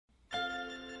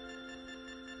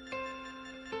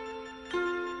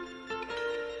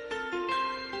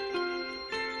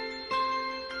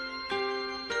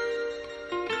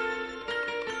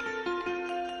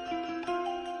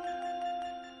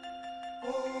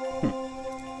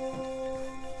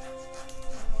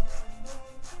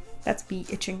That's me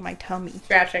itching my tummy.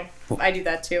 Scratching. I do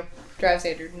that too. Drives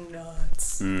Andrew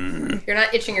nuts. You're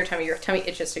not itching your tummy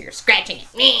itches, so you're scratching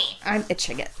it. I'm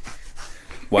itching it.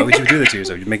 Why would you do that to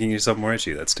yourself? You're making yourself more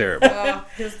itchy. That's terrible. Oh,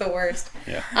 this is the worst.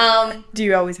 Yeah. Do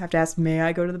you always have to ask, may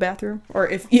I go to the bathroom? Or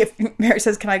if Mary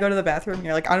says, can I go to the bathroom?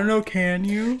 You're like, I don't know, can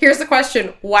you? Here's the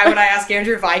question. Why would I ask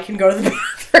Andrew if I can go to the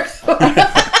bathroom?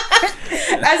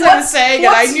 As I was saying,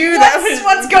 and I knew that was...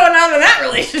 What's going on in that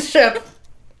relationship?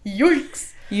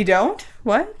 Yikes. You don't?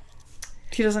 What?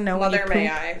 She doesn't know when you Mother,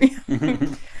 may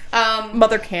poop. I?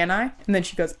 Mother, can I? And then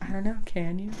she goes, I don't know,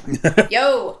 can you?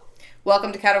 Yo.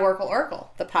 Welcome to Categorical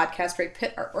Oracle, the podcast where we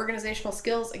pit our organizational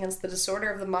skills against the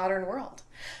disorder of the modern world.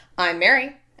 I'm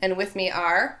Mary, and with me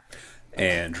are...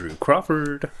 Andrew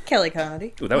Crawford. Kelly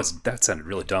Connolly. Ooh, that sounded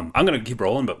really dumb. I'm going to keep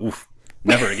rolling, but oof,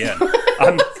 never again.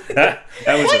 That was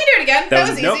Well, you can do it again. That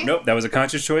was easy. Nope. That was a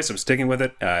conscious choice. I'm sticking with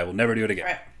it. I will never do it again.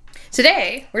 Right.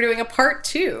 Today, we're doing a part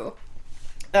 2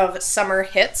 of summer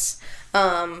hits.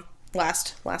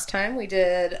 Last time we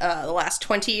did the last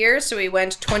 20 years, so we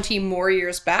went 20 more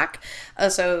years back.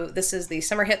 So this is the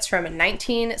summer hits from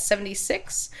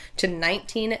 1976 to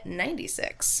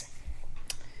 1996.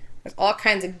 There's all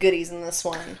kinds of goodies in this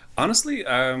one. Honestly,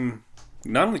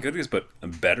 not only goodies, but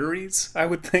betteries, I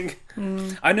would think.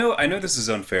 I know this is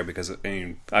unfair because, I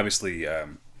mean, obviously, a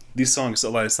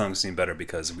lot of songs seem better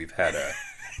because we've had a...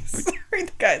 Sorry,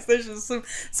 guys, there's just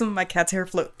some of my cat's hair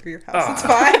float through your house. It's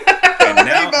fine.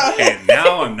 And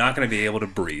now I'm not going to be able to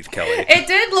breathe, Kelly. It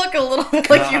did look a little bit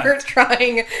like you were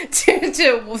trying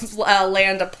to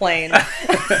land a plane.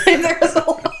 There was a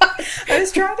lot. I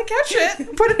was trying to catch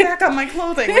it, put it back on my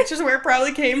clothing, which is where it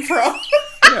probably came from.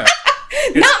 Yeah.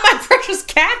 Not my precious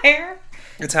cat hair.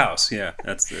 It's house, yeah.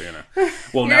 That's the, Well,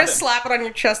 You're now going to slap it on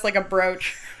your chest like a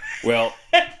brooch. Well,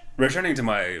 returning to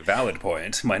my valid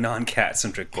point, my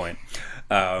non-cat-centric point,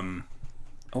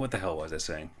 what the hell was I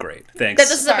saying? Great. Thanks. This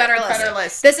is a better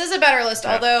list. This is a better list,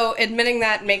 although admitting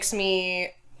that makes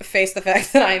me face the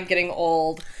fact that I'm getting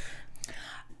old.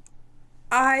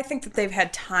 I think that they've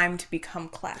had time to become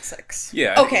classics.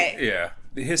 Yeah. Okay. Yeah.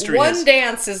 The history One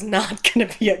Dance is not going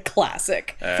to be a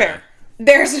classic. Fair.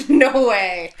 There's no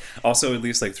way. Also, at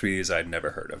least like 3 years I'd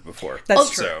never heard of before. That's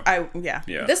true. So, Yeah.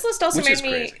 This list also Which made is me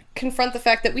crazy. confront the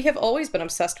fact that we have always been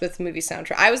obsessed with movie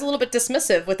soundtrack. I was a little bit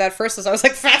dismissive with that first list. I was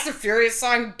like, Fast and Furious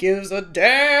song, who gives a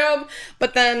damn.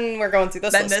 But then we're going through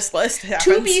this Then list. this list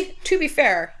happens. To be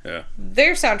fair, yeah.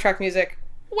 their soundtrack music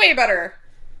way better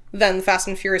than Fast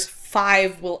and Furious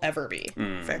 5 will ever be.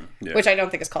 Fair. Yeah. Which I don't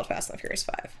think is called Fast and Furious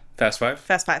 5. Fast Five?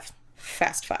 Fast Five.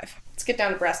 Fast 5. Let's get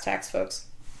down to brass tacks, folks.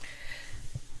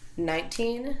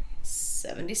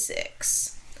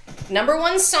 1976. Number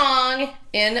one song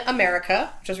in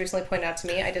America, which was recently pointed out to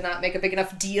me. I did not make a big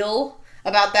enough deal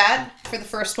about that for the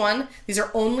first one. These are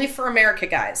only for America,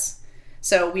 guys.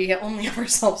 So we only have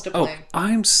ourselves to blame.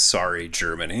 I'm sorry,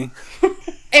 Germany.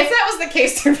 If that was the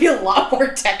case, there'd be a lot more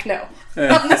techno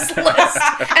on this list.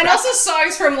 And also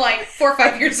songs from like 4 or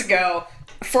 5 years ago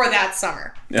for that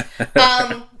summer.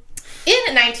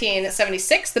 In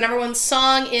 1976, the number one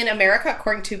song in America,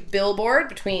 according to Billboard,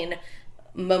 between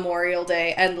Memorial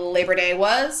Day and Labor Day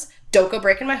was Don't Go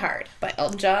Breaking My Heart by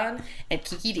Elton John and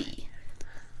Kiki D.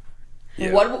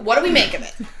 Yeah. What do we make of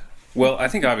it? Well, I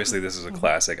think obviously this is a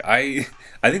classic. I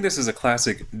think this is a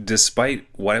classic despite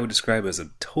what I would describe as a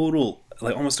total,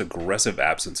 like almost aggressive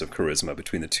absence of charisma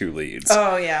between the two leads.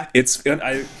 Oh, yeah.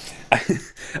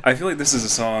 I feel like this is a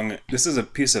song, this is a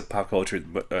piece of pop culture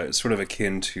sort of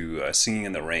akin to Singing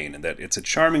in the Rain, in that it's a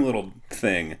charming little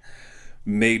thing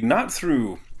made not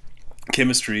through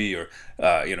chemistry or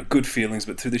good feelings,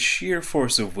 but through the sheer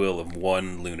force of will of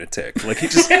one lunatic. Like he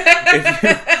just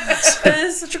That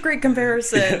is such a great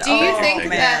comparison. Do you think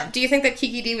man. that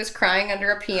Kiki D was crying under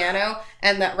a piano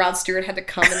and that Rod Stewart had to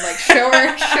come and like show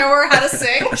her how to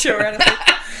sing? Show her how to sing.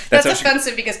 That's how she-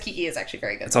 offensive because Kiki is actually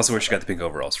very good. It's also where she got the pink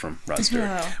overalls from, Rod Stewart.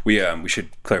 Oh. We should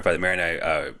clarify that Mary and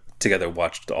I together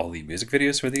watched all the music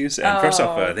videos for these. And first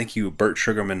off, thank you, Burt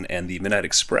Sugarman and the Midnight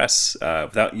Express.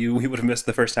 Without you, we would have missed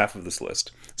the first half of this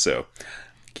list. So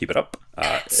keep it up.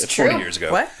 It's 40 true. years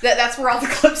ago. What? That's where all the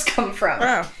clips come from.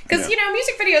 Wow. Because,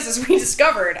 music videos, as we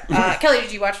discovered. Kelly,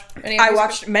 did you watch any of I these?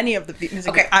 watched many of the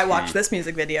music. Okay. I watched this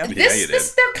music video. Yeah, you did.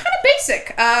 They're kind of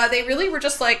basic. They really were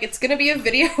just like, it's going to be a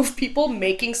video of people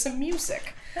making some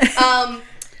music.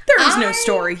 There is no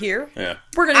story here. Yeah.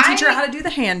 We're going to teach her how to do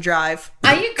the hand drive.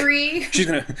 I agree.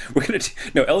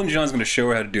 Ellen John's gonna show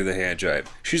her how to do the hand jive.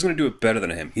 She's gonna do it better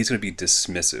than him. He's gonna be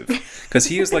dismissive because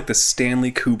he is like the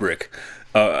Stanley Kubrick,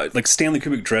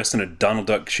 dressed in a Donald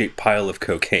Duck shaped pile of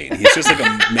cocaine. He's just like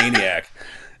a maniac.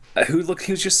 He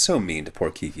was just so mean to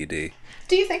poor Kiki D.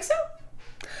 Do you think so?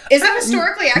 Is it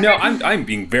historically accurate? No, I'm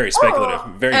being very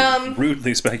speculative, very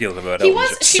rudely speculative about Elton John.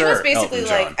 She was Sir basically Elton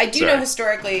John. like, I do know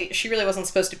historically, she really wasn't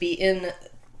supposed to be in.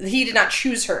 He did not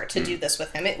choose her to do this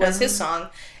with him. It was his song,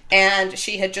 and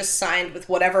she had just signed with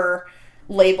whatever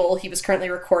label he was currently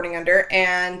recording under,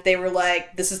 and they were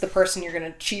like, "This is the person you're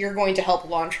going to help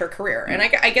launch her career." And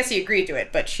I guess he agreed to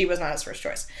it, but she was not his first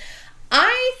choice.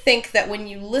 I think that when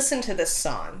you listen to this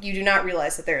song, you do not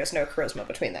realize that there is no charisma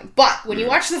between them. But when you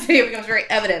watch the video, it becomes very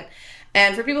evident.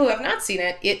 And for people who have not seen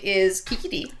it, it is Kiki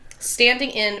Dee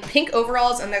standing in pink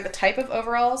overalls, and they're the type of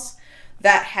overalls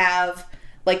that have,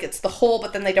 like, it's the hole,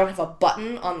 but then they don't have a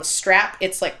button on the strap.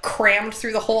 It's, like, crammed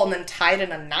through the hole and then tied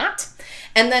in a knot.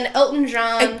 And then Elton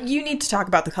John... And you need to talk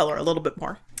about the color a little bit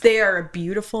more. They are a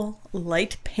beautiful,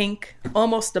 light pink,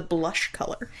 almost a blush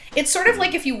color. It's sort of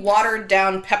like if you watered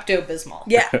down Pepto-Bismol.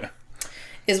 Yeah.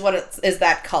 Is what it is,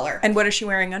 that color. And what is she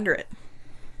wearing under it?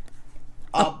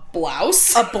 A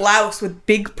blouse? A blouse with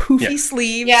big poofy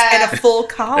sleeves and a full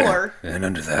collar. And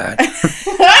under that...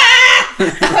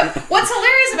 What's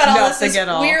hilarious about all this is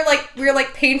all. we're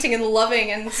like painting and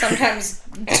loving and sometimes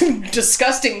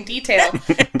disgusting detail.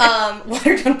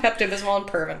 Watered down Pepto-Bismol and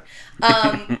Pervin.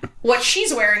 What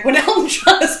she's wearing when Elton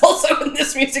John is also in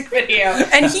this music video.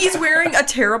 And he's wearing a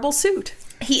terrible suit.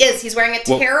 He is. He's wearing a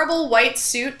terrible white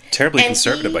suit. Terribly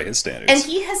conservative by his standards. And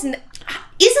he has...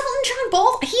 Is Elton John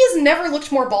bald? He has never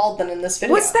looked more bald than in this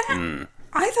video. What's that?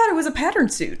 I thought it was a pattern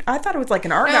suit. I thought it was like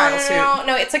an Argyle suit.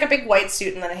 No, it's like a big white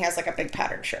suit, and then it has like a big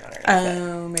patterned shirt underneath it.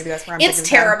 Oh, maybe that's where I'm thinking. It's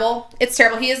terrible. It's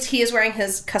terrible. He is wearing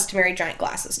his customary giant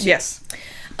glasses, too. Yes.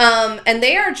 And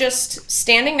they are just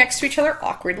standing next to each other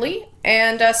awkwardly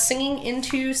and singing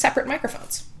into separate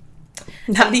microphones.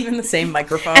 Not even the same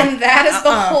microphone. And that is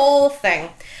the whole thing.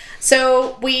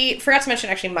 So we forgot to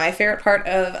mention actually my favorite part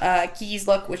of Kiki's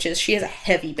look, which is she has a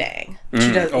heavy bang.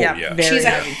 She does, yeah. very She's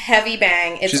heavy. a heavy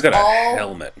bang. It's She's got a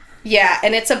helmet. Yeah,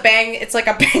 and it's a bang. It's like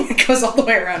a bang that goes all the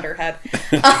way around her head.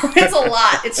 It's a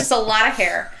lot. It's just a lot of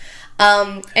hair.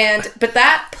 But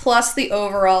that plus the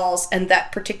overalls and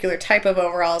that particular type of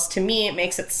overalls, to me, it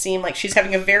makes it seem like she's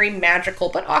having a very magical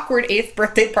but awkward 8th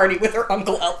birthday party with her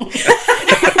Uncle Elton.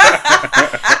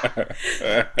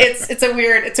 It's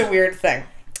a weird thing.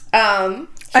 I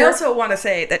also want to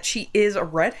say that she is a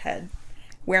redhead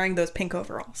wearing those pink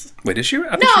overalls. Wait, is she? She's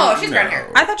brown hair.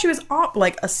 I thought she was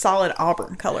like a solid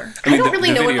auburn color. I don't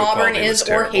really know what auburn is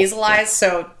or hazel eyes,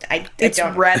 so I it's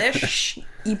don't.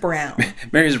 reddish-y brown.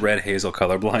 Mary's red hazel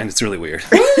colorblind. It's really weird.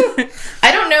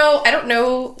 I don't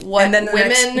know what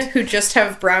women who just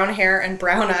have brown hair and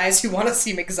brown eyes who want to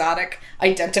seem exotic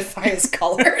identify as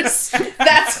colors.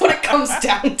 That's what it comes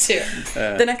down to.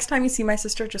 The next time you see my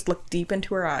sister, just look deep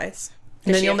into her eyes.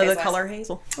 And then you'll know the color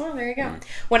hazel. Oh, there you go.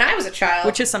 When I was a child...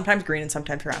 Which is sometimes green and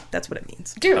sometimes brown. That's what it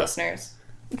means. Dear listeners,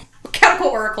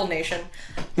 Catapult Oracle Nation,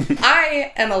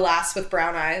 I am a lass with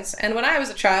brown eyes, and when I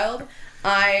was a child,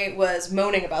 I was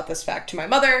moaning about this fact to my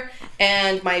mother,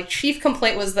 and my chief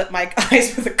complaint was that my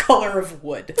eyes were the color of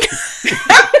wood.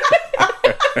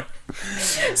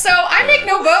 So I make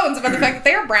no bones about the fact that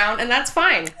they are brown, and that's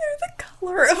fine. They're the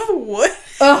color of wood.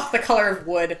 Oh, the color of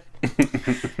wood.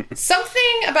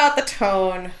 Something about the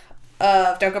tone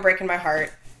of Don't Go Breaking My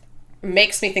Heart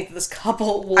makes me think that this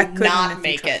couple will not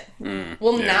make it.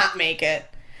 Not make it.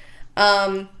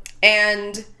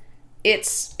 And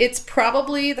it's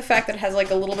probably the fact that it has like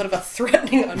a little bit of a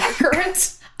threatening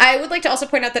undercurrent. I would like to also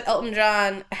point out that Elton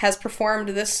John has performed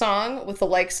this song with the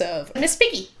likes of Miss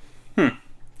Piggy.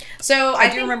 So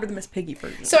I do remember the Miss Piggy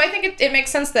version. So I think it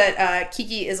makes sense that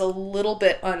Kiki is a little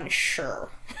bit unsure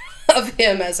of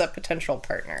him as a potential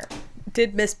partner.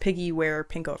 Did Miss Piggy wear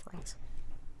pink overalls?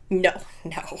 No,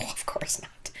 of course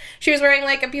not. She was wearing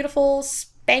like a beautiful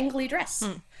spangly dress.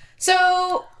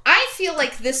 So I feel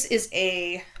like this is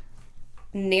a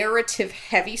narrative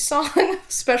heavy song,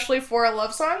 especially for a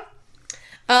love song.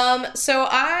 So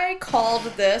I called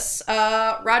this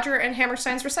Roger and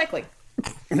Hammerstein's Recycling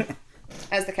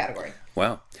as the category.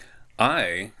 Wow.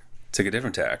 I took a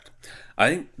different tact.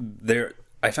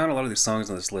 I found a lot of these songs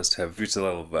on this list have reached a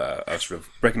level of sort of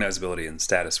recognizability and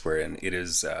status wherein it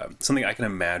is something I can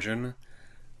imagine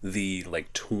the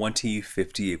like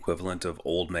 2050 equivalent of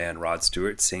Old Man Rod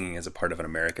Stewart singing as a part of an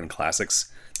American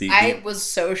Classics. I was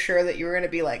so sure that you were going to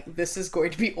be like, this is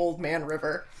going to be Old Man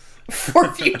River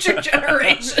for future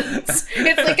generations.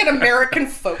 It's like an American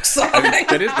folk song.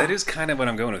 That is kind of what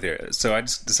I'm going with here. So I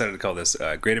just decided to call this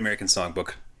Great American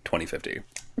Songbook 2050.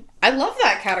 I love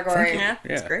that category. Yeah,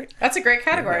 it's great. That's a great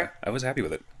category. Yeah, I was happy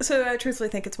with it. So I truthfully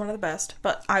think it's one of the best,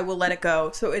 but I will let it go.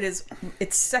 So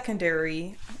it's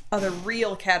secondary. Other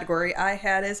real category I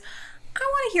had is I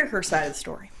want to hear her side of the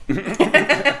story. I couldn't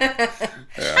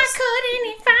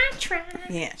if I tried.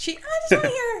 Yeah, I just want to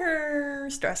hear her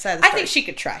side of the story. I think she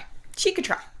could try. She could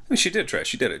try. I mean, she did try.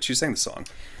 She did it. She sang the song.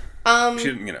 She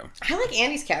didn't, I like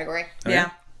Andy's category.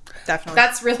 Yeah, definitely.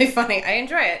 That's really funny. I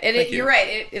enjoy it. Thank you. You're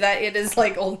right. It is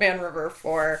like Old Man River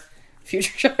for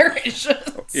future generations.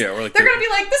 Yeah, or like they're gonna be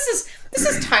like, this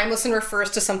is timeless and refers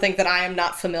to something that I am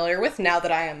not familiar with now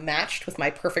that I am matched with my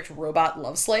perfect robot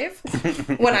love slave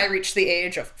when I reach the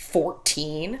age of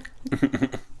 14.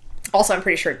 Also, I'm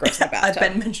pretty sure it grows in a bathtub.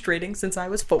 I've been menstruating since I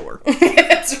was 4.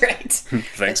 That's right.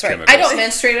 Thanks, That's right. chemicals. I don't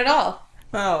menstruate at all.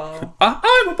 Oh.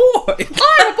 I'm a boy.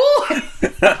 I'm a boy.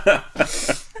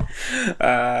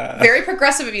 Very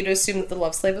progressive of you to assume that the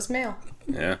love slave was male.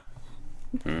 Yeah.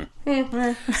 All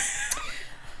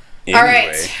Anyway,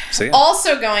 right. so yeah.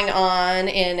 Also going on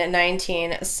in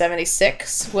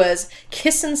 1976 was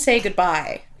Kiss and Say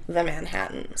Goodbye, The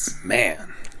Manhattans.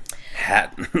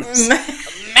 Manhattans.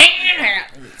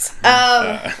 Manhattans.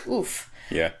 Oof.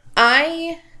 Yeah.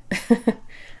 I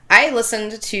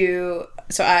listened to,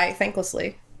 so I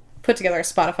thanklessly put together a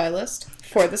Spotify list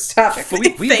for this topic.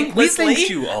 We thanked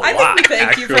you a lot. I think we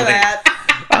thank you for actually. that.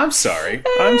 I'm sorry.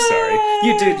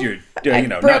 You did your,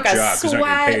 not broke a job because you're not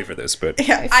sweat. getting paid for this, but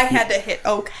Yeah, I had to hit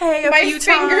okay a My few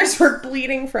fingers times. were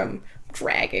bleeding from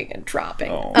dragging and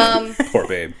dropping. oh, poor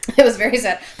babe. It was very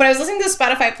sad. But I was listening to the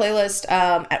Spotify playlist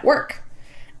at work,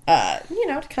 to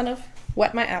kind of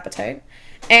whet my appetite.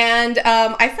 And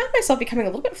I found myself becoming a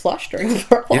little bit flushed during the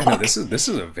prologue. Yeah, no, this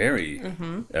is a very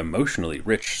emotionally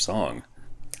rich song.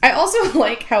 I also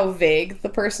like how vague the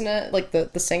person,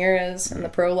 the singer is in the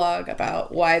prologue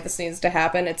about why this needs to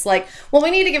happen. It's like, well,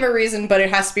 we need to give a reason, but it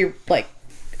has to be, like,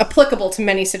 applicable to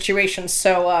many situations.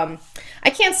 So I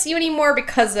can't see you anymore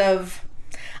because of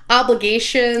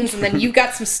obligations, and then you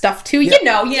got some stuff too. You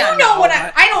know what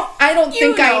I don't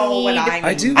think I need.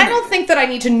 I do. I don't think that I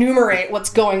need to enumerate what's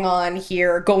going on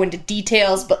here, go into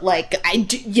details, but like I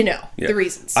do, the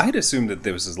reasons. I had assumed that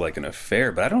this was like an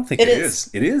affair, but I don't think it is.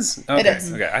 It is. Okay. It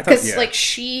is. Okay. I thought Because like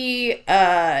she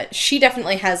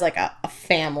definitely has like a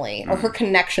family or her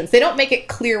connections. They don't make it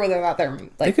clear whether or not they're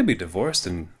they like. could be divorced,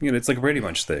 and it's like a Brady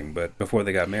Bunch thing, but before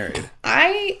they got married.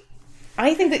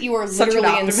 I think that you are Such an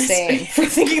literally optimist. insane for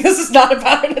thinking this is not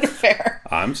about an affair.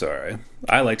 I'm sorry.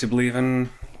 I like to believe in,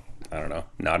 I don't know,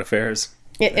 not affairs.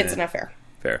 It's an affair.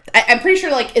 Fair. I'm pretty sure,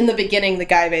 like, in the beginning, the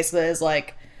guy basically is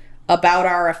like, about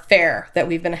our affair that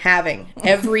we've been having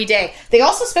every day. They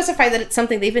also specify that it's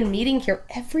something they've been meeting here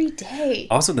every day.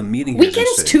 Also, the meeting here is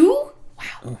Weekends interesting. too?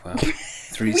 Oh, wow.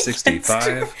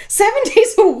 365. 7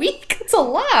 days a week? That's a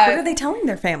lot. What are they telling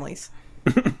their families?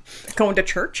 Going to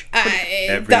church?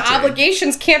 Every The day.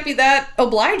 obligations can't be that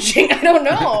obliging. I don't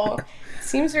know.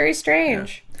 Seems very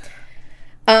strange.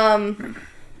 So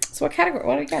what category?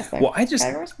 What do you guys think? Well,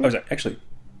 Categories? actually,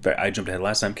 I jumped ahead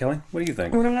last time. Kelly, what do you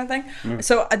think? What am I think?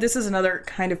 So this is another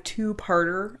kind of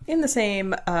two-parter in the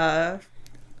same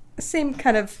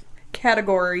kind of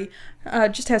category.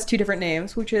 Just has two different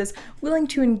names, which is willing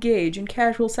to engage in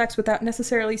casual sex without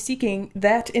necessarily seeking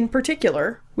that in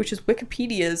particular, which is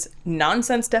Wikipedia's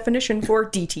nonsense definition for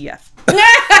DTF.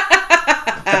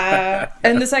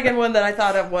 And the second one that I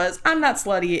thought of was I'm not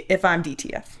slutty if I'm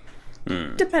DTF.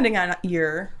 Depending on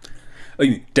your... Oh,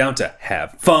 you mean down to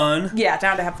have fun? Yeah,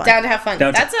 down to have fun. Down to have fun.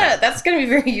 Down to That's going to be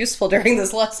very useful during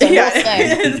this list.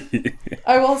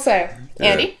 I will say.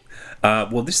 Andy?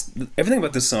 Well, everything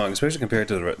about this song, especially compared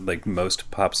to like most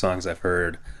pop songs I've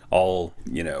heard, all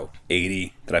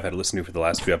 80 that I've had to listen to for the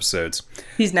last few episodes.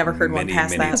 He's never heard one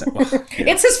past that. Well,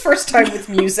 It's his first time with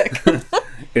music.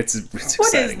 it's What is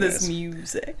exciting, this guys.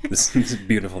 music? This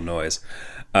beautiful noise.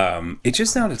 It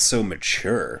just sounded so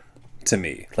mature to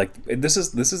me. Like this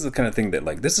is the kind of thing that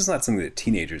like this is not something that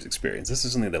teenagers experience. This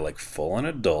is something that like full-on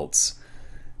adults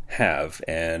have,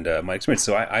 and my experience.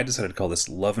 So I decided to call this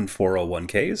Love and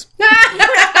 401ks.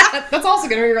 That's also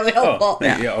going to be really helpful.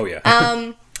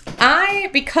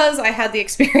 Because I had the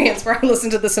experience where I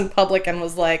listened to this in public and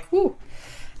was like, whoo,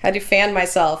 had to fan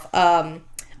myself.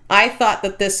 I thought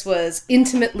that this was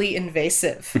intimately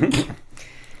invasive.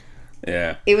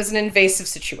 Yeah. It was an invasive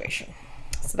situation.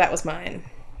 So that was mine.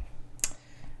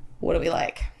 What do we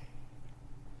like?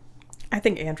 I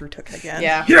think Andrew took it again.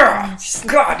 Yeah. Yeah.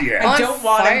 God, yeah. I don't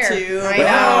want him to. I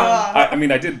know. I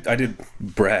mean, I did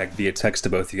brag via text to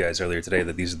both you guys earlier today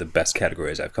that these are the best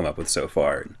categories I've come up with so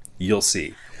far. You'll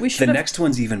see. The next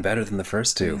one's even better than the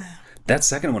first two. That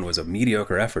second one was a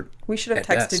mediocre effort. We should have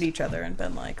at texted best. each other and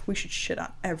been like, we should shit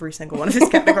on every single one of his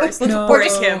categories. Let's No.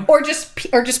 break him. Or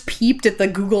just peeped at the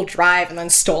Google Drive and then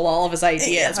stole all of his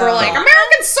ideas. We're like,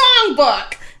 American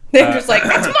Songbook! They're just like,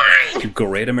 that's mine!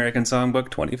 Great American Songbook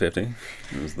 2050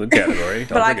 is the category.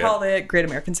 But I called it Great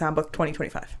American Songbook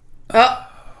 2025. Oh.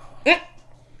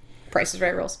 Price is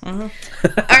Right rules. Mm-hmm.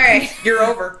 All right. You're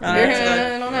over. I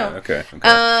don't know. Okay.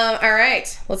 All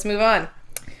right. Let's move on.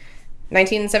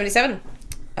 1977.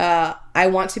 I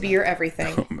Want to Be Your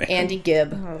Everything. Oh, man. Andy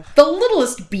Gibb. The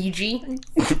littlest Bee Gee.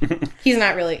 He's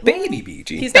not really. Baby Bee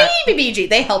Gee. He's not. Baby Bee Gee.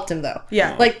 They helped him, though.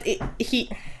 Yeah. Like,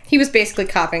 he was basically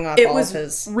copying off It all was of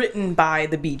his... written by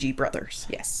the Bee Gee brothers.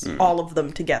 Yes. All of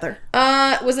them together.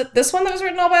 Was it this one that was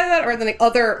written all by that, or the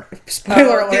other?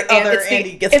 Spoiler alert! the other it's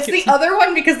Andy Gibb. It's the other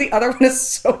one because the other one is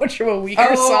so much of a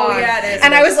weaker song. yeah, it is.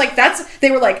 And I was like, They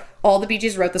were like, all the Bee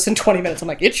Gees wrote this in 20 minutes. I'm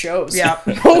like, it shows. Yeah.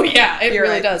 Oh yeah, it You're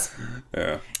really right. does.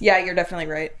 Yeah. Yeah, you're definitely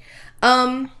right.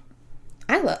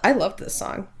 I loved this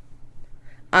song.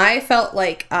 I felt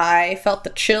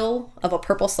the chill of a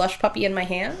purple slush puppy in my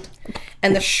hand,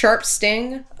 and the sharp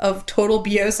sting of total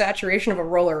BO saturation of a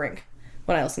roller rink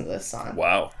when I listened to this song.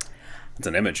 Wow. It's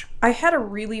an image. I had a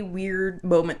really weird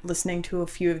moment listening to a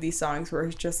few of these songs where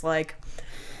it's just like,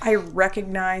 I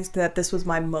recognized that this was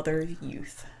my mother's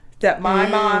youth. That my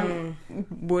mom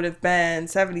would have been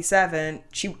 77.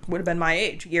 She would have been my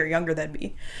age, a year younger than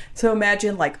me. So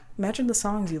imagine the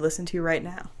songs you listen to right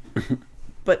now.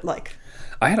 But like...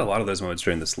 I had a lot of those moments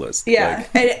during this list. Yeah,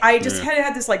 and I just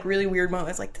had this like really weird moment.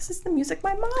 I was like, "This is the music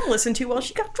my mom listened to while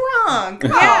she got drunk."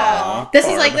 Yeah, this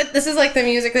is like the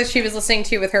music that she was listening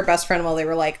to with her best friend while they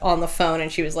were like on the phone,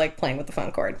 and she was like playing with the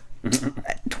phone cord.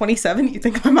 At 27, you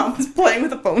think my mom was playing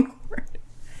with a phone cord?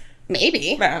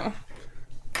 Maybe. No.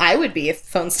 I would be if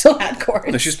phones still had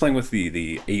cords. No, she's playing with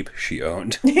the ape she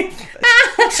owned. She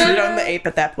owned the ape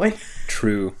at that point.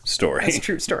 True story. That's a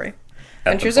true story.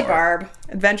 Adventures of Barb.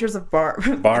 Adventures of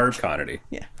Barb. Barb Conity.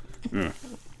 Yeah.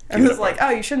 I was like,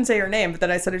 oh, you shouldn't say her name, but then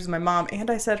I said it was my mom,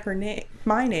 and I said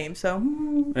my name, so Yeah,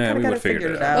 we gotta would've figured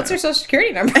figure it out. What's her social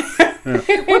security number?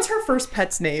 What's her first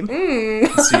pet's name?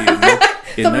 Let's see,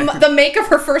 The make of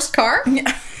her first car?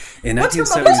 in What's her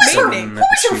mother's 1977, maiden name? Who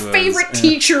was she your favorite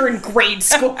teacher in grade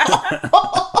school?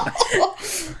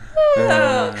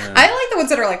 I like the ones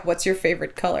that are like, what's your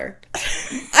favorite color?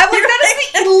 I'm like,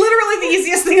 that is literally the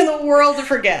easiest thing in the world to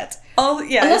forget.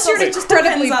 Unless you're an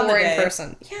incredibly boring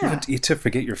person. Yeah. To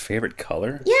forget your favorite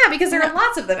color? Yeah, because there are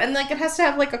lots of them. And like it has to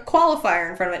have like a qualifier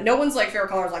in front of it. No one's like favorite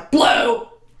color is like blue.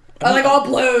 I like all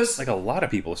blues. Like a lot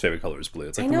of people's favorite color is blue.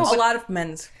 It's like I the know. most A lot of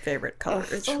men's favorite color.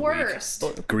 It's the worst.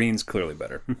 green's clearly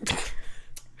better.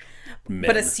 Men.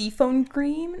 But a seafoam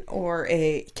green or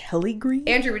a Kelly green?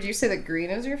 Andrew, would you say that green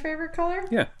is your favorite color?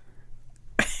 Yeah.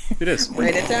 It is.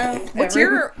 Write it down. What's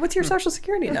your social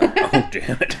security number? Oh,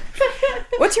 damn it.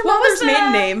 What's your What was mother's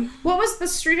maiden name? What was the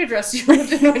street address you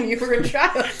lived in when you were a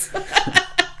child?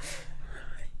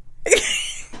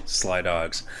 Sly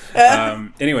dogs.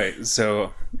 Anyway,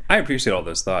 so I appreciate all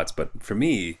those thoughts, but for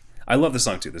me, I love the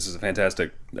song too. This is a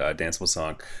fantastic danceable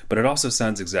song, but it also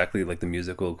sounds exactly like the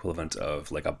musical equivalent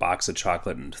of like a box of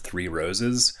chocolate and 3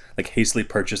 roses, like hastily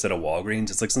purchased at a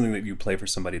Walgreens. It's like something that you play for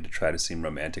somebody to try to seem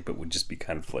romantic, but would just be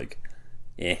kind of like,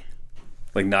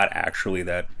 like not actually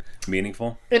that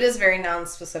meaningful. It is very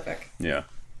non-specific. Yeah.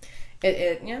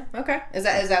 Yeah, okay. Is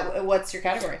that what's your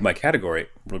category? My category,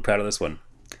 really proud of this one.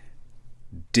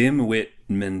 Dim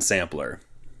Whitman Sampler.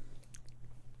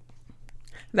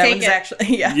 That Take one's it.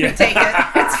 actually, yeah. Take it.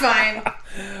 It's fine.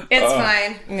 It's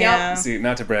fine. Yeah. Yep. See,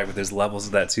 not to brag, but there's levels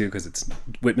of that too, because it's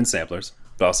Whitman samplers,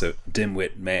 but also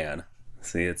Dimwit Man.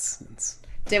 See, it's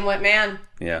Dimwit Man.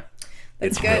 yeah,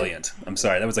 That's it's good. brilliant. I'm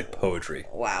sorry, that was like poetry.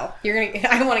 Wow.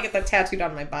 I want to get that tattooed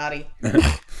on my body.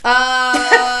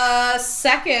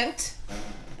 Second,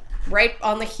 right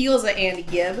on the heels of Andy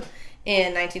Gibb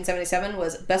in 1977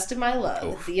 was Best of My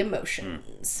Love, The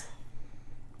Emotions.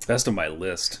 Best of my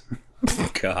list.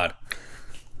 God.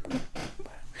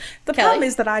 The Kelly? problem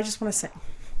is that I just want to sing.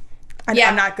 Yeah.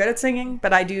 I'm not good at singing,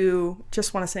 but I do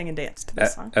just want to sing and dance to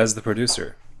this song. As the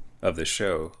producer of this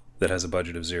show that has a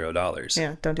budget of $0,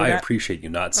 Yeah, don't do I that. appreciate you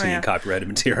not singing yeah. copyrighted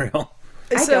material.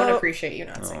 I So- don't appreciate you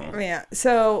not singing. Yeah.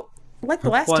 So, like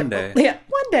the last One day.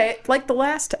 one day, like the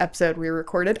last episode we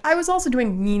recorded, I was also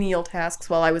doing menial tasks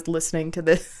while I was listening to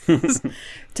this,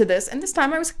 and this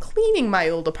time I was cleaning my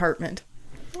old apartment.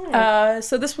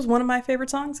 So this was one of my favorite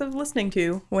songs of listening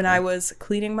to when I was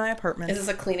cleaning my apartment. Is this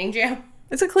a cleaning jam?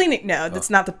 It's a cleaning. No, that's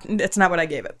not what I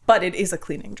gave it, but it is a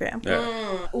cleaning jam. Yeah.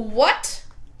 What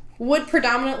would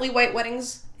predominantly white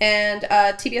weddings and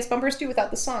TBS bumpers do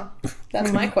without the song?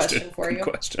 That's my question for Good you.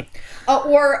 question.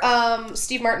 Or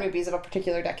Steve Martin movies of a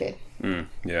particular decade.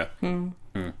 Yeah.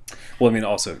 Well, I mean,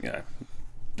 also, yeah.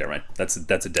 never mind. That's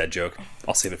a dead joke.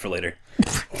 I'll save it for later.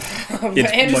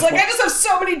 Andrew's like, I just have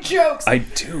so many jokes. I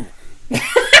do.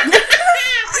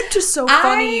 I'm just so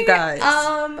funny, you guys.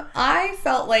 I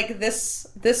felt like this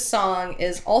song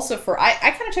is also for. I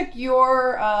kind of took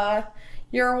your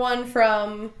one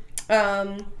from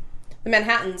the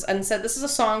Manhattans and said this is a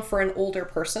song for an older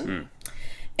person,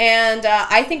 and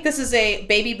I think this is a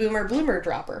baby boomer bloomer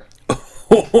dropper.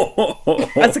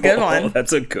 That's a good one.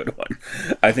 That's a good one.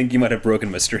 I think you might have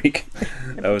broken my streak.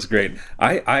 That was great.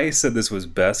 I said this was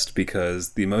best because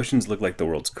the Emotions look like the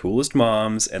world's coolest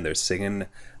moms, and they're singing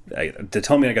to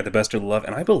tell me I got the best of love,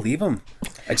 and I believe them.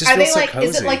 I just feel so cozy.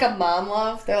 Is it like a mom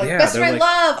love? They're like, Yeah, best they're friend like-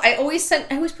 love. I always put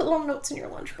little notes in your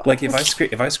lunchbox. Like if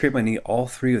I scrape my knee, all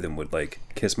three of them would like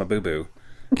kiss my boo boo.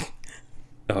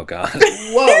 Oh God.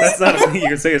 Whoa. That's not a thing you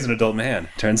can say as an adult man.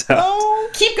 Turns out.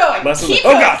 Keep going. Less than Keep the-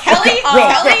 going. God. Kelly?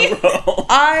 Kelly?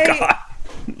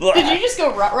 God. Did you just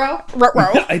go rut-row?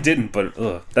 Ruh-roh. I didn't, but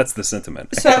that's the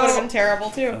sentiment. That would have been terrible,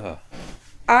 too.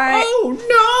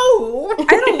 Oh no!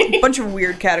 I had a bunch of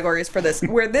weird categories for this,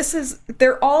 where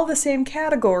they're all the same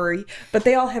category, but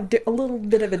they all have a little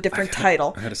bit of a different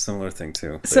title. I had a similar thing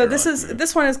too. So later on.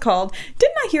 this one is called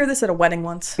 "Didn't I Hear This at a Wedding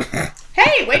Once?"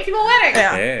 Hey, White People Wedding.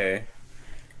 Yeah. Hey.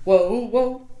 Whoa,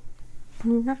 whoa.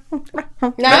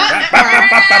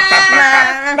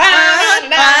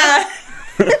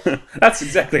 That's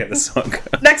exactly how the song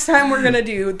goes. Next time we're gonna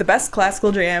do the best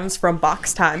classical jams from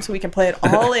Box Time, so we can play it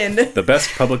all in The best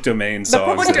public domain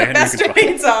songs that Andrew best can find.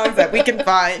 domain songs that we can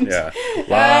find. Yeah.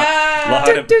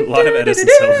 Lot of Edison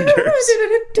cylinders.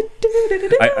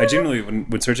 I genuinely,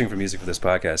 when searching for music for this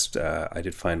podcast, I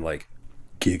did find like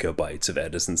gigabytes of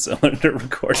Edison cylinder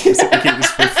recordings that we can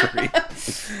use for free.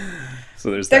 So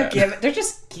there's that. They're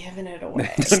just giving it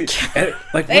away.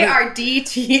 Like, They are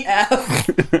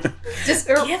DTF. Just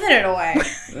giving it away.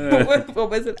 What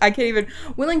was it? I can't even.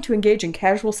 Willing to engage in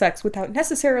casual sex without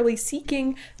necessarily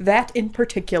seeking that in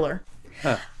particular.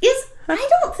 I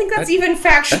don't think that's even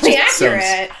factually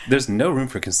accurate. There's no room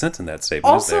for consent in that statement.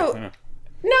 Also- is there?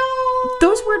 No.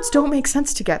 Those words don't make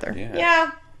sense together.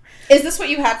 Yeah. Is this what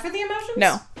you had for the Emotions?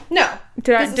 No. No.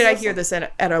 Did I hear this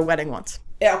at a wedding once?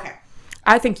 Yeah, okay.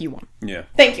 I think you won. Yeah.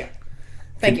 Thank you.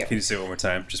 Thank you. Can you say it one more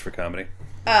time, just for comedy?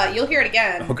 You'll hear it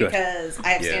again good. because I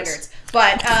have Yes. standards.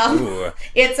 But Ooh.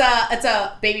 it's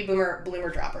a baby boomer bloomer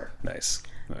dropper. Nice.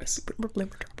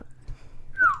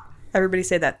 Everybody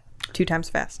say that 2 times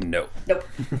fast. No. Nope.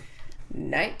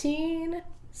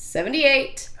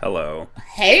 1978. Hello.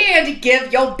 Hey, Andy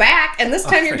Gibb, you're back, and this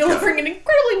time you're thank delivering an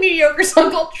incredibly mediocre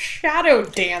song called Shadow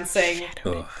Dancing.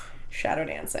 Ugh. Shadow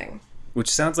Dancing. Which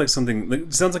sounds like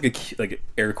something. Sounds like a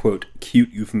air quote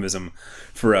cute euphemism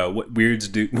for what weird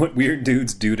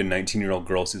dudes do to 19-year-old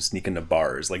girls who sneak into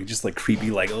bars, like just like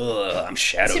creepy, like ugh, I'm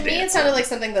shadow To dancing. me, it sounded like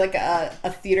something that like a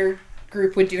theater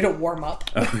group would do to warm up.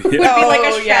 Oh, Would be yeah. like a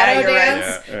Oh, yeah, shadow you're right. dance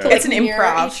Yeah, yeah. to like It's an mirror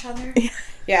improv. each other.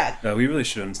 Yeah. We really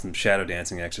should have done some shadow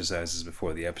dancing exercises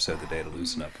before the episode today to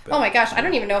loosen up a bit. Oh my gosh, I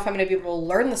don't even know if I'm going to be able to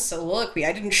learn the soliloquy.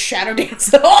 I didn't shadow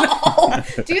dance at all.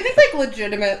 Do you think like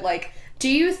legitimate like? Do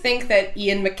you think that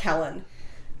Ian McKellen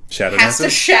Shadow has to dancing?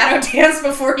 shadow dance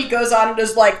before he goes on and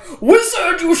is like,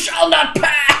 "Wizard, you shall not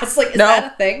pass"? Like, is No.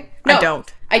 that a thing? No, I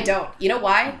don't. I don't. You know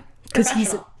why? Because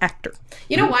he's an Professional. actor.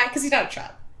 You know why? Because he's not a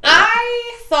child.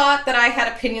 I thought that I had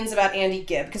opinions about Andy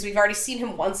Gibb because we've already seen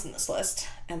him once in this list,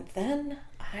 and then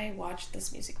I watched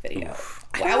this music video.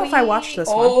 I don't know if I watched this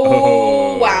one. Oh,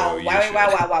 Oh, wow! you Wow! should.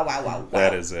 Wow!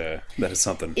 That is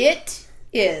something. It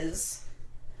is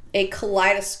a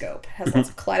kaleidoscope. Has lots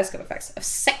of kaleidoscope effects of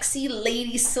sexy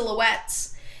lady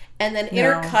silhouettes, and then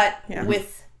intercut Yeah.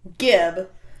 with Gibb,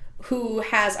 who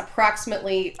has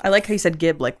approximately I like how you said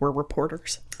Gibb like we're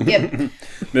reporters. Gibb,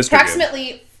 Mr.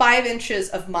 approximately 5 inches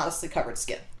of modestly covered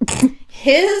skin.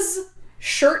 His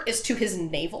shirt is to his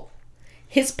navel.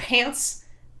 His pants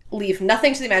leave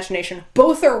nothing to the imagination.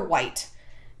 Both are white.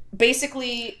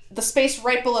 Basically, the space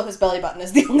right below his belly button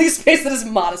is the only space that is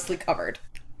modestly covered.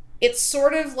 It's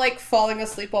sort of like falling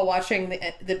asleep while watching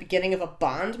the beginning of a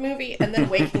Bond movie and then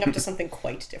waking up to something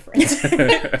quite different.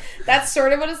 That's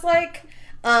sort of what it's like.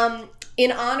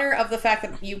 In honor of the fact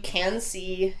that you can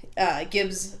see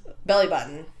Gibbs' belly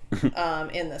button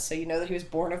in this, so you know that he was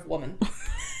born of woman.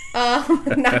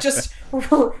 Not just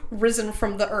risen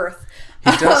from the earth.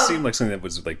 He does seem like something that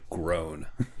was like grown.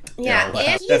 Yeah,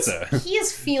 Yeah, and he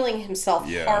is feeling himself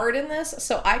Yeah. hard in this,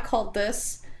 so I called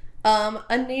this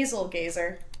a nasal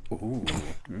gazer. Ooh,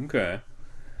 okay.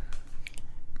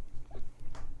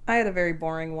 I had a very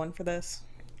boring one for this,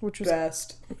 which was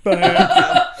Best.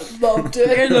 Loved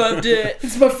it. I loved it.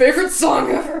 It's my favorite song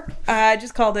ever. I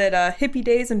just called it Hippie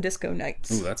Days and Disco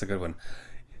Nights. Ooh, that's a good one.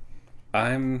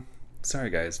 I'm sorry,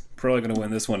 guys. Probably going to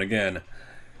win this one again.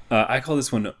 I call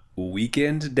this one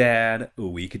Weekend Dad,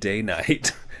 Weekday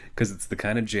Night. Because it's the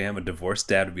kind of jam a divorced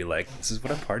dad would be like, this is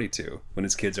what I party to when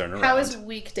his kids aren't around. How is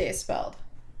weekday spelled?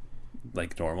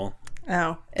 Like normal?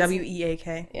 Oh,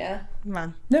 W-E-A-K. Yeah. Come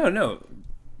on. No.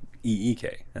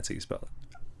 E-E-K. That's how you spell it.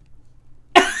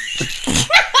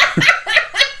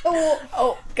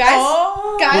 Guys.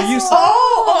 Well, you said-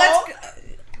 that's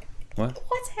What?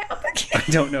 what's happening? I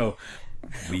don't know.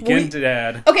 Weekend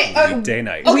Dad, Okay, Weekday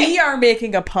Night. okay. We are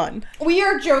making a pun. We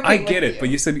are joking. I get with it, but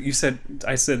you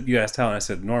asked how, and I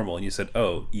said normal, and you said,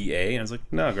 oh, EA, and I was like,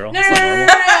 no, girl, No, that's no, not no, normal.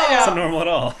 no, no, That's no. not normal at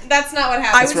all. That's not what I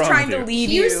happened. was wrong trying with to you? lead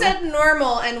You you. said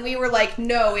normal, and we were like,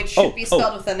 no, it should be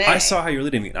spelled with an A. I saw how you're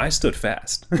leading me, and I stood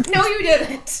fast. No, you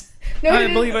didn't. No, you I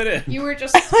didn't. believe I did. You were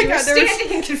just you were God, there was-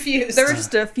 standing confused. There were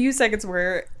just a few seconds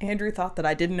where Andrew thought that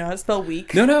I didn't know how to spell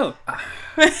week. No.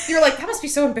 You were like, that must be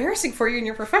so embarrassing for you in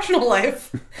your professional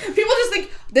life. People just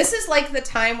think, this is like the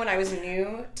time when I was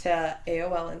new to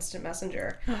AOL Instant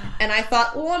Messenger. And I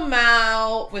thought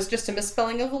Lamau was just a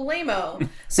misspelling of lame-o.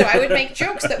 So I would make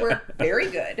jokes that were very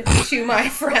good to my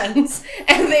friends.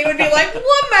 And they would be like,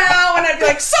 Lamau! And I'd be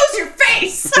like, so's your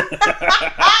face!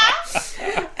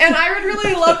 And I would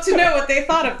really love to know what they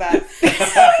thought of that.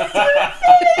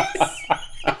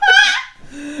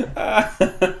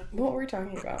 What were we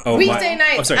talking about? Oh, Weekday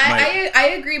nights. Oh, sorry,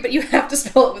 I agree, but you have to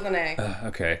spell it with an A.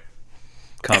 Okay.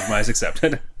 Compromise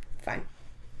accepted. Fine.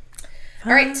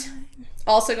 All right.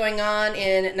 Also going on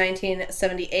in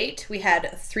 1978, we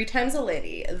had Three Times a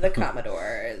Lady, The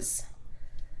Commodores.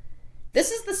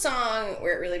 This is the song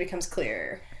where it really becomes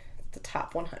clear the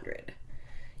top 100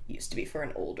 used to be for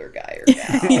an older guy or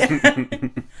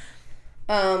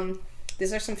gal.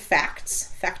 These are some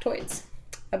factoids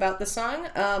about the song.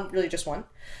 Really just one.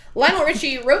 Lionel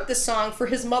Richie wrote this song for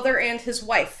his mother and his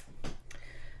wife.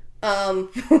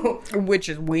 Which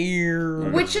is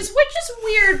weird. Which is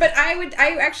weird, but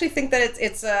I actually think that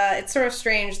it's sort of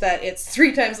strange that it's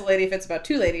three times a lady if it's about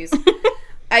two ladies.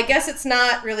 I guess it's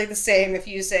not really the same if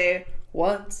you say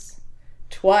once,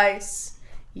 twice,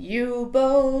 you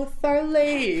both are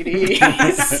ladies.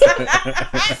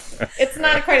 It's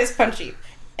not quite as punchy.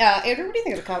 Andrew, what do you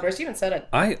think of the Commodores? You haven't said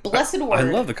it. Blessed word. I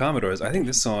love the Commodores. I think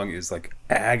this song is like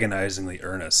agonizingly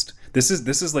earnest. This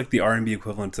is like the R&B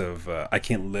equivalent of I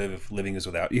Can't Live If Living Is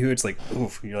Without You. It's like,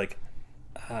 oof, you're like,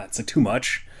 it's like too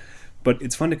much. But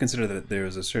it's fun to consider that there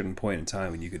was a certain point in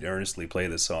time when you could earnestly play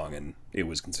this song and it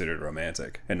was considered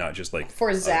romantic and not just like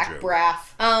For a Zach joke.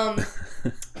 Braff.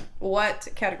 What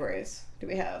categories do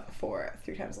we have for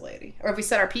Three Times a Lady? Or have we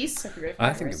set our piece? If you're ready for I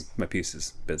think categories. my piece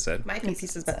has been said. My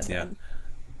piece is said. Yeah.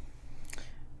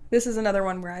 This is another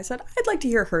one where I said, I'd like to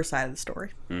hear her side of the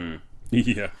story.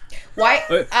 Yeah. Why?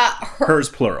 Hers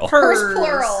plural. Hers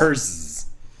plural. Hers.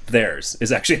 Theirs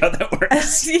is actually how that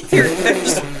works. I'd like to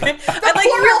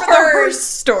hear plural the her hers.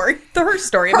 story. The her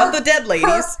story about the dead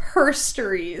ladies.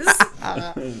 Herstories.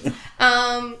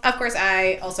 Of course,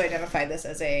 I also identified this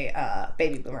as a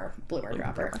baby bloomer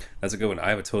dropper. That's a good one. I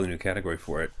have a totally new category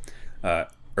for it.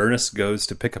 Ernest Goes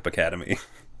to Pickup Academy.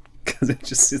 Because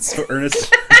it's so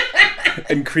earnest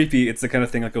and creepy. It's the kind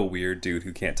of thing like a weird dude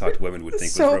who can't talk to women would think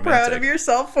was So romantic. proud of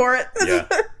yourself for it. Yeah.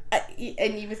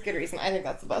 And you with good reason. I think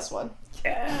that's the best one.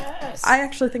 Yes. I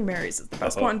actually think Mary's is the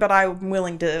best Uh-oh. one, but I'm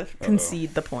willing to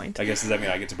concede the point. I guess does that mean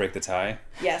I get to break the tie?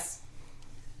 Yes.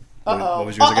 What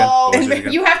was yours again? What was yours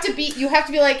again? You have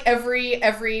to be like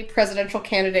every presidential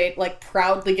candidate, like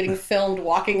proudly getting filmed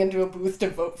walking into a booth to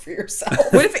vote for yourself.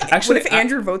 What if Actually,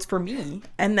 Andrew votes for me,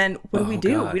 and then what do we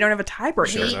do? God. We don't have a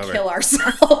tiebreaker. We over. kill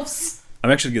ourselves. I'm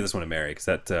actually gonna give this one to Mary because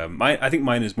I think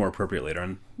mine is more appropriate later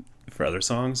on for other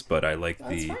songs, but I like That's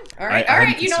the. fine. All right, I all right.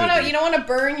 hadn't You considered don't want to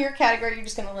burn your category. You're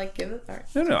just gonna like give it. All right.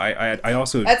 No, I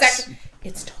also. That's actually.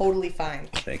 It's totally fine.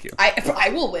 Thank you.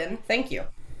 I will win. Thank you.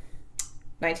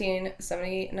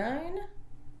 1979.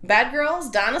 Bad Girls,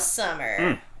 Donna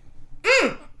Summer.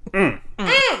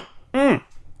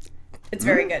 It's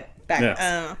very good. Bad Girls.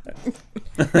 Yeah.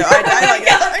 No, I like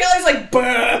it. Kelly's like,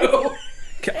 boo!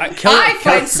 Kelly, I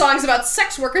find songs about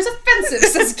sex workers offensive,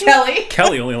 says Kelly.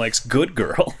 Kelly only likes good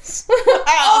girls.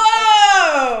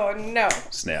 Oh, no.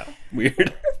 Snap.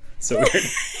 Weird. So weird.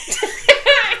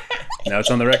 Now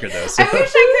it's on the record though. So. I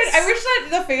wish that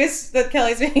the face that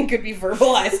Kelly's making could be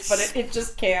verbalized, but it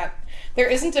just can't. There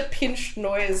isn't a pinched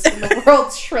noise in the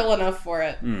world shrill enough for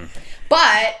it.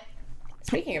 But,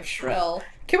 speaking of shrill,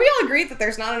 can we all agree that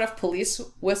there's not enough police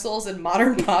whistles in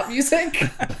modern pop music?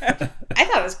 I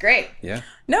thought it was great. Yeah.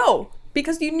 No,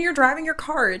 because when you're driving your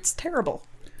car, it's terrible.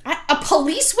 A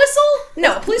police whistle?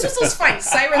 No, a police whistle's fine.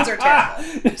 Sirens are terrible.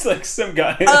 It's like some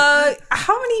guy.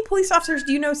 How many police officers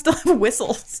do you know still have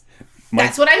whistles?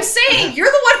 That's what I'm saying.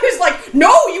 You're the one who's like,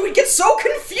 no, you would get so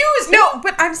confused. No,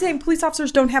 but I'm saying police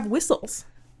officers don't have whistles.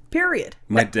 Period.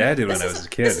 My dad did when I was a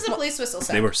kid. This is a police whistle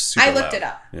sound. They were super I looked loud. it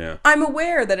up. Yeah. I'm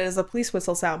aware that it is a police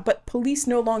whistle sound, but police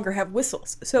no longer have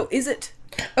whistles. So is it?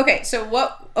 Okay, so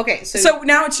what? Okay, So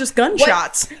now it's just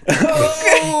gunshots.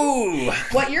 Oh!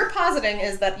 What you're positing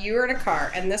is that you are in a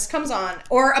car and this comes on,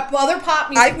 or other pop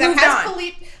music I've that moved has on.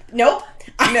 police. Nope.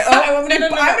 I'm gonna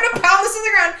pound this in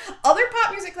the ground. Other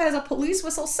pop music that has a police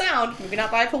whistle sound, maybe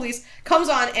not by police, comes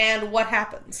on, and what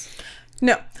happens?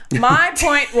 No. My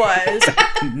point was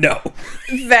No.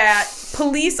 that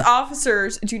police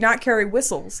officers do not carry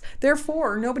whistles.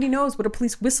 Therefore, nobody knows what a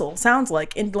police whistle sounds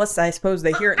like, unless I suppose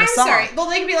they hear it in a I'm song. sorry. Well,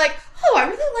 they could be like, "Oh, I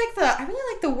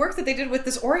really like the work that they did with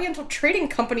this Oriental Trading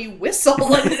Company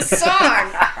whistle in this song."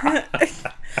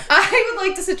 I would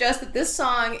like to suggest that this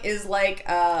song is like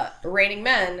Raining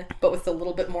Men, but with a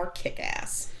little bit more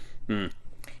kick-ass. It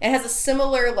has a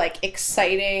similar, like,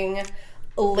 exciting,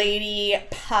 lady,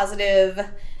 positive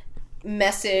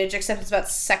message, except it's about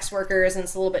sex workers and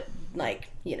it's a little bit, like,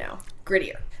 you know,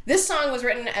 grittier. This song was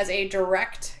written as a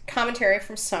direct commentary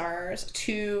from Summers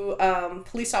to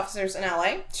police officers in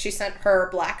LA. She sent her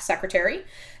black secretary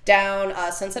down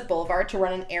Sunset Boulevard to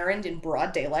run an errand in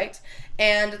broad daylight,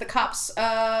 and the cops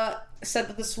said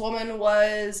that this woman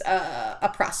was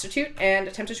a prostitute and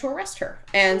attempted to arrest her,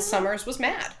 and Summers was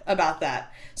mad about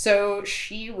that. So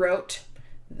she wrote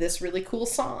this really cool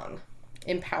song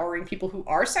empowering people who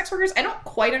are sex workers. I don't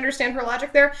quite understand her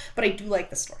logic there, but I do like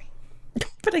the story.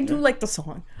 But I do like the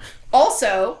song.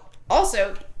 Also,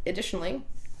 additionally,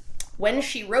 when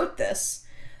she wrote this,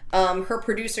 her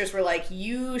producers were like,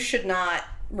 you should not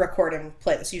record and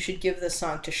play this. You should give this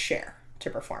song to Cher to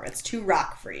perform. It's too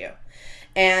rock for you.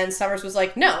 And Summers was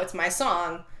like, no, it's my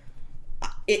song.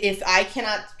 If I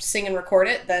cannot sing and record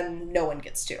it, then no one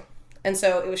gets to. And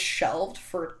so it was shelved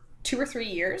for 2 or 3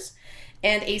 years.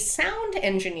 And a sound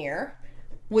engineer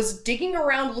was digging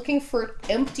around looking for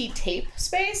empty tape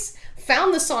space,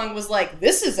 found the song, was like,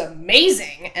 this is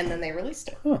amazing, and then they released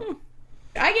it.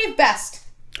 I gave best.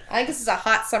 I think this is a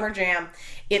hot summer jam.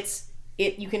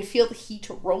 You can feel the heat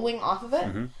rolling off of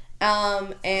it,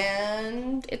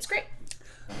 and it's great.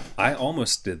 I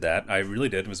almost did that. I really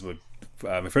did. It was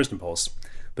my first impulse.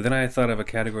 But then I thought of a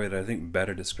category that I think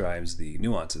better describes the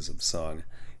nuances of the song,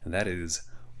 and that is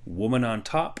Woman on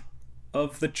Top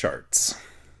of the Charts.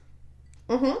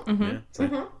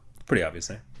 Pretty obvious,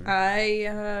 eh?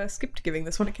 I skipped giving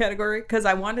this one a category because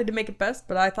I wanted to make it best,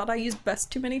 but I thought I used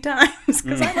best too many times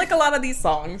because I like a lot of these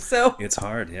songs. So It's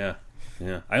hard, yeah.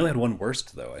 I only had one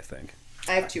worst, though, I think.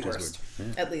 I have 2 worst,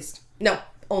 at least. No,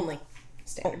 only.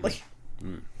 Standard. Well.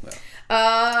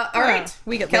 All right.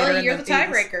 we get later Kelly, in you're the the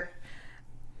tiebreaker.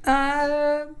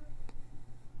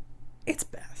 It's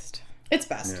best. It's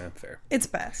best. Yeah, fair. It's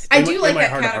best. I do like in my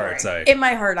that heart of category. hearts, In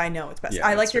my heart, I know it's best. Yeah,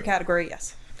 I like that's your fair. category,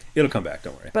 yes, It'll come back,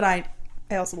 don't worry. but I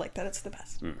also like that it's the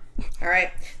best. All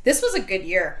right. This was a good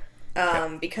year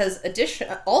because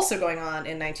also going on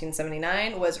in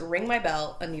 1979 was Ring My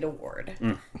Bell, Anita Ward.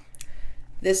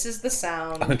 This is the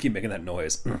sound. I'm going to keep making that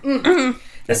noise.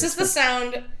 This is the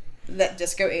sound that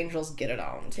Disco Angels get it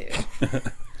on to.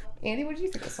 Andy, what did you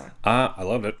think of the song? I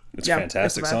loved it. It's a Yeah,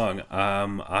 fantastic it's the song.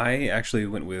 I actually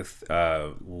went with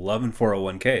Love and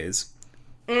 401ks.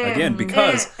 Again,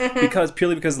 because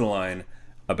purely because of the line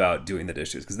about doing the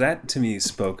dishes. Because that, to me,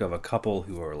 spoke of a couple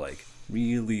who are, like,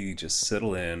 really just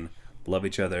settle in, love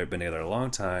each other, been together a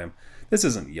long time. This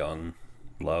isn't young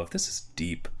love. This is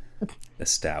deep,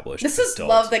 established. This is adult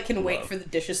love that can wait love. for the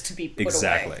dishes to be put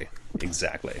Exactly. away.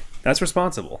 Exactly. That's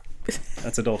responsible.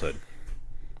 That's adulthood.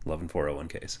 Love and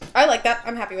 401ks. I like that.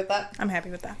 I'm happy with that. I'm happy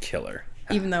with that, Killer.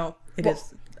 even though it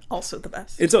is also the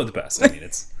best. It's the best. I mean,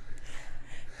 it's...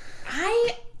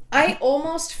 I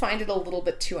almost find it a little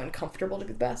bit too uncomfortable to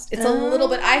be the best. It's a little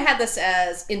bit... I had this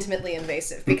as intimately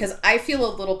invasive because I feel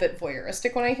a little bit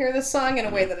voyeuristic when I hear this song in a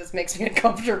way that it makes me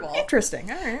uncomfortable. Interesting.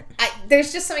 All right.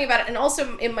 There's just something about it. And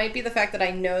also, it might be the fact that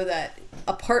I know that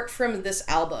apart from this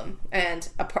album, and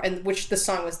which the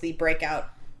song was the breakout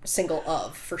single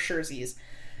of for Scherzies,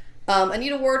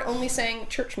 Anita Ward only sang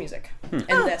church music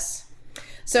and this.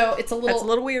 So it's a little... That's a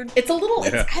little weird. It's a little...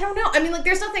 Yeah. I don't know. I mean, like,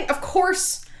 there's nothing... Of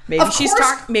course... Maybe of she's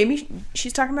course-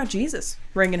 she's talking about Jesus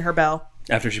ringing her bell.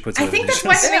 After she puts I away think the that's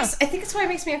why dishes. it makes. I think it's why it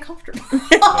makes me uncomfortable.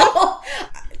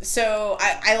 So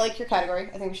I like your category.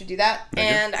 I think we should do that,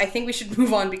 and I think we should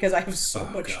move on because I have so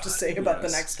much to say about the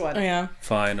yes. next one. Yeah.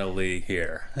 Finally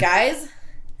here. Guys,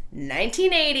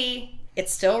 1980.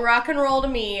 It's still rock and roll to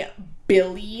me.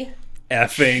 Billy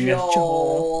Effing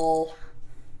Joel.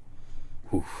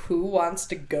 Who wants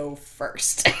to go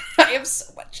first? I have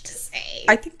so much to say.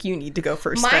 I think you need to go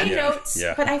first. My then. notes,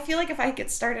 Yeah. but I feel like if I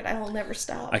get started, I will never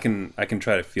stop. I can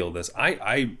try to feel this.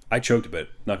 I choked a bit,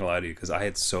 not gonna lie to you, because I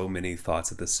had so many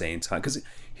thoughts at the same time. Because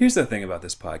here's the thing about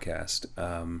this podcast,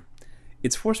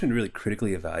 it's forced me to really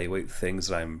critically evaluate things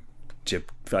that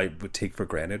I would take for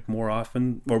granted more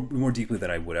often, or more deeply than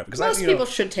I would have. Because Most people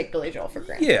should take Billy Joel for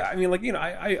granted. yeah, I mean, like, you know,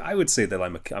 I would say that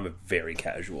I'm a very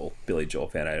casual Billy Joel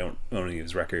fan. I don't own any of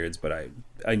his records, but I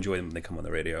enjoy them when they come on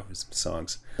the radio, his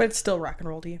songs. But it's still rock and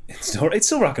roll to you. It's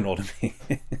still rock and roll to me.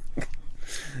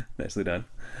 Nicely done.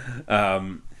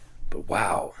 But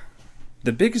wow,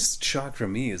 the biggest shock for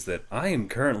me is that I am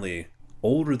currently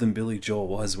older than Billy Joel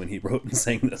was when he wrote and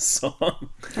sang this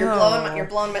song. You're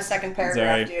blowing my second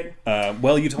paragraph, Sorry. dude.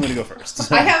 Well, you told me to go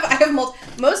first. I have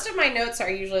most of my notes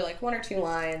are usually like 1 or 2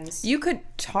 lines. You could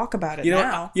talk about it You know,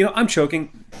 now. I'm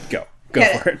choking. Go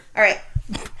Get for it. All right.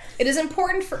 It is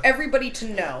important for everybody to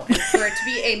know, and for it to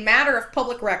be a matter of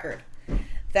public record,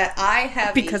 that I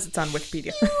have Because it's on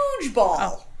Wikipedia. huge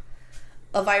ball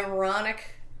of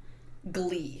ironic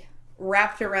glee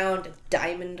wrapped around a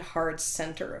diamond hard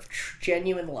center of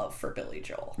genuine love for Billy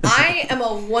Joel. I am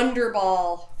a wonder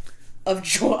ball of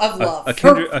love.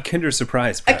 A Kinder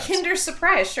Surprise, A perhaps. Kinder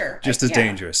Surprise, sure. Just as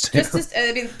dangerous. Just as,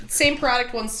 I mean, same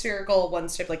product, one spherical, one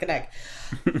shaped like an egg.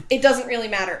 It doesn't really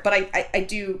matter, but I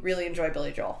do really enjoy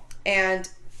Billy Joel. And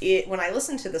when I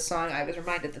listened to this song, I was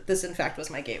reminded that this, in fact,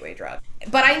 was my gateway drug.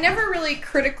 But I never really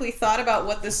critically thought about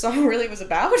what this song really was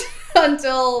about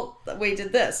until we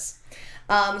did this.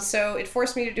 So it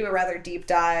forced me to do a rather deep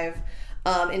dive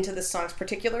into this song's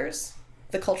particulars,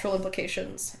 the cultural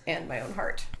implications, and my own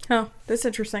heart. Oh, that's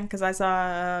interesting because I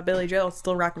saw Billy Joel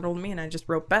still rock and roll to me, and I just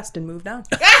wrote best and moved on.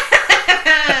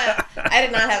 I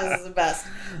did not have this as a best.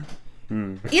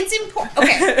 It's important.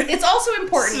 Okay, it's also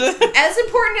important. As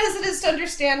important as it is to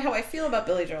understand how I feel about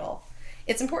Billy Joel,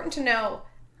 it's important to know,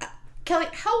 Kelly,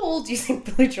 how old do you think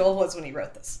Billy Joel was when he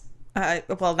wrote this?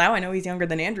 Well, now I know he's younger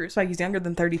than Andrew, so he's younger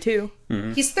than 32.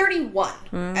 He's 31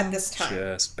 at this time.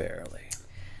 Just barely.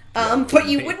 But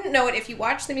you wouldn't know it if you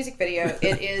watch the music video.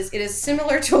 It is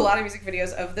similar to a lot of music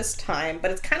videos of this time,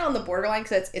 but it's kind of on the borderline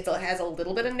because it has a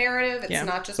little bit of narrative. It's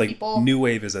not just Like, people. new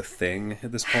wave is a thing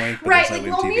at this point. But Right, there's like,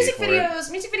 no well, MTV music for it.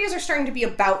 videos are starting to be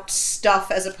about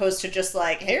stuff as opposed to just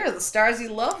like, here are the stars he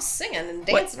loves singing and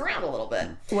dancing around a little bit.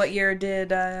 What year did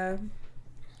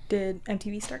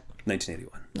MTV start?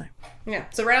 1981. No. Yeah,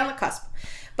 so right on the cusp.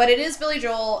 But it is Billy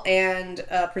Joel and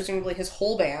presumably his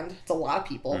whole band. It's a lot of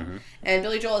people. And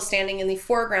Billy Joel is standing in the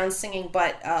foreground singing,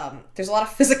 but there's a lot of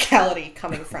physicality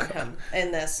coming from him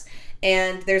in this.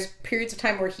 And there's periods of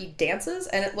time where he dances,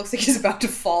 and it looks like he's about to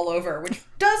fall over, which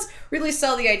does really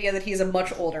sell the idea that he's a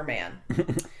much older man.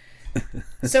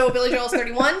 So Billy Joel's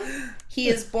 31. He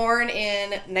is born in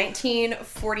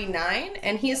 1949,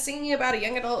 and he is singing about a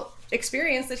young adult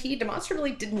experience that he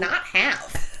demonstrably did not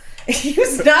have. He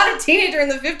was not a teenager in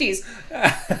the 50s.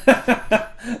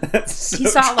 He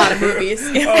saw a lot of movies.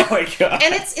 Oh my god.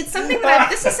 And it's something that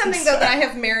this is something though that I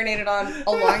have marinated on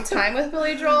a long time with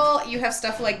Billy Joel. You have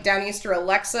stuff like Downeaster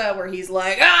Alexa where he's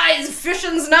like, his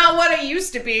fishing's not what it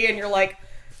used to be, and you're like,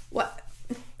 what?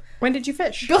 When did you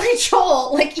fish? Billy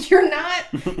Joel, like you're not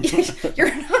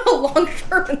a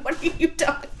longshoreman. What are you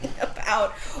talking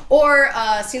about? Or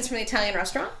scenes from the Italian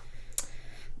restaurant.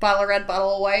 Bottle of red,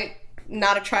 bottle of white.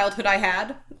 Not a childhood I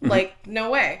had. Like, no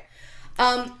way.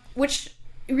 Which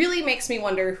really makes me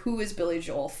wonder, who is Billy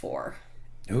Joel for?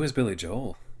 Who is Billy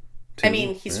Joel? I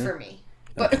mean, he's for me.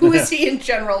 But who is he in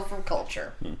general from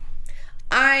culture?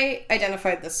 I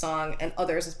identified this song and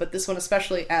others, but this one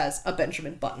especially, as a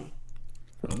Benjamin Button.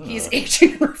 He's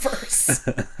aging in reverse.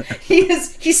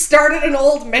 He started an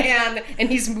old man and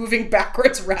he's moving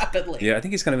backwards rapidly. Yeah, I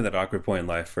think he's kind of in that awkward point in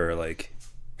life for like.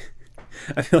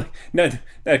 I feel like not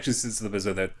actually since the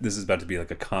episode that this is about to be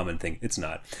like a common thing. It's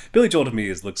not. Billy Joel to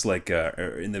me looks like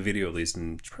or in the video at least,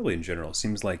 and probably in general,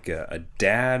 seems like a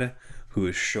dad who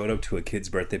has showed up to a kid's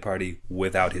birthday party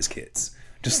without his kids.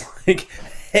 Just like,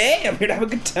 hey, I'm here to have a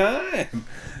good time.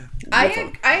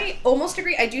 I almost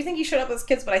agree. I do think he showed up with his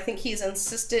kids, but I think he's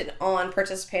insisted on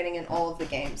participating in all of the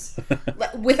games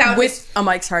with a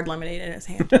Mike's Hard Lemonade in his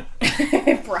hand.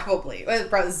 probably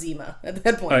Zima at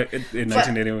that point. In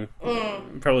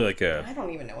 1981, probably like I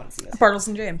don't even know what Zima is. Bartles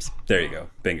and James. There you go,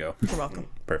 bingo. You're welcome.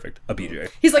 Perfect. A BJ.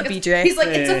 He's like a BJ. He's like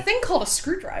it's a thing called a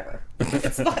screwdriver.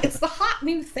 It's the hot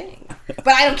new thing.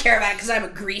 But I don't care about it because I'm a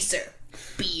greaser.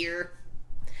 Beer.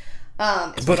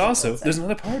 But also, there's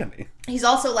another part of me. He's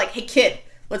also like, hey kid,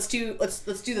 let's do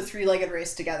the three-legged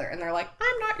race together. And they're like,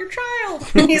 I'm not your child.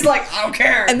 And he's like, I don't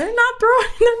care. And they're not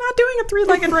doing a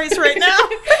 3-legged race right now.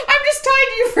 I'm just tied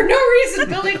to you for no reason,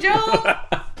 Billy Joel.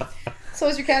 So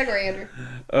what's your category, Andrew?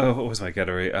 Oh, what was my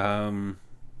category?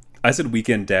 I said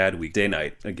weekend dad, weekday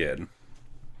night again.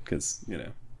 Because,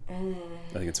 I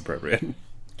think it's appropriate.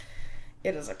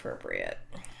 It is appropriate.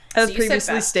 As So you said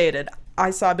previously best. stated,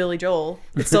 I saw Billy Joel.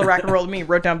 It's still rock and roll to me.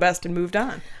 Wrote down best and moved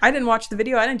on. I didn't watch the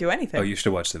video. I didn't do anything. Oh, you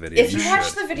should watch the video. If you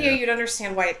watched should. the video, Yeah. you'd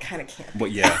understand why it kind of can't.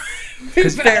 Well, yeah.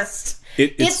 It's best.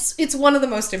 It's It's one of the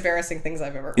most embarrassing things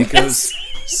I've ever it watched. goes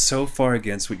so far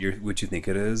against what you think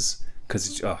it is.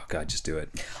 Because, oh, God, just do it.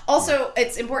 Also,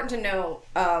 it's important to know,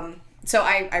 so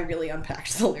I really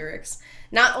unpacked the lyrics.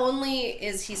 Not only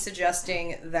is he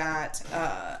suggesting that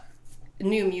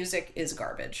new music is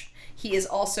garbage, he is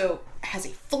also has a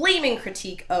flaming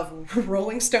critique of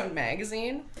Rolling Stone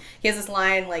magazine. He has this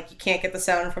line like, you can't get the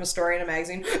sound from a story in a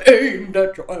magazine aimed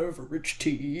at your average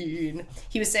teen.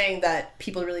 He was saying that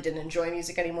people really didn't enjoy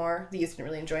music anymore. The youth didn't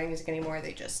really enjoy music anymore.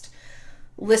 They just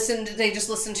listened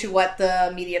to what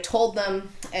the media told them,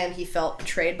 and he felt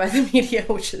betrayed by the media,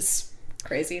 which is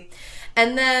crazy.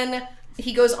 And then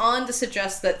he goes on to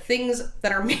suggest that things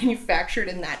that are manufactured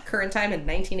in that current time in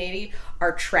 1980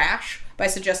 are trash, by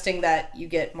suggesting that you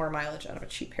get more mileage out of a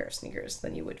cheap pair of sneakers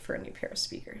than you would for a new pair of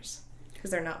speakers,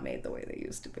 because they're not made the way they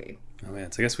used to be. Oh,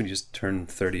 man. So I guess when you just turn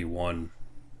 31...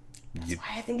 That's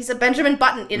why I think he's a Benjamin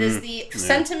Button. It is the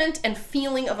sentiment and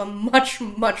feeling of a much,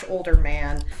 much older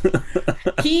man.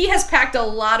 He has packed a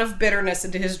lot of bitterness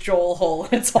into his Joel hole,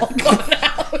 and it's all gone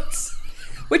out.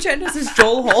 Which end is his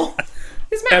Joel hole?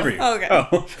 His mouth. Every... Okay.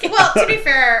 Oh. Well, to be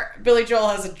fair, Billy Joel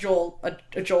has a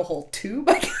Joel hole tube,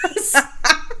 I guess.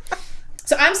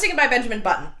 So I'm sticking by Benjamin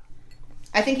Button.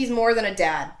 I think he's more than a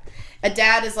dad. A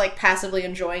dad is like passively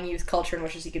enjoying youth culture and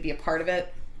wishes he could be a part of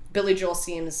it. Billy Joel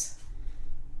seems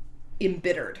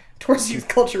embittered towards youth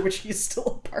culture, which he's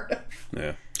still a part of.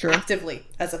 Yeah. Sure. Actively,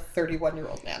 as a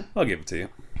 31-year-old man. I'll give it to you.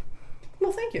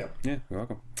 Well, thank you. Yeah, you're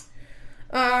welcome.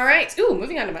 All right. Ooh,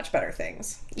 moving on to much better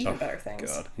things. Even better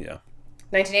things. God, yeah.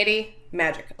 1980,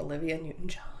 Magic, Olivia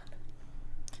Newton-John.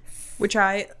 Which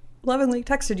I lovingly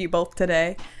texted you both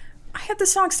today. I had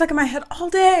this song stuck in my head all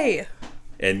day.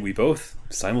 And we both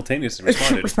simultaneously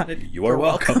responded. You are You're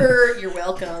welcome. You're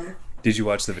welcome. Did you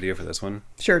watch the video for this one?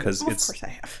 Sure. Because Of course I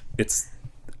have. it's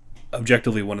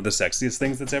objectively one of the sexiest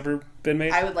things that's ever been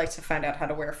made. I would like to find out how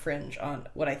to wear fringe on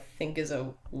what I think is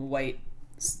a white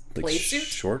Like play suit.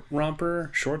 shorts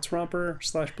romper /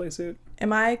 playsuit.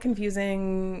 Am I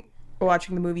confusing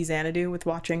watching the movie Xanadu with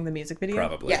watching the music video?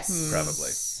 Probably. Yes. Probably.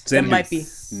 That might be.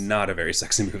 Not a very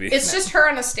sexy movie. It's just her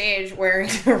on a stage wearing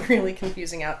a really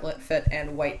confusing outfit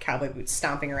and white cowboy boots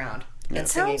stomping around and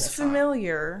singing Sounds a song.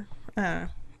 familiar.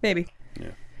 Maybe.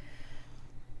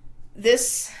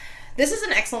 This is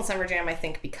an excellent summer jam, I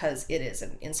think, because it is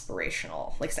an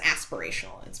inspirational, like it's an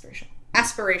aspirational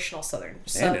summer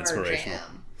inspirational.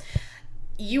 jam.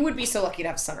 You would be so lucky to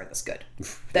have a summer this good.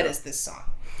 That is this song.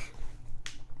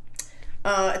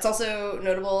 It's also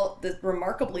notable that,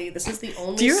 remarkably, this is the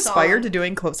only Do you song... aspire to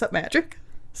doing close-up magic?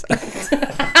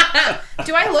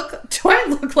 Do I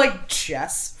look like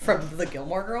Jess from the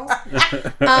Gilmore Girls?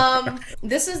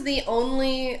 This is the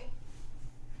only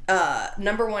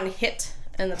number one hit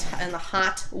in the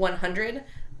Hot 100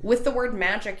 with the word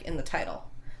magic in the title,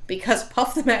 because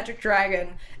Puff the Magic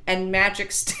Dragon and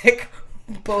Magic Stick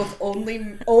both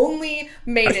only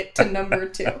made it to number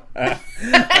 2.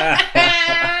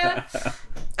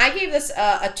 I gave this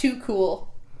a 2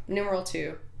 cool, numeral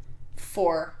 2,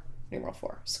 for numeral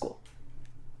 4, school.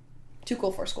 2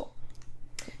 cool for school.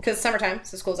 Because it's summertime,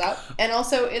 so school's out. And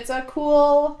also, it's a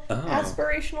cool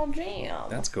aspirational jam.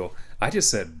 That's cool. I just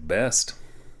said best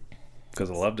because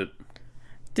I loved it.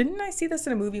 Didn't I see this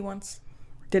in a movie once?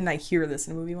 Didn't I hear this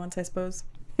in a movie once, I suppose?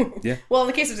 Yeah. Well, in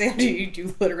the case of Xanadu, you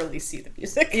do literally see the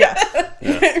music. Yeah.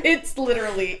 It's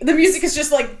literally... The music is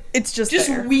just like... It's just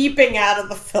there. weeping out of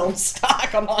the film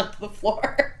stock onto the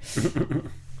floor.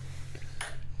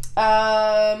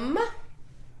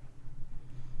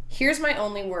 Here's my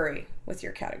only worry with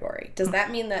your category. Does that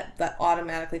mean that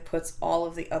automatically puts all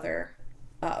of the other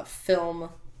film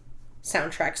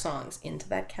soundtrack songs into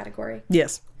that category?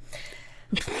 Yes.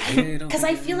 Because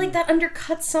I feel like that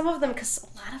undercuts some of them, because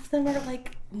a lot of them are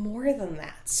like more than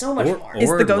that. So much more. Is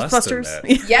the less than Ghostbusters?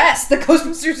 that. Yes, the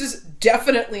Ghostbusters is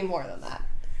definitely more than that.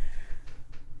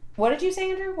 What did you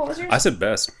say, Andrew? What was yours? I said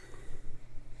best.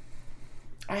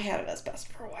 I had it as best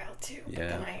for a while too. But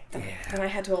Yeah. then I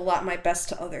had to allot my best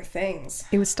to other things.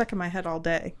 It was stuck in my head all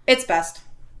day. It's best.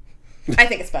 I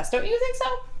think it's best. Don't you think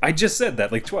so? I just said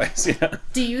that like twice. Yeah.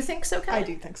 Do you think so, Kelly? I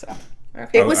do think so.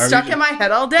 It was Are we stuck just- in my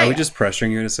head all day. Are we just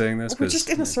pressuring you into saying this? We're 'Cause just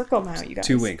in a circle now, you guys.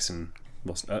 2 winks and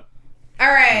we'll. All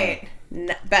right.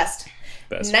 Best.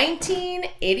 Best.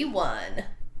 1981.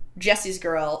 Jesse's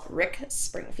Girl, Rick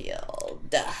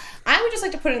Springfield. I would just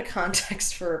like to put into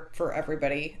context for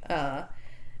everybody,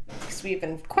 because we've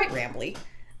been quite rambly,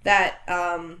 that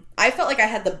I felt like I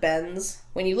had the bends.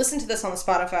 When you listen to this on the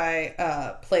Spotify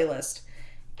playlist,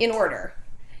 in order,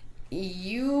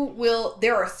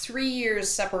 there are 3 years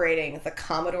separating the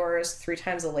Commodores' 3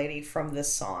 Times a Lady from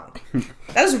this song.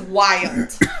 That is wild.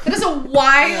 That is a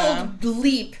wild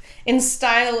leap in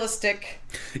stylistic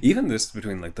Even this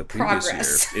between like the previous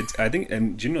progress. year, I think,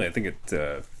 and generally, I think it is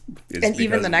And even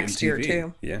because the of next year, MTV.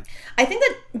 too. Yeah, I think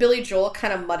that Billy Joel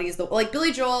kind of muddies like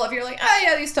Billy Joel, if you're like, oh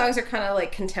yeah, these songs are kind of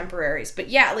like contemporaries, but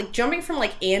yeah, like jumping from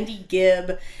like Andy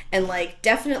Gibb and like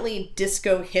definitely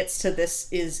disco hits to this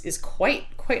is quite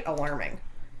alarming.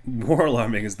 more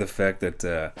alarming is the fact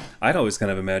that I'd always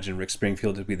kind of imagined Rick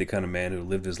Springfield to be the kind of man who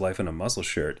lived his life in a muscle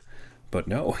shirt, but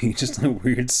no, he's just a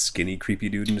weird, skinny, creepy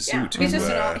dude in a Yeah, suit.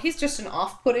 he's just an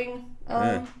off-putting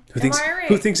who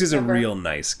thinks he's a member. real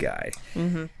nice guy.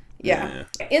 Yeah.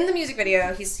 In the music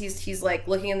video, he's like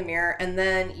looking in the mirror, and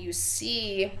then you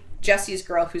see Jesse's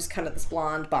Girl, who's kind of this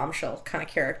blonde bombshell kind of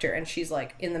character, and she's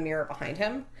like in the mirror behind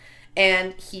him,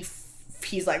 and he's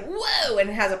like, whoa, and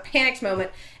has a panicked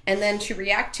moment, and then to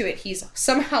react to it, he's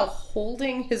somehow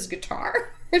holding his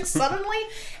guitar suddenly,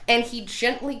 and he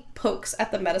gently pokes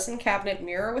at the medicine cabinet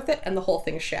mirror with it, and the whole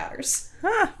thing shatters.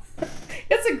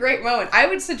 It's a great moment. I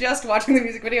would suggest watching the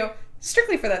music video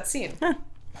strictly for that scene.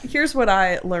 Here's what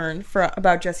I learned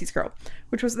about Jesse's Girl,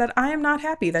 which was that I am not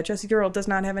happy that Jesse's Girl does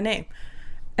not have a name.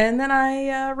 And then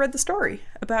I read the story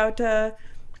about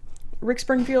Rick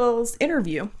Springfield's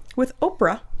interview with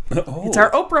Oprah. Oh, It's our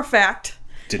Oprah fact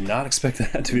did not expect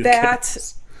that to be the that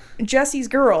case. Jesse's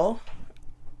Girl...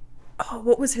 Oh,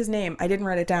 what was his name? I didn't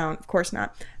write it down. Of course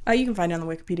not. You can find it on the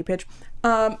Wikipedia page.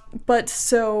 But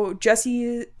so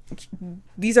Jesse...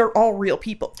 These are all real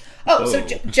people. Oh, so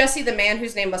Jesse, the man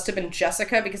whose name must have been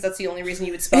Jessica, because that's the only reason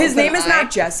you would spell His it with name an is I. not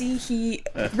Jesse.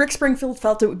 Rick Springfield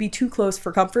felt it would be too close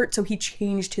for comfort, so he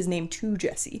changed his name to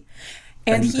Jesse.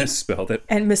 And he misspelled it.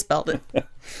 and misspelled it.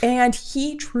 And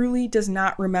he truly does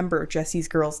not remember Jesse's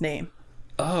Girl's name.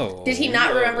 Oh. Did he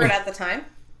not remember it at the time?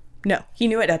 No, he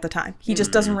knew it at the time. He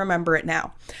just doesn't remember it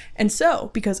now. And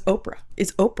so, because Oprah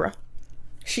is Oprah,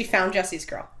 She found Jesse's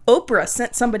Girl. Oprah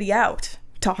sent somebody out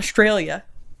to Australia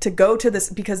to go to this,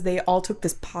 because they all took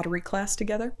this pottery class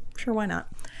together. Sure, why not?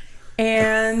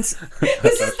 And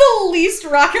This is the least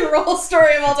rock and roll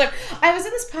story of all time. I was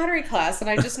in this pottery class and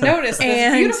I just noticed this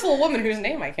And- beautiful woman whose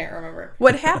name I can't remember.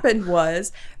 what happened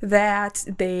was that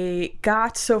they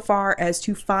got so far as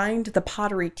to find the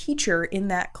pottery teacher in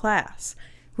that class,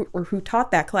 who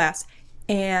taught that class,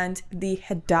 and they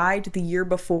had died the year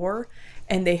before,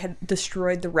 and they had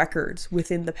destroyed the records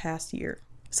within the past year.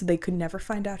 So they could never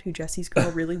find out who Jesse's Girl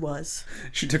really was.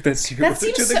 She took that secret That with her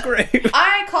to seems the so- grave.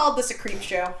 I called this a creep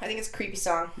show. I think it's a creepy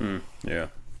song. Yeah.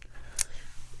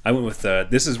 I went with,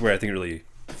 this is where I think it really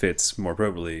fits more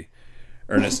appropriately.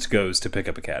 Ernest Goes to Pick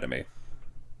Up Academy.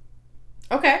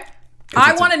 Okay.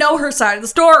 I want to know her side of the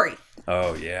story.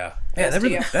 Oh, yeah. Yeah,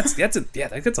 Yes, dear.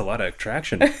 that gets a lot of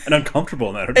attraction. An uncomfortable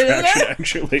amount of attraction,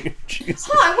 actually. Jesus.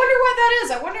 Huh, I wonder why that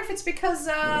is. I wonder if it's because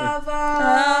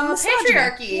of misogyny.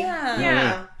 patriarchy. Yeah.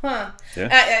 Yeah. Huh.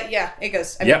 Yeah. Yeah, it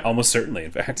goes. I mean, Yeah, almost certainly,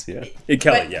 in fact. Yeah.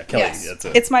 Kelly, But, Kelly. yes. That's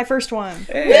it. It's my first one.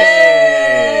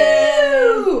 Hey!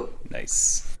 Woo!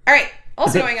 Nice. All right.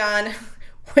 Also going on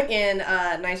in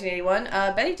 1981,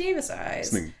 Betty Davis Eyes.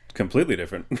 Something completely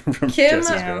different from Kim,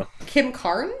 Jesse's Girl. Kim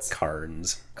Carnes?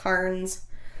 Carnes. Carnes.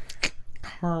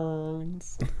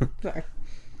 Sorry.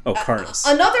 Oh, Carnes.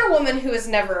 Another woman who is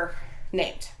never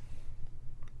named.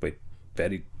 Wait,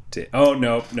 Betty Oh,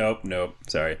 nope.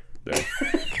 Sorry.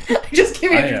 Just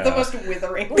giving I, the most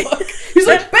withering look. He's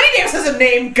like, Betty Davis has a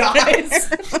name, guys.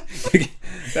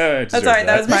 That's all right.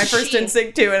 That was my first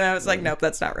instinct too, and I was like, nope,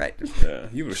 that's not right.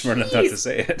 You were smart enough not to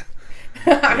say it.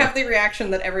 I have the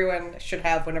reaction that everyone should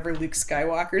have whenever Luke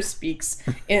Skywalker speaks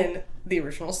in the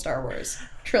original Star Wars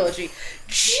trilogy.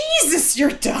 Jesus, you're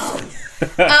dumb.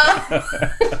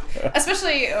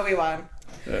 Especially Obi-Wan.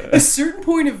 A certain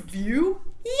point of view?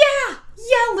 Yeah,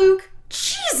 Luke.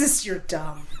 Jesus, you're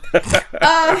dumb. Did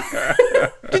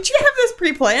you have this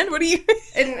pre-planned? What do you?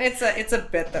 And it's a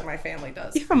bit that my family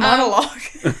does. You have a monologue.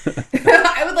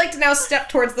 I would like to now step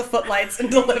towards the footlights and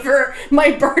deliver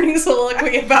my burning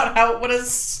soliloquy about what a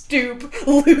stoop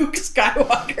Luke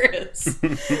Skywalker is.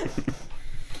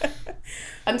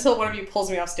 Until one of you pulls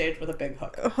me off stage with a big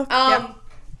hook. Yeah.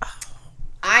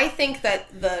 I I think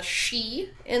that the she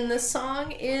in this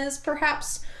song is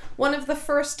perhaps one of the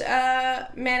first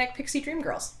Manic Pixie Dream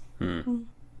Girls. That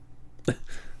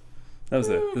was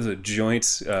a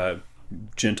joint,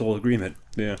 gentle agreement.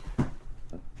 Yeah.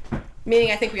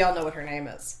 Meaning I think we all know what her name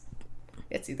is.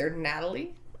 It's either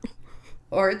Natalie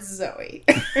or it's Zoe.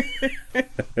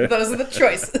 Those are the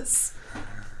choices.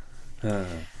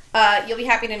 You'll be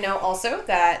happy to know also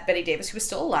that Betty Davis, who was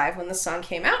still alive when this song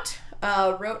came out,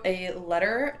 wrote a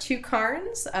letter to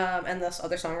Carnes and the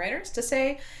other songwriters to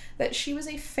say that she was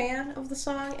a fan of the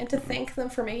song and to thank them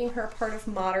for making her a part of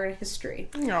modern history.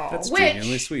 That's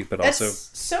genuinely sweet, but that's also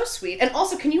so sweet. And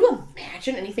also, can you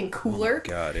imagine anything cooler? Oh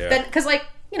God, yeah. Because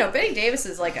Betty Davis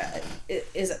is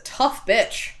a tough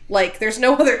bitch. Like, there's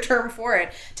no other term for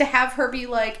it. To have her be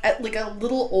like a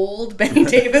little old Betty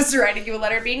Davis writing you a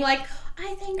letter, being like,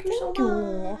 I thank you so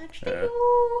much. Thank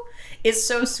you. Is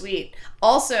so sweet.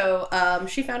 Also,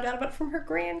 she found out about it from her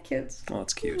grandkids. Oh,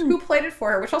 that's cute. Who played it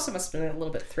for her, which also must have been a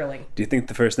little bit thrilling. Do you think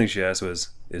the first thing she asked was,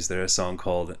 is there a song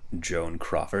called Joan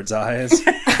Crawford's Eyes?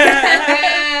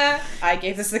 I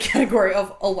gave this the category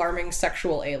of alarming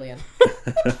sexual alien.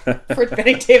 For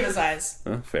Betty Davis eyes.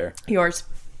 Oh, fair. Yours.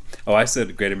 Oh, I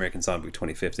said Great American Songbook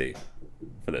 2050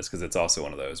 for this, because it's also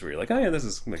one of those where you're like, oh yeah, this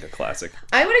is like a classic.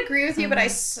 I would agree with you, but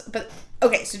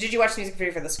okay, so did you watch the music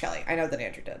video for this, Kelly? I know that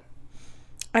Andrew did.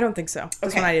 I don't think so.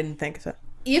 This one I didn't think so.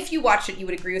 If you watch it, you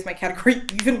would agree with my category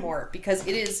even more, because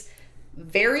it is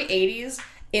very 80s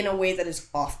in a way that is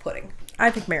off-putting.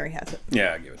 I think Mary has it.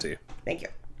 Yeah, I'll give it to you. Thank you.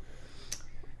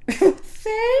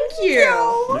 Thank you.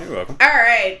 You're welcome. All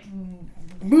right,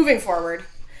 moving forward.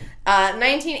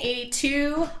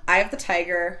 1982, Eye of the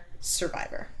Tiger,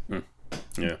 Survivor.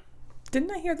 Yeah.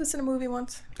 Didn't I hear this in a movie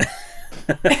once?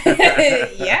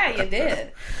 Yeah, you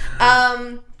did.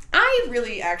 I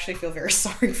really actually feel very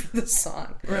sorry for this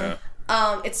song. Yeah.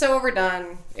 It's so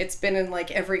overdone. It's been in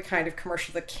like every kind of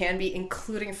commercial that can be,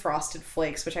 including Frosted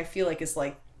Flakes, which I feel like is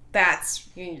like, that's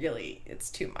really, it's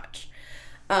too much.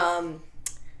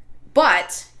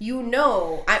 But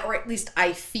or at least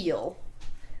I feel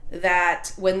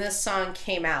that when this song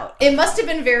came out, it must have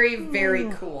been very, very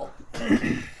cool.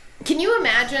 Can you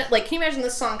imagine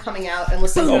this song coming out and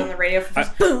listening to it on the radio for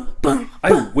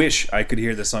I wish I could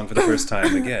hear this song for the first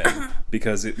time again,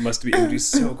 because it would be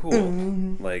so cool.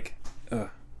 Like,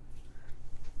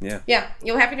 yeah. Yeah,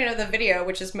 you'll happy to know the video,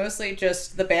 which is mostly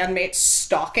just the bandmates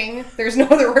stalking. There's no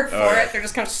other word for it. They're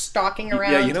just kind of stalking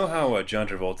around. Yeah, you know how John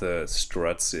Travolta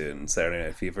struts in Saturday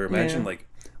Night Fever? Imagine like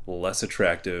less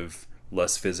attractive,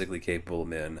 less physically capable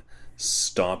men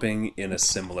stomping in a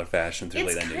similar fashion through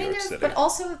late New York City. But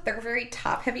also they're very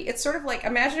top heavy. It's sort of like,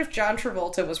 imagine if John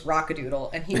Travolta was Rockadoodle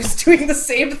and he was doing the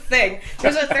same thing.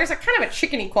 There's a kind of a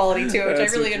chickeny quality to it, which I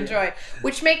really enjoy.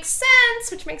 Which makes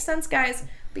sense, guys,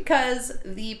 because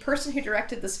the person who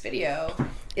directed this video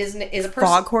is a person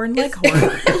Foghorn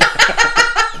Leghorn.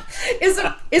 is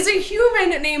a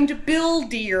human named Bill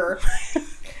Deer.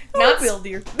 Not Bill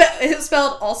Deer. It's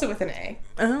spelled also with an A.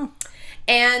 Oh.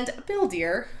 And Bill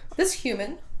Deer, this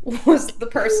human was the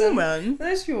person.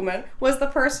 This human was the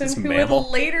person who mammal.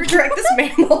 would later direct this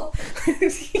mammal.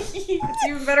 It's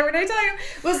even better when I tell you.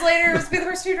 Was the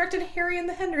person who directed Harry and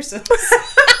the Hendersons. Who is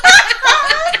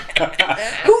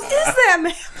that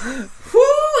mammal? Who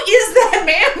is that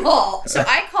mammal? So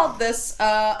I called this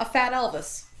a Fat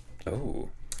Elvis. Oh,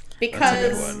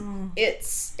 because that's a good one.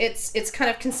 it's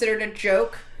kind of considered a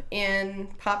joke in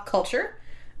pop culture.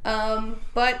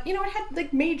 But it had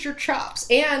like major chops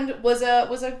and was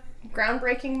a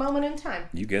groundbreaking moment in time.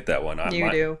 You get that one.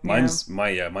 You do. Mine's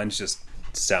just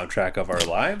soundtrack of our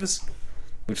lives,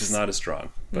 which is not as strong,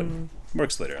 but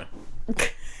works later on.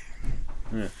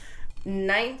 Yeah.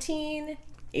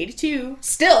 1982. It's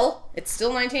still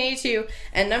 1982,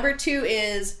 and number 2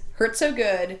 is Hurt So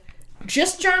Good.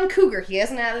 Just John Cougar. He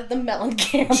hasn't added the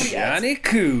Mellencamp yet. Johnny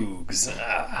Cougs.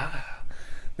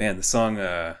 Man, the song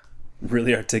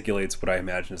really articulates what I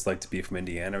imagine it's like to be from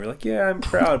Indiana. We're like, yeah, I'm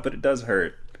proud, but it does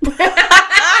hurt.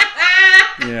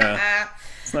 Yeah,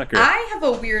 it's not great. I have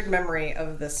a weird memory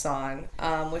of this song,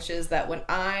 which is that when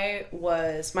my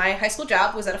high school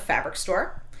job was at a fabric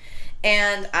store,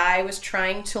 and I was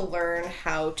trying to learn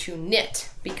how to knit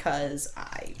because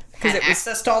I had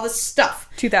access to all this stuff.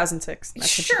 2006. That's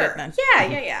Sure. What you did then.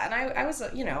 Yeah. And I was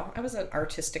an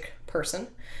artistic person,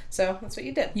 so that's what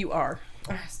you did. You are.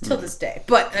 Till this day,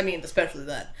 but I mean, especially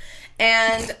then.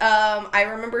 And I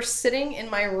remember sitting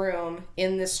in my room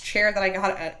in this chair that I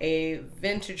got at a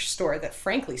vintage store that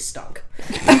frankly stunk.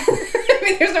 I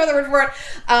mean, there's no other word for it.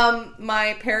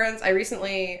 My parents, I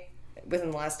recently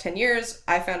within the last 10 years,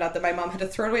 I found out that my mom had to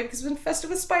throw it away because it was infested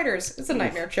with spiders. It's a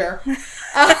nightmare chair.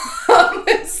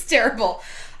 It's terrible.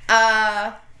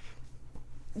 I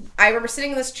remember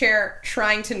sitting in this chair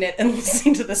trying to knit and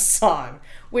listening to this song,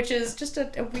 which is just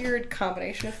a weird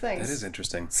combination of things. That is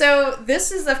interesting. So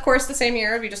this is, of course, the same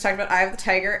year we just talked about Eye of the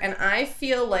Tiger, and I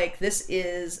feel like this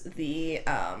is the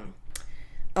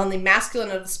on the masculine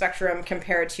end of the spectrum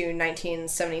compared to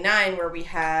 1979, where we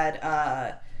had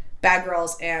Bad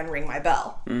Girls and Ring My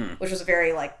Bell, which was a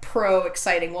very like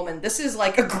pro-exciting woman. This is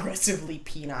like aggressively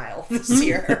penile this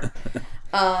year.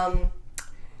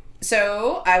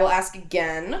 So I will ask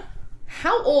again.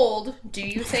 How old do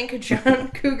you think John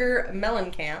Cougar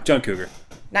Mellencamp? John Cougar.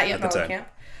 Not yet At the Mellencamp.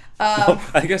 Well,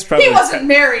 I guess probably He wasn't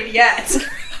married yet.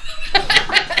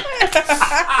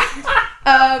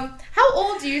 How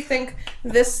old do you think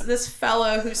this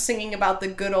fellow who's singing about the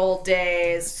good old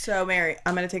days? So, Mary,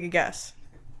 I'm going to take a guess.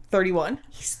 31?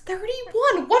 He's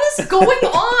 31. What is going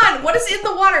on? What is in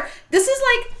the water? This is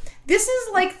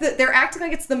like they're acting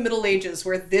like it's the Middle Ages,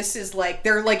 where this is like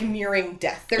they're like nearing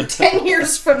death. They're 10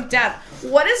 years from death.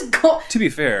 What is going? To be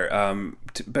fair,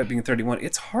 about being 31,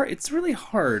 it's hard. It's really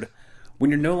hard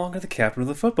when you're no longer the captain of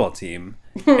the football team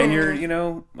and you're,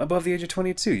 above the age of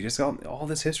 22. You just got all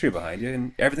this history behind you,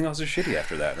 and everything else is shitty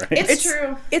after that, right? It's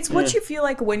true. It's what you feel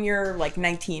like when you're like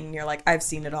 19 and you're like, I've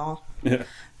seen it all. Yeah.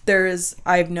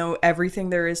 I know everything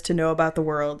there is to know about the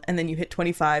world, and then you hit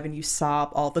 25 and you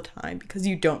sob all the time because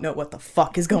you don't know what the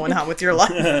fuck is going on with your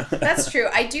life. That's true.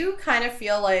 I do kind of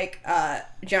feel like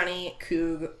Johnny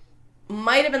Coog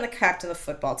might have been the captain of the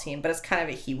football team, but it's kind of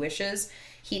a he wishes.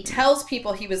 He tells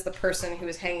people he was the person who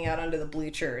was hanging out under the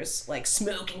bleachers, like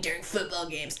smoking during football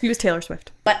games. He was Taylor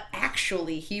Swift. But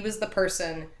actually, he was the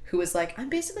person who was like, I'm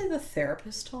basically the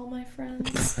therapist to all my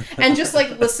friends. And just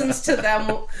like listens to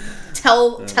them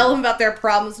tell him about their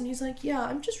problems. And he's like, yeah,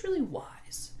 I'm just really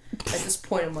wise at this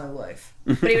point in my life.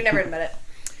 But he would never admit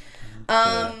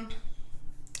it.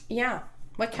 Yeah.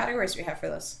 What categories do we have for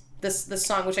this? This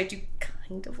song, which I do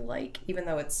kind of like, even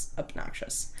though it's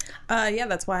obnoxious. Yeah,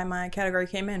 that's why my category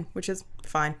came in, which is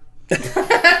fine.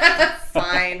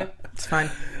 Fine. It's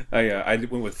fine. I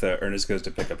went with Ernest Goes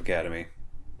to Pickup Academy.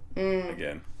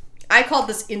 Again. I called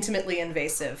this intimately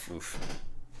invasive. Oof.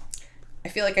 I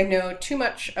feel like I know too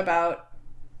much about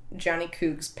Johnny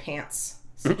Coog's pants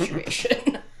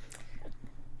situation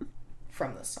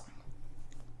from this song.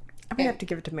 I'm going to have to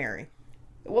give it to Mary.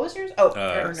 What was yours? Oh,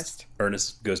 Ernest.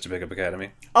 Ernest Goes to Pickup Academy.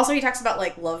 Also, he talks about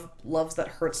like loves that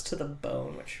hurts to the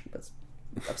bone, which was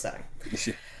upsetting. Do you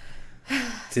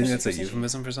think that's a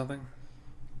euphemism for something?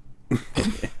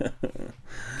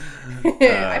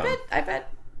 I bet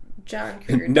John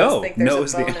Cougar does think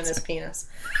there's a bone in his penis.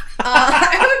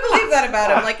 I would believe that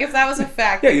about him. Like if that was a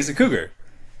fact. Yeah, he's a cougar.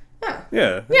 Huh.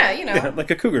 Yeah. Yeah, Yeah,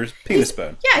 like a cougar's penis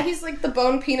bone. Yeah, he's like the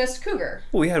bone penis cougar.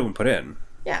 Well, we had one put in.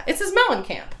 Yeah, it's his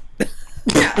Mellencamp.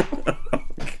 Yeah.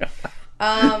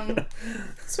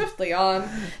 Swiftly on.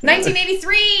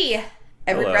 1983.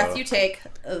 Every Hello. breath you take,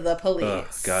 The Police. Oh,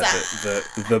 God,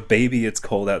 the baby it's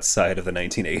cold outside of the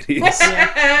 1980s.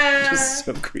 Just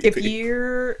so creepy. If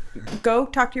you go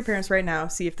talk to your parents right now,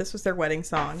 see if this was their wedding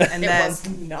song, and It then was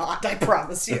not, I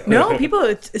promise you. no people.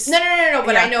 No,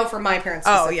 but Yeah. I know for my parents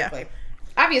specifically.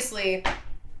 Obviously,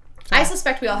 I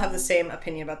suspect we all have the same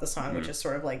opinion about the song, which is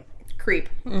sort of like creep.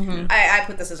 Mm-hmm. I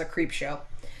put this as a creep show.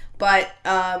 But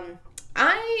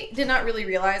I did not really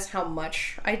realize how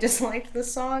much I disliked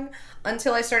this song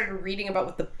until I started reading about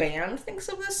what the band thinks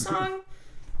of this song,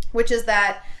 which is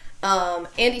that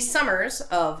Andy Summers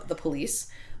of The Police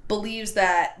believes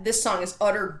that this song is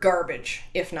utter garbage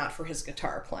if not for his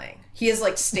guitar playing. He has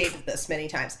like stated this many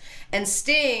times. And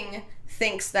Sting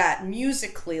thinks that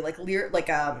musically,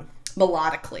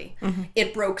 melodically,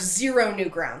 it broke zero new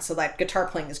ground, so that guitar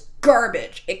playing is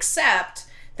garbage, except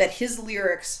that his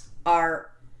lyrics are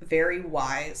very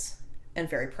wise and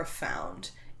very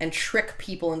profound and trick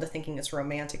people into thinking it's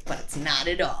romantic, but it's not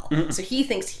at all. So he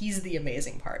thinks he's the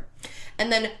amazing part.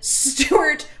 And then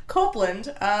Stuart Copeland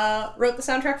wrote the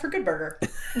soundtrack for Good Burger.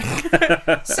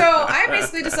 So I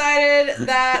basically decided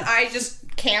that I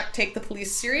just can't take the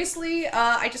Police seriously.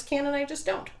 I just can and I just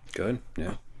don't. Good,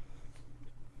 yeah.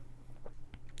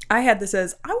 I had this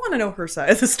as, I want to know her side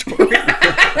of the story.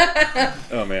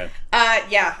 Oh, man.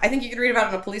 Yeah, I think you could read about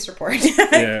it in a police report.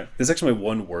 Yeah, there's actually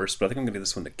one worse, but I think I'm going to give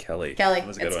this one to Kelly. Kelly. That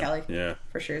was a good It's one. Kelly. Yeah.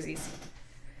 For sure, Z's.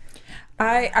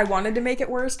 I wanted to make it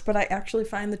worst, but I actually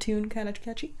find the tune kind of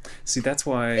catchy. See, that's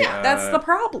why. Yeah, that's the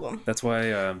problem. That's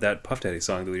why that Puff Daddy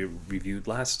song that we reviewed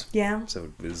last. Yeah.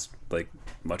 So is like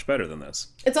much better than this.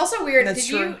 It's also weird. That's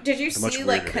true. Did you much see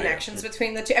like weirder connections video.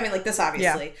 between the two? I mean, like this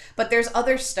obviously, but there's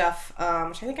other stuff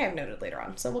which I think I have noted later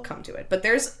on, so we'll come to it. But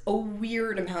there's a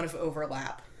weird amount of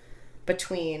overlap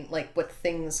between like what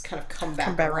things kind of come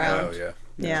back around. Oh yeah.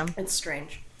 Yeah. It's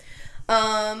strange.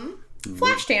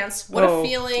 Flashdance. What a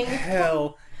feeling.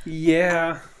 Hell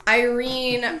yeah.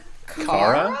 Irene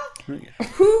Cara? Cara?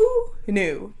 Who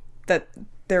knew that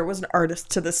there was an artist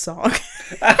to this song?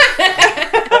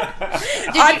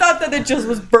 I thought that it just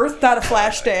was birthed out of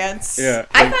Flashdance. Yeah.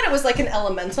 I thought it was like an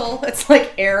elemental. It's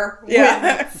like air,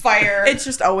 wind, fire. It's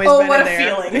just always oh, been what in a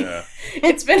there. feeling. Yeah.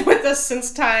 It's been with us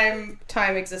since time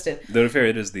existed. Though to be fair,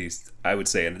 it is I would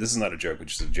say, and this is not a joke, but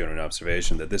just a genuine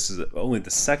observation, that this is only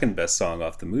the second best song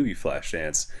off the movie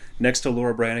Flashdance, next to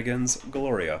Laura Branigan's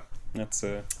Gloria.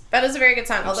 That is a very good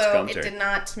song, although commentary. it did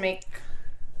not make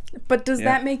But does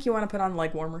that make you want to put on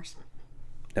leg warmers?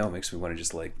 No, it makes me want to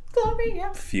just like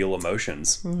Gloria. feel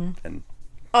emotions. And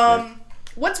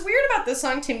What's weird about this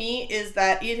song to me is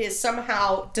that it is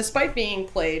somehow, despite being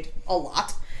played a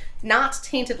lot, not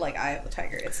tainted like Eye of the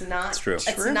Tiger. It's not. It's true.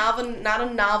 It's not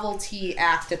a novelty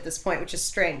act at this point, which is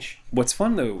strange. What's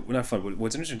fun though, not fun.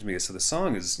 What's interesting to me is so the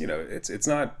song is, it's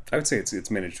not. I would say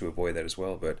it's managed to avoid that as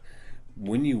well. But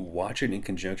when you watch it in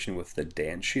conjunction with the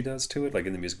dance she does to it, like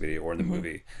in the music video or in the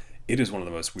movie, it is one of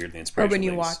the most weirdly Or inspirational. when you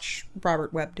things. watch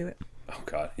Robert Webb do it. Oh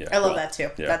God, yeah. I love that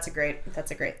too. Yeah. That's a great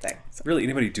thing. Really,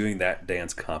 anybody doing that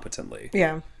dance competently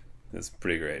Yeah. is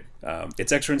pretty great.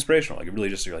 It's extra inspirational. Like it really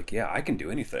just you're like, yeah, I can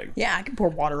do anything. Yeah, I can pour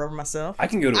water over myself. I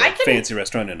can go to a fancy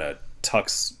restaurant in a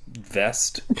tux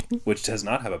vest, which does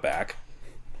not have a back.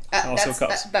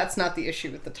 That's not the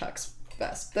issue with the tux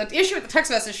vest. The issue with the tux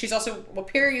vest is she's also, well,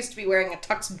 Perry used to be wearing a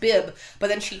tux bib, but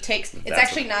then she takes, it's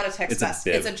actually not a tux vest,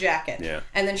 it's a jacket. Yeah.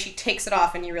 And then she takes it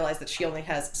off and you realize that she only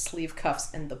has sleeve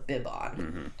cuffs and the bib on.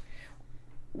 Mm-hmm.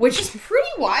 Which is pretty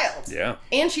wild. Yeah.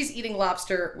 And she's eating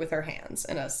lobster with her hands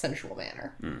in a sensual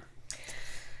manner.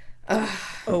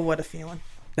 Oh, what a feeling.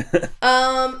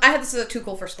 I had this as a too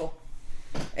cool for school.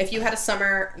 If you had a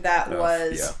summer that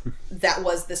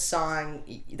was this song,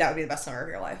 that would be the best summer of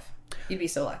your life. You'd be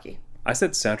so lucky. I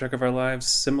said soundtrack of our lives,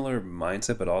 similar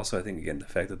mindset, but also I think again the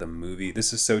fact that the movie,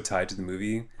 this is so tied to the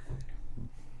movie,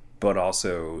 but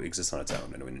also exists on its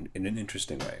own in an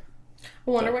interesting way.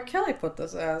 I wonder what Kelly put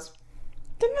this as.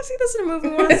 Didn't I see this in a movie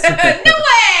once? No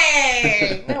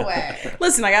way! No way.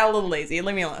 Listen, I got a little lazy.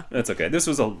 Leave me alone. That's okay. This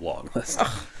was a long list.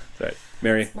 Sorry.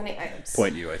 Mary, Many items.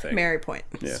 point you, I think. Mary point.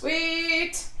 Yeah.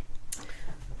 Sweet.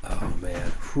 Oh man.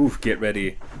 Whew, get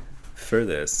ready for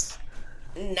this.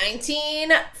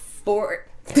 1940.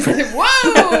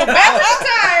 Whoa!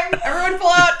 Back in time. Everyone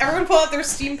pull out their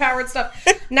steam-powered stuff.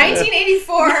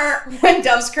 1984. When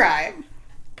Doves Cry.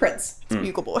 Prince. It's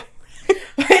Bugle Boy.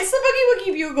 It's the Boogie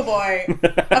Woogie Bugle Boy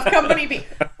of Company B.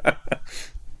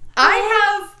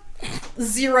 I have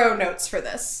 0 notes for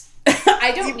this.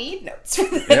 I don't need notes for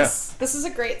this. Yeah. This is a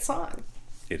great song.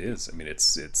 It is. I mean,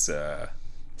 it's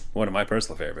one of my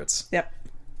personal favorites. Yep.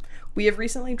 We have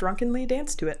recently drunkenly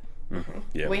danced to it.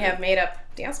 Yeah. We have made up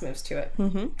dance moves to it.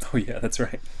 Oh yeah, that's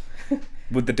right.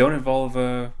 But they don't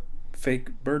involve fake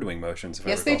birdwing motions. If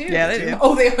Yes, I they recall. do. Yeah, they do.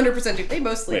 Oh, they 100% do. They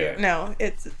mostly Yeah. do. No,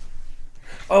 it's...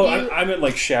 Oh, I meant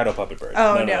like shadow puppet bird.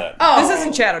 Oh, None of no. that. Oh. This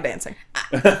isn't shadow dancing.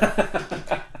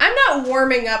 I'm not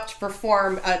warming up to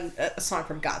perform a song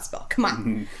from Godspell. Come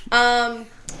on.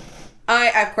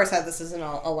 I of course had this as an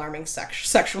alarming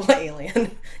sexual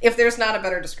alien. If there's not a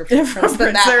better description for Prince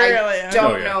than that, I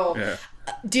don't know. Yeah.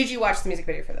 Did you watch the music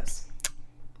video for this?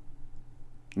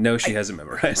 No, she hasn't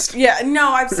memorized. Yeah,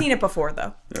 no, I've seen it before,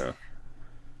 though. Yeah.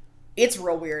 It's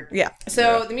real weird. Yeah.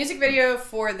 So the music video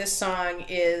for this song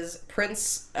is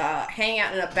Prince hanging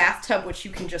out in a bathtub, which you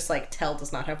can just like tell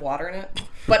does not have water in it,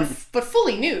 but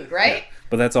fully nude, right?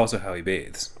 But that's also how he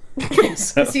bathes.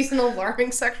 So. He's an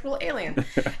alarming sexual alien.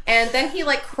 And then he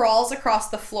like crawls across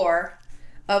the floor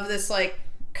of this like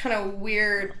kind of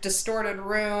weird distorted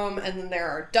room, and then there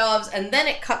are doves, and then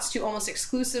it cuts to almost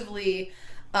exclusively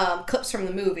clips from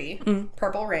the movie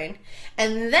Purple Rain,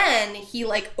 and then he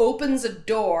like opens a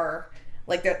door,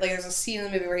 like there's a scene in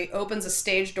the movie where he opens a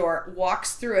stage door,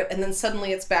 walks through it, and then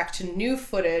suddenly it's back to new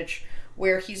footage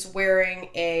where he's wearing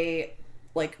a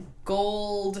like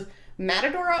gold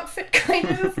matador outfit kind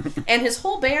of, and his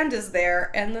whole band is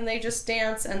there, and then they just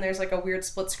dance, and there's like a weird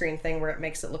split screen thing where it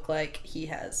makes it look like he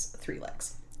has 3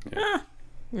 legs.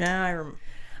 Yeah, I remember.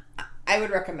 I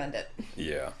would recommend it.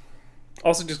 Yeah.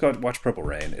 Also, just go watch Purple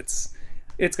Rain. It's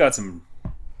got some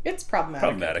It's problematic.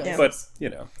 problematic, Yeah. but you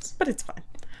know. But it's fine.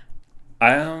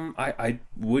 I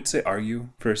would say argue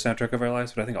for soundtrack of our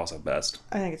lives, but I think also best.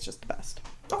 I think it's just the best.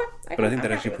 Okay. But I think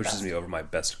that actually pushes me over my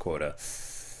best quota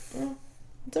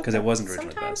because it wasn't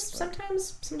originally best.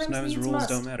 Sometimes Sometimes needs rules must.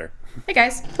 don't matter. Hey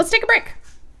guys, let's take a break.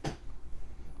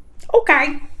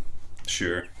 Okay.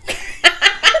 Sure.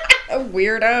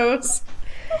 Weirdos.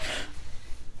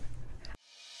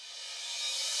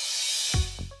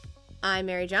 I'm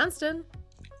Mary Johnston,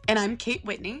 And I'm Kate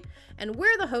Whitney. and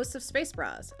we're the hosts of Space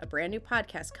Bras, a brand new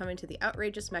podcast coming to the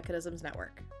Outrageous Mechanisms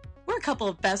Network. We're a couple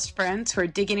of best friends who are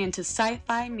digging into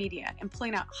sci-fi media and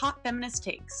pulling out hot feminist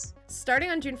takes.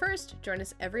 Starting on June 1st, join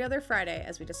us every other Friday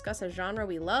as we discuss a genre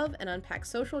we love and unpack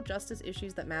social justice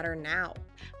issues that matter now.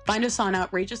 Find us on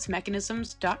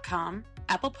outrageousmechanisms.com,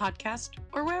 Apple Podcast,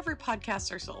 or wherever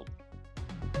podcasts are sold.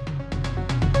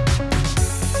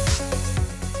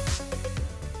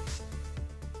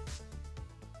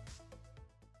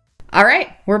 All right,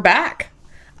 we're back.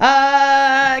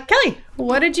 Kelly,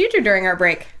 what did you do during our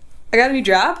break? I got a new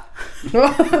job.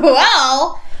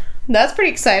 Well, that's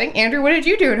pretty exciting. Andrew, what did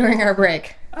you do during our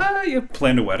break? You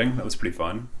planned a wedding. That was pretty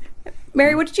fun.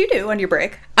 Mary, what did you do on your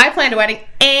break? I planned a wedding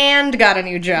and got a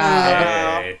new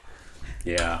job. Hey.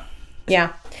 Yeah.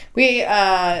 Yeah. We,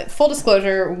 full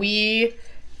disclosure,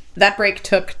 that break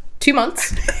took 2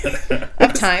 months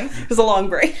of time. It was a long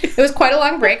break. It was quite a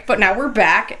long break, but now we're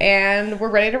back and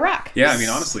we're ready to rock. Yeah, I mean,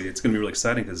 honestly, it's going to be really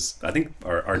exciting because I think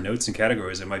our notes and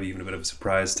categories, it might be even a bit of a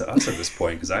surprise to us at this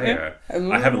point because I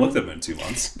haven't looked at them in 2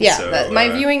 months. Yeah, So, my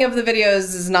viewing of the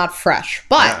videos is not fresh,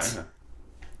 but yeah.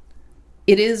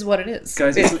 it is what it is.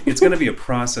 Guys, it's going to be a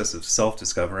process of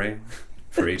self-discovery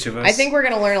for each of us. I think we're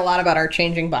going to learn a lot about our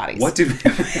changing bodies. What did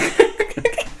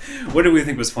we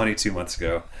think was funny 2 months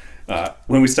ago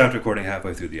when we stopped recording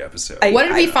halfway through the episode? What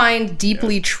did we find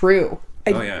deeply true?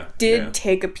 I did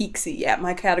take a peek-see at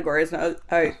my categories, and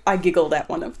I giggled at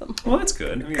one of them. Well, that's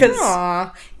good. I mean, Because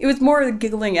Aw. it was more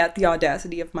giggling at the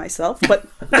audacity of myself, but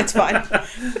it's fine.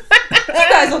 You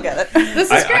guys will get it. This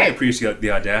is I great. appreciate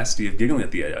the audacity of giggling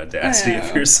at the audacity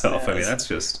of yourself. I mean, that's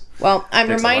just... Well, I'm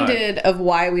Takes a lot. reminded of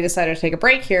why we decided to take a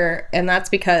break here, and that's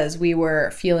because we were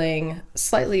feeling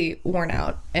slightly worn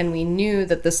out, and we knew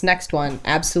that this next one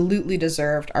absolutely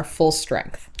deserved our full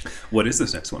strength. What is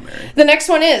this next one, Mary? The next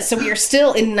one is, so we are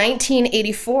still in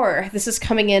 1984. This is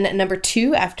coming in at number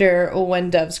 2 after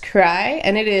When Doves Cry,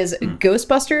 and it is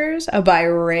Ghostbusters by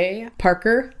Ray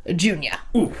Parker Jr.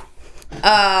 Ooh.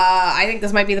 I think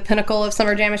this might be the pinnacle of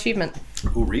Summer Jam achievement.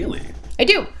 Oh, really? I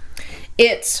do.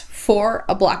 It's for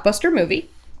a blockbuster movie.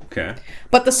 Okay.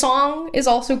 But the song is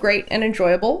also great and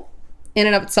enjoyable in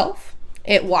and of itself.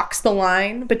 It walks the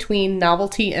line between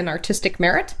novelty and artistic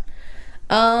merit.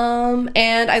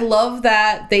 And I love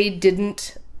that they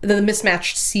didn't, the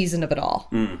mismatched season of it all.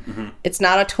 Mm-hmm. It's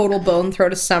not a total bone throw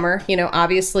to summer. You know,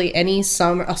 obviously a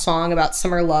song about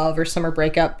summer love or summer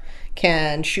breakup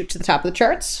can shoot to the top of the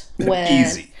charts.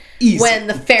 Easy. When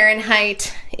the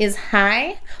Fahrenheit is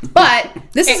high. But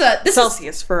this is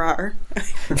Celsius for our...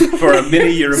 For a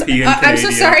mini European, I'm so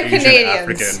Canadian, sorry, Asian, Canadians.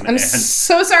 African, I'm and-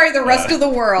 so sorry, the rest of the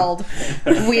world.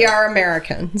 We are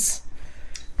Americans.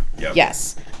 Yep.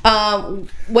 Yes. When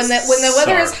the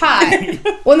weather is Sorry.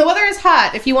 hot, when the weather is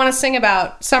hot, if you want to sing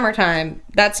about summertime,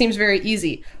 that seems very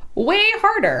easy. Way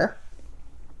harder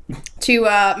to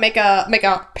make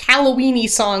a Halloweeny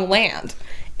song land,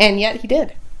 and yet he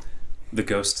did. The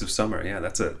Ghosts of Summer. Yeah,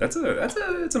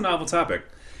 it's a novel topic.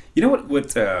 You know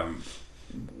what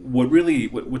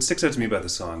sticks out to me about the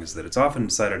song is that it's often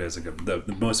cited as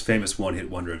the most famous one-hit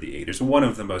wonder of the 80s, or one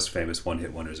of the most famous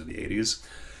one-hit wonders of the 80s.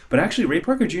 But actually, Ray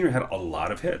Parker Jr. had a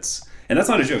lot of hits, and that's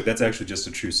not a joke. That's actually just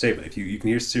a true statement. If you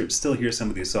can still hear some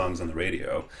of these songs on the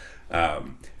radio,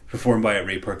 performed by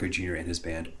Ray Parker Jr. and his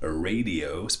band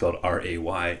Radio, spelled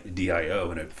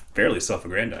R-A-Y-D-I-O, in a fairly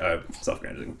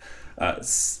self-aggrandizing.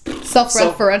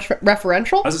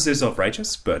 Self-referential. I was going to say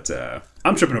self-righteous, but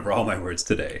I'm tripping over all my words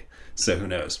today, so who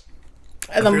knows?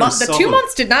 The 2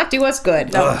 months did not do us good.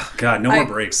 Oh, God, no more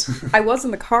breaks. I was in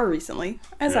the car recently,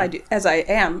 as I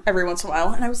am every once in a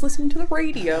while, and I was listening to the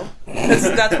radio, because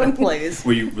that's when it plays.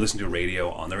 Were you listening to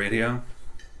radio on the radio?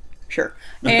 Sure.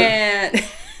 And,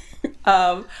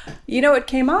 it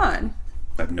came on.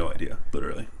 I have no idea,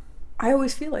 literally. I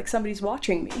always feel like somebody's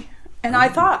watching me. And I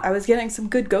thought I was getting some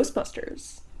good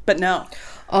Ghostbusters. But no.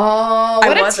 Oh,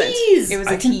 what I a wasn't. tease! It was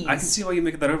a tease. I can see why you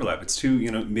make that overlap. It's two,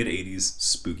 mid-'80s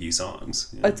spooky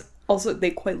songs. You know? It's also, they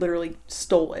quite literally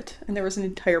stole it. And there was an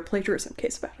entire plagiarism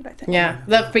case about it, I think. Yeah,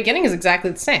 the beginning is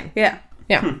exactly the same. Yeah.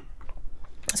 Yeah.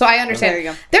 So I understand. There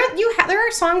you go. There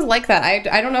are songs like that.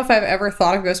 I don't know if I've ever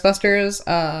thought of Ghostbusters,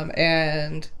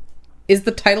 and is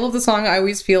the title of the song I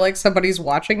Always Feel Like Somebody's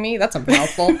Watching Me. That's a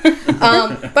mouthful.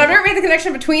 But I've never made the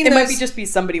connection between It those. might just be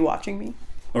somebody watching me.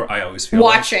 Or I always feel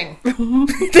watching.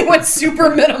 They went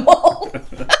super minimal.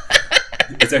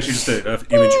 it's actually just an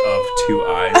image of two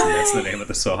eyes, and that's the name of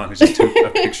the song. It's just a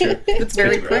picture. It's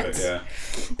very Picture of it, Prince. yeah.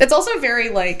 It's also very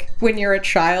like when you're a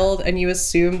child and you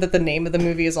assume that the name of the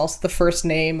movie is also the first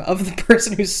name of the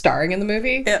person who's starring in the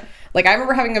movie. Yeah. Like I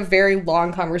remember having a very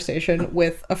long conversation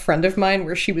with a friend of mine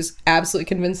where she was absolutely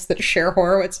convinced that Cher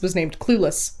Horowitz was named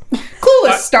Clueless.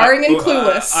 Clueless, starring in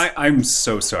Clueless. I'm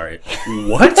so sorry.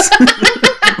 What?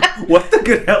 What the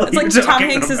good hell? It's like Tom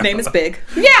Hanks' name is Big.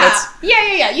 yeah.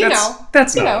 You that's- know.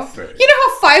 that's you not know. fair. You know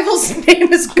how Fievel's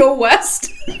name is Go West?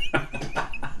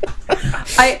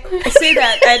 I say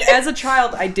that, and as a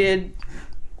child, I did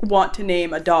want to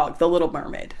name a dog the Little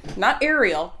Mermaid. Not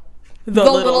Ariel. The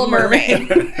Little Mermaid.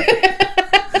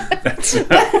 That's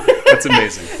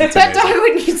amazing. That's That amazing. dog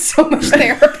would need so much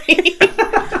therapy.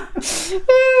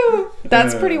 Ooh,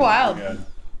 that's pretty wild. Oh,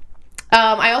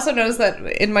 God. I also noticed that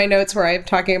in my notes where I'm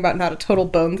talking about not a total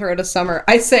bone throw to summer,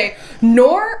 I say,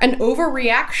 nor an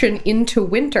overreaction into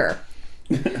winter.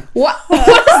 What does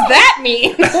that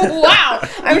mean? Wow.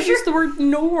 I'm sure the word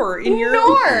 "nor" in your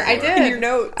I did. in your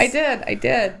notes. I did.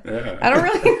 Yeah. I don't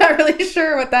really, not really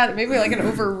sure what that, maybe like an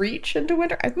overreach into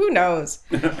winter. Who knows?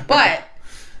 But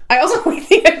I also like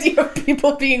the idea of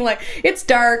people being like, it's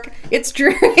dark, it's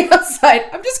dreary outside.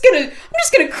 I'm just gonna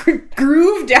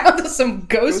groove down to some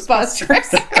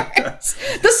Ghostbusters.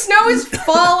 The snow is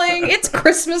falling. It's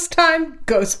Christmas time.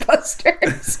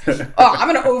 Ghostbusters. Oh, I'm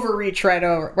gonna overreach right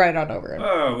on over and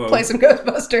Oh, well, play some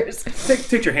Ghostbusters.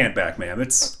 take your hand back, ma'am.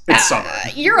 It's summer.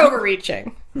 You're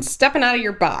overreaching. Stepping out of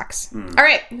your box. All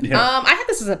right. Yeah. I had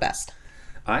this as a best.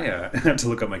 I have to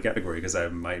look up my category because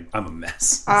I'm a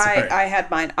mess. I Sorry.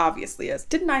 had mine obviously as.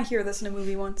 Didn't I hear this in a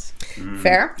movie once?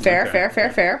 Fair.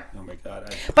 Okay. Oh my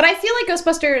god. But I feel like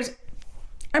Ghostbusters.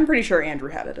 I'm pretty sure Andrew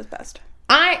had it as best.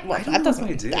 don't know if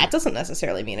I did. That doesn't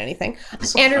necessarily mean anything.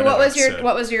 So Andrew, kind what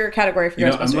of was your upset. category for You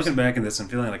know, Ghostbusters? I'm looking back at this. I'm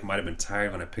feeling like I might have been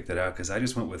tired when I picked it out because I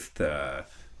just went with what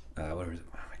was it?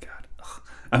 Oh my god. Ugh.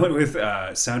 I went with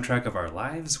soundtrack of our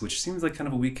lives, which seems like kind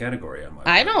of a weak category on my.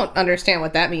 I don't understand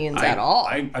what that means at all.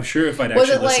 I'm sure if I'd Was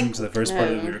actually it like- listened to the first part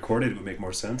that we recorded, it would make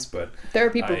more sense. But There are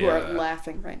people who are I,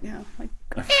 laughing right now. Like,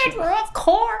 Andrew, of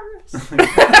course.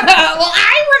 Well,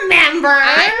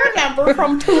 I remember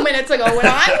from 2 minutes ago when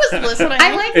I was listening.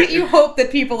 I like that you hope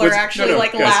that people are What's- actually no,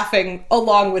 like guys. laughing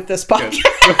along with this podcast.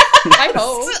 I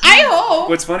hope. I hope.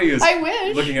 What's funny is, I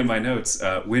wish. looking at my notes,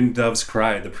 When Doves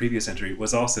Cry, the previous entry,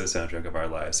 was also a soundtrack of our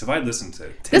lives. So if I'd listened to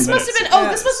 10 This must have minutes been.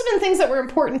 of This must have been things that were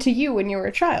important to you when you were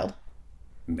a child.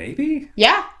 maybe?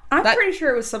 Yeah. I'm That- pretty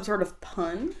sure it was some sort of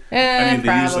pun. I mean, they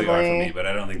probably. usually are for me, but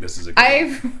I don't think this is a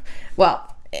good one.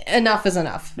 Well, enough is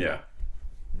enough. Yeah.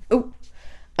 Ooh.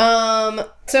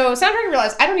 So soundtrack of your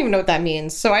lives, I don't even know what that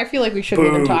means, so I feel like we shouldn't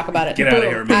even Boo. talk about it. Get outta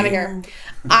here, Out me. of here.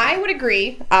 I would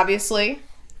agree, obviously.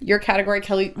 Your category,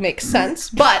 Kelly, makes sense,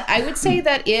 but I would say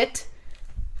that it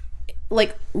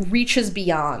like reaches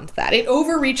beyond that. It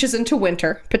overreaches into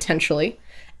winter, potentially,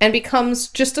 and becomes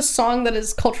just a song that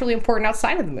is culturally important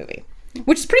outside of the movie.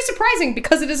 Which is pretty surprising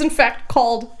because it is in fact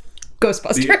called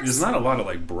Ghostbusters. There's not a lot of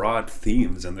like broad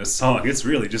themes in this song. It's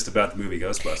really just about the movie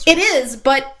Ghostbusters. It is,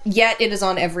 but yet it is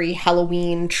on every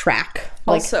Halloween track.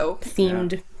 Like, Also,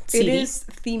 themed It CD. is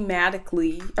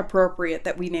thematically appropriate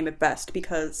that we name it best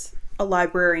because a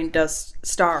librarian does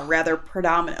star rather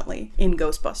predominantly in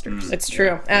Ghostbusters. It's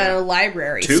true. And a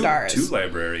library two stars.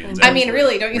 librarians. I mean, actually.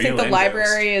 really, don't you think Real the and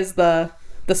library is the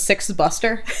sixth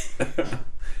Buster? ghost.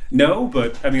 No,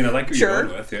 but I mean, I like what Sure. you're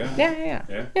going with. Yeah.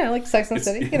 Yeah. Yeah, like Sex and the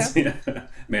City, you know. yeah.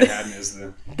 Manhattan is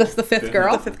the The fifth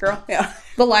girl. The fifth girl, yeah.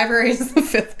 The library is the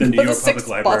fifth. New York sixth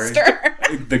Public Library. Buster.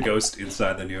 The ghost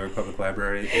inside the New York Public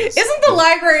Library is. Isn't the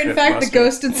library, in fifth fact, the Buster.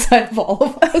 ghost inside of all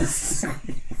of us?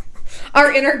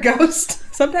 Our inner ghost.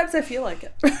 Sometimes I feel like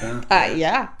it.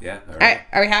 Yeah. Yeah. All All right, right.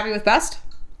 are we happy with best?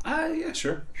 Yeah,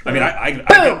 sure. I mean, I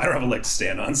don't have a leg to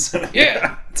stand on. So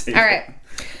yeah. All right.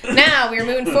 Now we are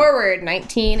moving forward.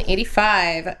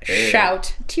 1985. Hey.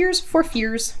 Shout. Tears for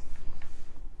Fears.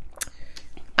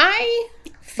 I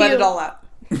feel... Let it all out.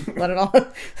 Let it all.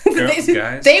 Girls,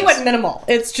 guys, they just- went minimal.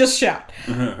 It's just shout.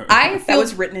 I That feel.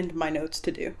 was written into my notes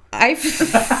to do.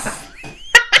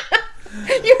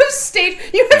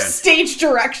 You have stage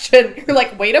direction. You're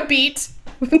like, wait a beat.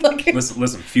 Like,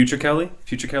 Listen, future Kelly,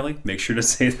 make sure to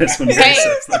say this when he Hey.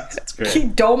 says that. That's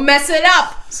great. don't mess it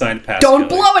up. Signed past Don't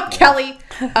Kelly. blow it, Kelly.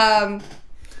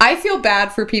 I feel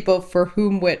bad for people for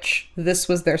whom which this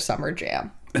was their summer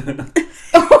jam. Like,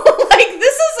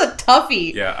 this is a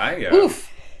toughie. Yeah,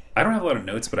 Oof. I don't have a lot of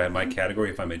notes, but my category,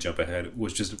 if I may jump ahead,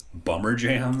 was just bummer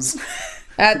jams.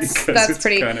 That's It's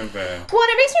pretty. kind of. Well, and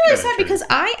it makes me really kinda sad true. because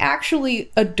I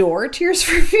actually adore Tears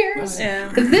for Fears. Yeah.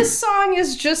 This song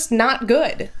is just not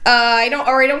good. I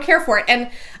don't care for it. And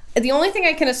the only thing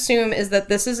I can assume is that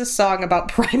this is a song about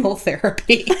primal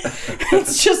therapy.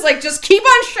 It's just like, just keep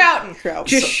on shouting.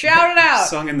 Just shout it out.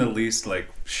 Sung in the least like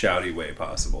shouty way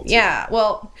possible. too. Yeah,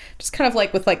 well, just kind of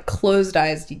like with like closed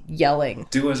eyes yelling.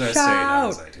 Do as I say, not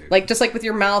as I do. Like just like with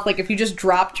your mouth, like if you just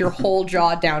dropped your whole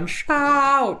jaw down,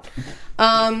 shout.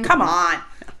 Come on.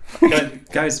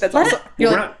 Guys, That's what also-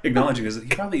 we're not acknowledging is that he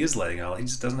probably is letting out. He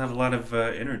just doesn't have a lot of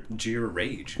energy or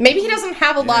rage. Maybe he doesn't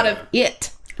have a lot of Yeah.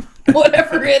 it.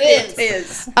 Whatever it is.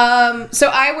 Is. So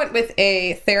I went with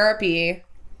a therapy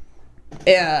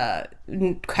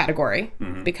category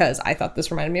because I thought this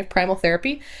reminded me of primal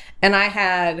therapy, and I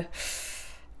had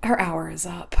our hour is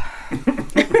up.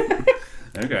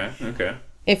 Okay.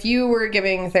 If you were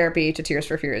giving therapy to Tears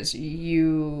for Fears,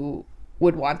 you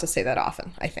would want to say that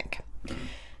often, I think.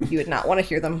 You would not want to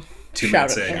hear them 2 shout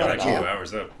minutes it. saying, at I like all. 2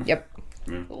 hours up. Yep.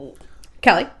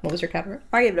 Kelly, what was your category?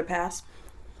 I gave it a pass.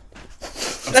 I'm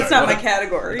That's sorry, not what? my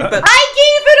category, but I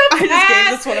gave it a pass.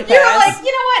 I just gave this one a You were pass. like,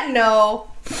 you know what? No.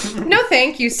 No,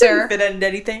 thank you, sir. didn't fit into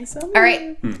anything. So All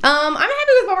right. I'm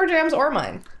happy with Bummer Jams or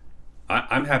mine.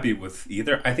 I'm happy with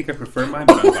either. I think I prefer mine,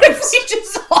 but I'm What if biased. we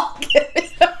just all give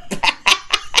it a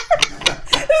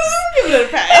give it a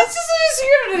pass. It's just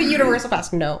give it a universal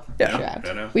pass. No,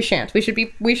 No. we shan't.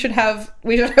 We should have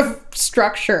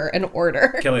structure and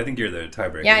order. Kelly, I think you're the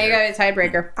tiebreaker. Yeah, you here. got a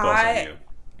tiebreaker. Falls on I- you.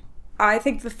 I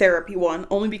think the therapy one,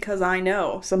 only because I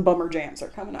know some bummer jams are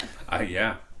coming up.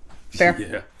 Yeah. Fair.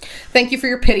 Yeah. Thank you for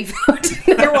your pity vote.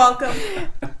 You're welcome.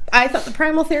 I thought the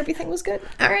primal therapy thing was good.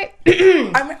 All right.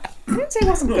 I didn't say it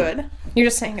wasn't good. You're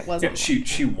just saying it wasn't. Yeah,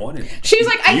 she wanted. She was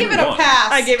like, I You give it a won.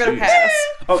 pass. I gave it a Jeez. pass.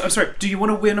 Oh, I'm sorry. Do you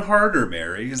want to win harder,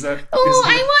 Mary? Is that? Oh, is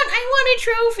I want a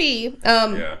trophy.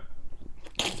 Yeah.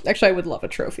 Actually, I would love a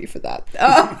trophy for that.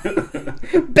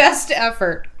 Best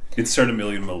effort. Insert a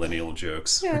million millennial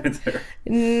jokes right there.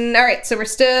 All right, so we're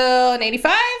still in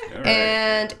 85, right.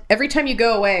 and Every Time You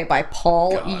Go Away by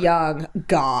Paul God. Young.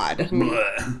 God.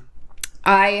 Blech.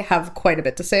 I have quite a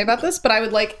bit to say about this, but I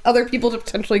would like other people to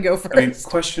potentially go first. I mean,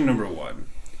 question number one.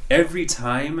 Every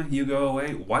time you go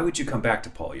away, why would you come back to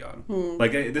Paul Young?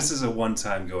 Like, this is a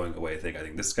one-time going away thing. I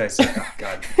think this guy's oh,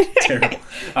 God, terrible.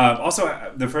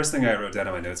 Also, the first thing I wrote down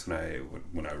in my notes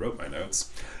when I wrote my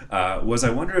notes was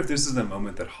I wonder if this is the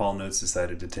moment that Hall Notes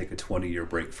decided to take a 20-year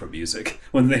break from music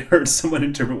when they heard someone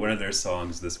interpret one of their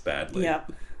songs this badly.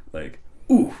 Yep. Like,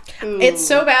 ooh. It's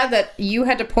so bad that you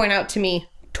had to point out to me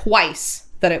twice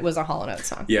that it was a Hall & Oates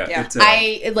song. Yeah. Yeah. It's,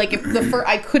 I like if the first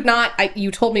I could not.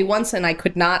 You told me once, and I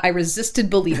could not. I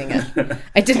resisted believing it.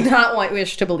 I did not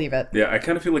wish to believe it. Yeah, I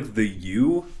kind of feel like the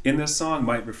 "you" in this song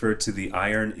might refer to the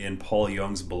iron in Paul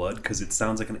Young's blood because it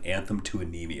sounds like an anthem to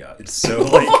anemia. It's so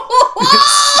like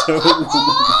it's so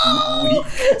weak.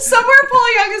 Somewhere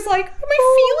Paul Young is like,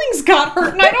 my feelings got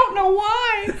hurt, and I don't know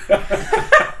why.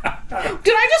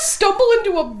 Did I just stumble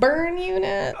into a burn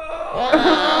unit?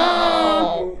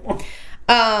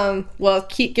 Well,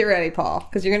 get ready, Paul,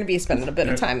 because you're going to be spending a bit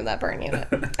of time in that burn unit.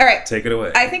 All right. Take it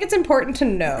away. I think it's important to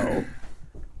know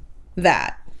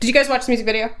that. Did you guys watch the music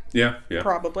video? Yeah.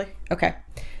 Probably. Okay.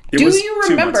 It Do was you 2 months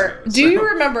remember? ago, Do you so-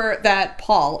 remember that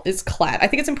Paul is clad? I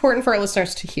think it's important for our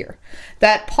listeners to hear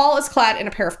that Paul is clad in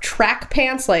a pair of track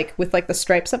pants, like with like the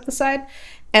stripes up the side,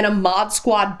 and a Mod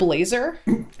Squad blazer,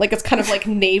 like it's kind of like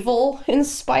naval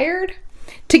inspired.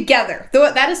 Together,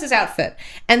 though, that is his outfit,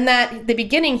 and that at the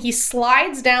beginning he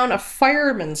slides down a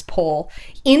fireman's pole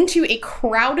into a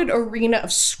crowded arena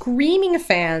of screaming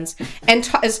fans, and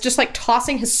is just like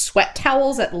tossing his sweat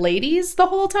towels at ladies the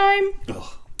whole time. Ugh.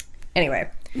 Anyway.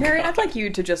 Mary, I'd like you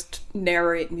to just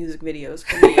narrate music videos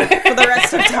for me for the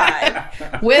rest of time.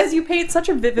 Because you paint such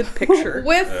a vivid picture.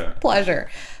 With pleasure.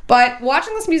 But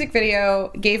watching this music video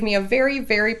gave me a very,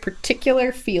 very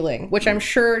particular feeling, which I'm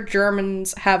sure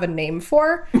Germans have a name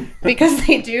for, because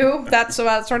they do. That's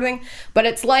that sort of thing. But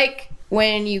it's like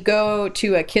when you go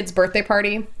to a kid's birthday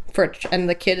party, and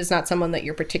the kid is not someone that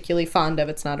you're particularly fond of.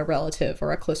 It's not a relative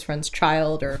or a close friend's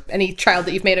child or any child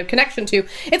that you've made a connection to.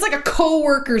 It's like a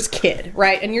coworker's kid,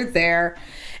 right? And you're there.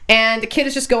 And the kid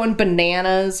is just going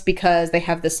bananas because they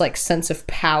have this like sense of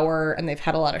power and they've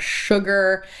had a lot of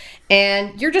sugar.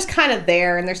 and you're just kind of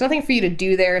there, and there's nothing for you to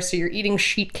do there, so you're eating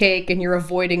sheet cake, and you're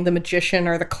avoiding the magician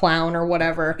or the clown or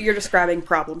whatever. You're describing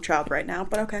problem child right now,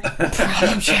 but okay.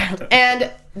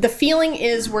 And the feeling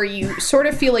is where you sort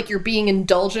of feel like you're being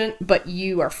indulgent, but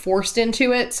you are forced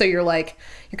into it, so you're kind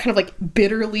of like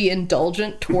bitterly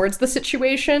indulgent towards the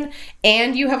situation,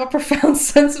 and you have a profound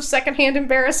sense of secondhand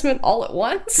embarrassment all at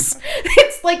once.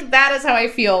 It's like, that is how I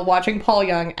feel watching Paul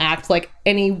Young act like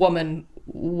any woman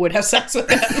would have sex with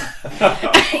him.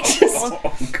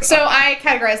 So I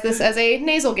categorize this as a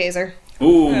nasal gazer.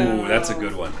 Ooh, that's a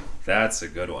good one. That's a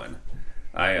good one.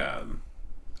 I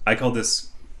called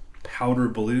this powder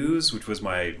blues, which was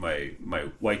my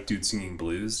white dude singing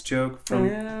blues joke from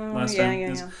last time.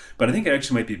 Yeah. But I think it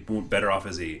actually might be better off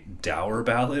as a dour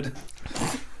ballad.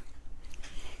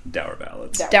 Dour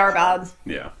ballads. Dour ballads.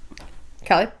 Yeah.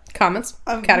 Kelly, comments?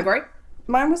 Category?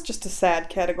 Mine was just a sad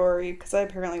category because I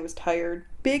apparently was tired.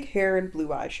 Big hair and blue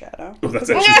eyeshadow. Oh, that's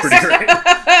actually pretty great.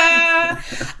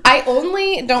 I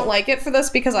only don't like it for this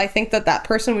because I think that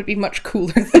person would be much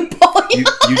cooler than Paul Young.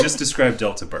 You just described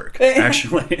Delta Burke,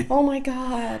 actually. Oh my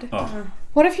god. Oh.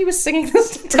 What if he was singing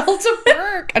this to Delta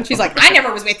Burke? And she's like, I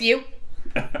never was with you.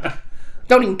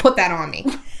 Don't even put that on me.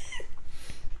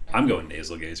 I'm going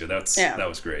nasal gazer. That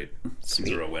was great. Sweet.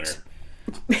 He's a real winner.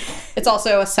 It's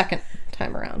also a second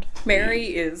time around.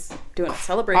 Mary is doing a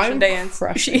celebration dance.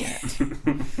 Crushing it. You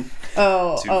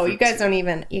guys don't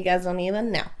even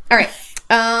know. All right.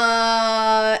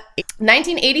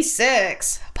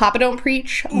 1986. Papa Don't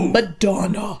Preach.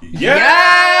 Madonna.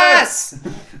 Yes!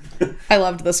 I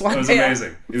loved this one. That was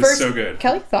amazing. It was so good.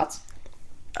 Kelly, thoughts?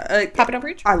 Papa Don't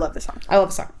Preach? I love this song. I love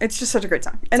the song. It's just such a great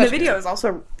song. And the video is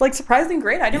also, surprisingly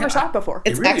great. I never saw it before.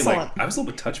 It's excellent. I was a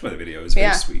little bit touched by the video. It was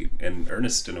very sweet and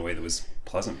earnest in a way that was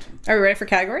pleasant. Are we ready for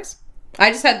categories?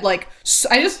 I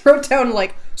just wrote down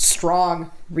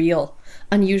strong, real,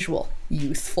 unusual,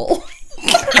 youthful.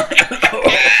 Is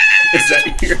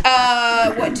that your...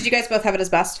 What did you guys both have it as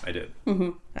best? I did. Mm-hmm.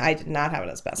 I did not have it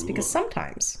as best because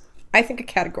sometimes I think a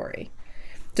category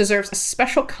deserves a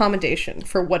special commendation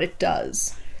for what it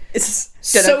does. It's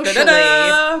socially.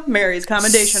 Mary's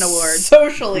Commendation Award.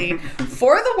 Socially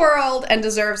for the world, and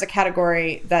deserves a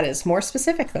category that is more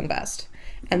specific than best.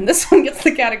 And this one gets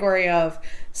the category of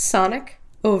sonic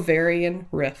ovarian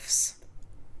riffs.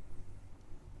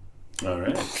 All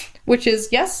right. Which is,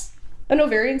 yes, an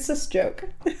ovarian cyst joke.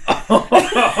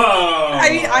 I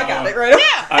mean, I got it right.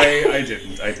 Yeah. I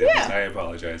didn't. Yeah. I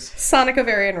apologize. Sonic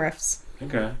ovarian riffs.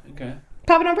 Okay.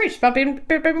 Papa Don't Preach. Prego.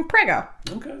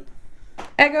 Okay.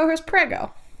 Ego hers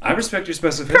prego. I respect your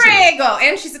specificity. Prego!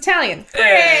 And she's Italian. Prego!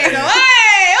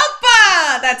 Hey!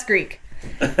 Oppa! That's Greek.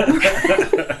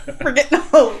 Forget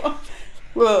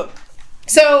Whoa.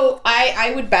 So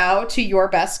I would bow to your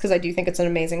best because I do think it's an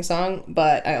amazing song,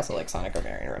 but I also like Sonic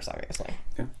ovarian riffs, obviously.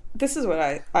 This is what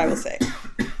I will say.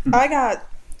 I got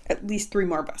at least 3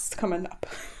 more bests coming up.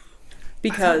 I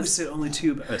Because said only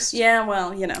 2 best. yeah,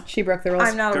 well, She broke the rules.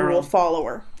 I'm not a rule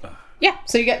follower. Yeah,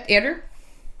 so you got Andrew.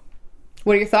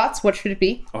 What are your thoughts? What should it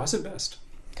be? Oh, I said best.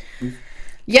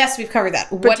 Yes, we've covered that.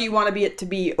 But do you want it to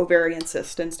be ovarian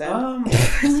cyst instead?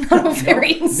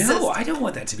 Ovarian cyst. No, I don't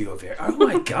want that to be ovarian. Oh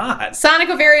my god. Sonic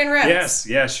ovarian riffs. Yes,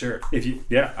 yeah, sure. If you,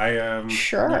 I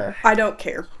Sure. I don't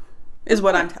care, is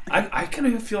what I'm telling you. I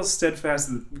kind of feel steadfast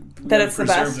That it's the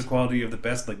preserve best. the quality of the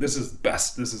best. Like this is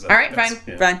best. This is All right, best.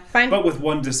 fine. Yeah. Fine. But with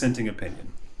one dissenting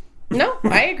opinion. No,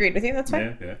 I agreed with you. That's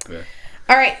fine. Yeah.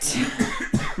 All right.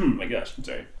 Oh my gosh, I'm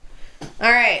sorry.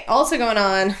 All right. Also going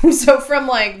on. So from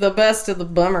the best to the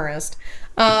bummerest,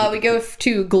 we go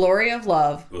to Glory of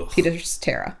Love, Ugh. Peter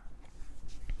Cetera.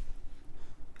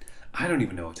 I don't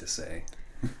even know what to say.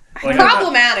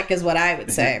 Problematic is what I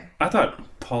would say. I thought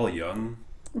Paul Young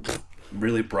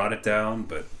really brought it down,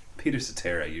 but Peter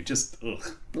Cetera, you just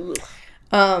ugh.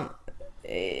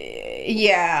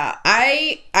 Yeah,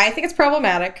 I think it's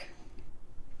problematic.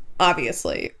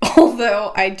 Obviously,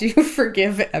 although I do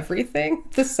forgive everything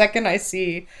the second I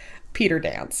see Peter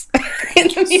dance in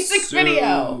the music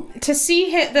video. To see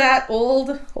that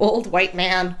old white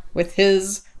man with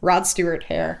his Rod Stewart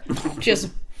hair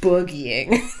just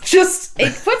boogieing,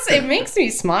 it makes me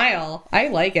smile. I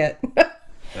like it.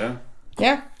 Yeah.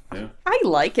 I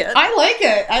like it. I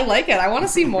like it. I want to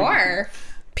see more.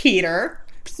 Peter.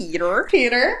 Petey.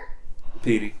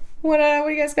 What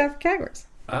do you guys got for categories?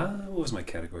 What was my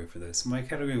category for this? My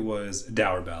category was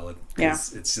dour ballad. Yeah.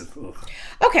 It's just ugh.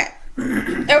 Okay.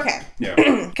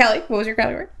 Yeah. Kelly, what was your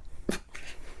category?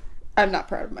 I'm not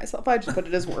proud of myself. I just put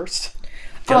it as worst.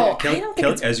 Kelly, I don't think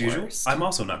Kelly, it's as usual, worst. I'm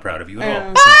also not proud of you I at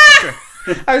all. know.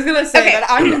 So, I was gonna say Okay.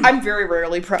 that I'm very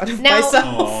rarely proud of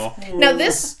myself. Aw. Now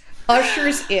this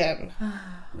ushers in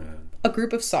a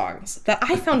group of songs that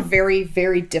I found very,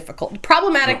 very difficult.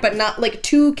 Problematic, but not, like,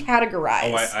 to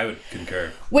categorize. Oh, I would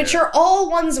concur. Which are all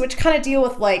ones which kind of deal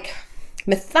with, like,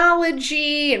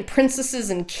 mythology and princesses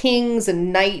and kings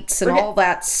and knights and all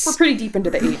that We're pretty deep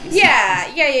into the 80s.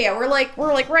 Yeah. We're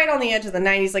like right on the edge of the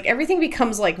 90s. Like, everything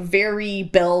becomes, like, very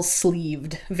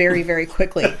bell-sleeved very, very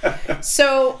quickly.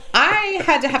 So I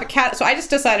had to have so I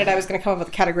just decided I was going to come up with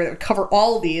a category that would cover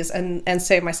all of these and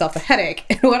save myself a headache.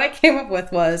 And what I came up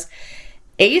with was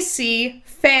AC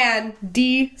Fan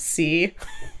DC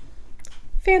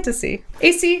Fantasy.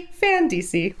 AC Fan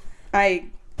DC.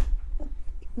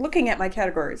 Looking at my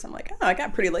categories, I'm like, oh, I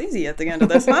got pretty lazy at the end of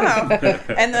this. Wow.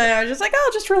 And then I was just like, oh,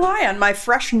 I'll just rely on my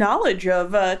fresh knowledge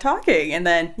of talking. And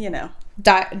then,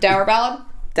 Dower Ballad.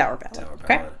 Dower Ballad.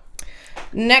 Okay.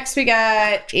 Next we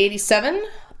got 87,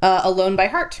 Alone by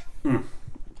Heart.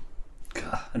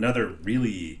 God, another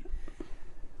really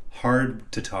hard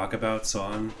to talk about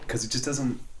song because it just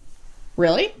doesn't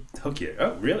Really? hook you.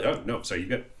 Oh, really? Oh, no, sorry, you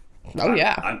got... Oh,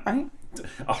 yeah. Right?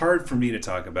 Hard for me to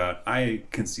talk about. I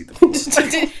can see the point.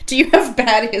 Do you have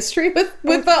bad history with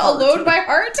Alone by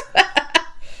Heart?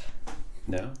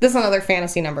 No? This is another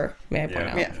fantasy number, may I point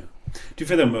out. Yeah. To be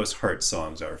fair, the most Heart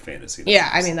songs are fantasy. Yeah,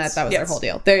 I mean, that was their Yes. whole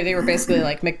deal. They were basically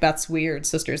like Macbeth's weird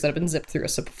sisters that have been zipped through a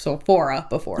Sephora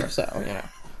before, so,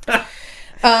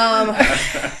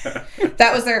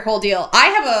 that was their whole deal. I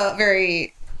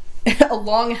have a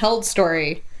long-held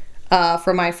story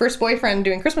from my first boyfriend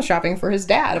doing Christmas shopping for his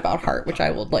dad about Heart, which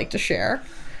I would like to share,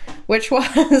 which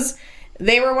was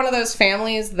they were one of those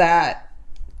families that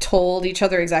told each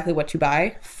other exactly what to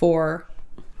buy for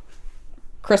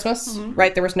Christmas,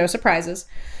 right? There was no surprises,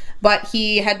 but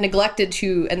he had neglected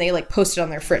to, and they like posted on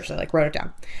their fridge, they like wrote it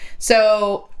down.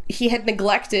 So he had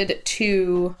neglected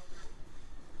to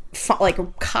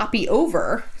copy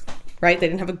over, right? They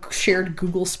didn't have a shared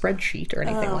Google spreadsheet or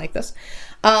anything like this.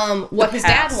 What his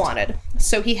dad wanted.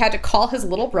 So he had to call his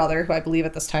little brother, who I believe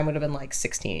at this time would have been like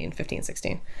 15,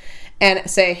 16, and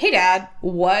say, hey, Dad,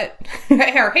 or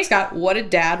hey, Scott, what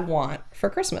did Dad want for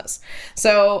Christmas?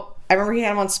 So I remember he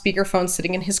had him on speakerphone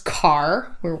sitting in his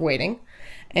car. We were waiting,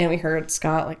 and we heard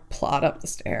Scott like plod up the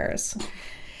stairs.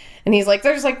 And he's like,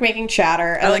 they're just like making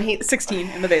chatter. And then he 16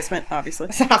 in the basement, obviously.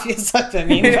 It's obvious. I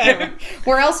mean,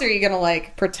 where else are you going to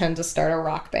like pretend to start a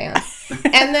rock band?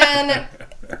 And then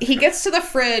he gets to the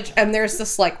fridge and there's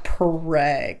this like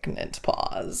pregnant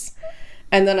pause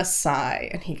and then a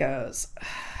sigh. And he goes,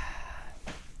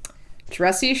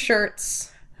 dressy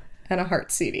shirts and a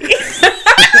Heart CD.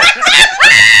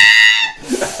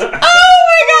 Oh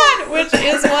my god! Which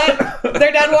is what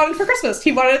their dad wanted for Christmas.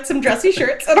 He wanted some dressy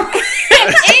shirts and a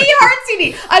Heart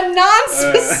CD. A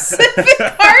non-specific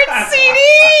Heart CD!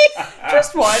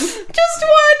 Just one. Just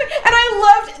one! And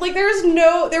I loved, like,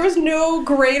 there was no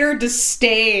greater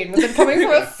disdain than coming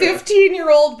from a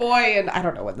 15-year-old boy, and I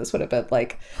don't know what this would have been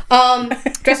like.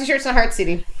 Dressy shirts and a Heart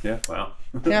CD. Yeah, wow.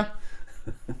 Yeah.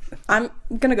 I'm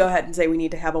gonna go ahead and say we need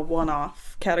to have a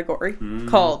one-off category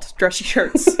called dressy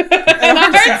shirts and And a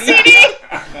Heart CD!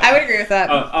 I would agree with that.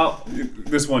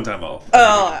 This one time I'll...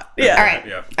 yeah. All right.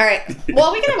 Yeah. All right.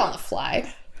 Well, we can have on the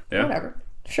fly. Yeah. Whatever.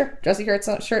 Sure. Dressy shirts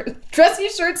and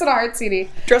a Heart CD.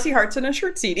 Dressy hearts and a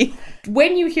shirt CD.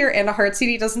 When you hear and a Heart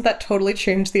CD, doesn't that totally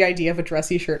change the idea of a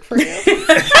dressy shirt for you?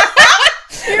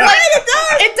 You're like,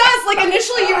 it does. Like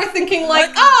initially, you were thinking like,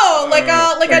 oh, like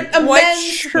a white men's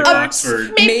shirt,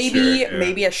 Oxford maybe shirt, yeah.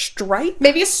 maybe a stripe.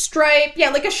 maybe a stripe, yeah,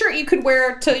 like a shirt you could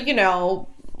wear to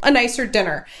a nicer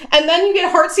dinner, and then you get a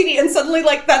Heart CD, and suddenly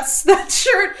like that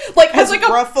shirt like has like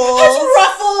ruffles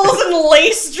and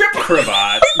lace dripping.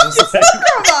 Cravat.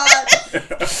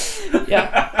 Cravat.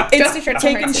 Yeah, It's dressy shirts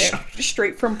and taken Heart CD.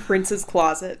 straight from Prince's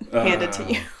closet, handed to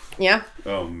you. Yeah.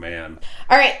 Oh, man.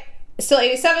 All right. Still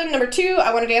 87. Number 2,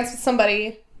 I Want to Dance with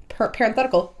Somebody,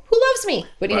 parenthetical, who loves me,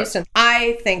 Whitney Right. Houston.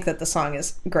 I think that the song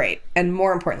is great. And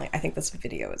more importantly, I think this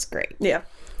video is great. Yeah.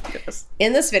 Yes.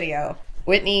 In this video,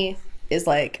 Whitney is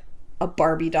like a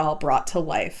Barbie doll brought to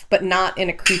life, but not in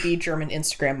a creepy German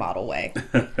Instagram model way.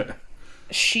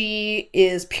 She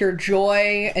is pure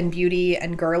joy and beauty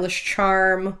and girlish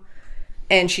charm,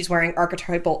 and she's wearing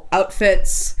archetypal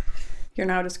outfits. You're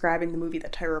now describing the movie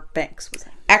that Tyra Banks was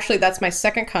in. Actually, that's my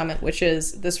second comment, which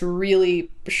is this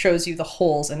really shows you the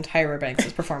holes in Tyra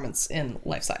Banks' performance in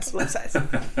Life Size. Life size.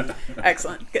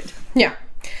 Excellent. Good. Yeah.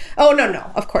 Oh, no,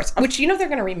 of course. Which, they're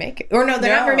going to remake it. Or no,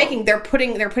 they're not No. remaking. They're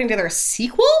putting together a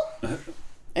sequel,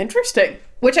 Interesting.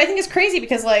 which I think is crazy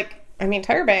because,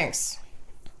 Tyra Banks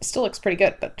still looks pretty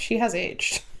good, but she has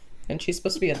aged. And she's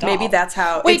supposed to be a doll. Maybe that's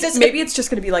how. Wait, maybe it's just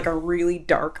going to be like a really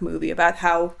dark movie about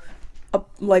how a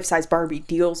life-size Barbie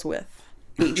deals with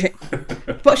aging.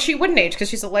 But she wouldn't age because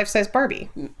she's a life-size Barbie.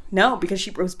 No, because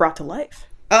she was brought to life.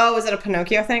 Oh, is it a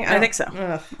Pinocchio thing? I think so.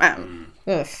 Ugh. Wow.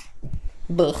 Ugh.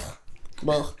 Ugh.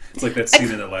 It's like that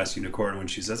scene in The Last Unicorn when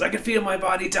she says, "I can feel my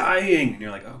body dying," and you're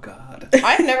like, "Oh God."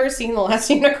 I've never seen The Last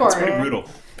Unicorn. It's pretty brutal.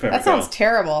 That sounds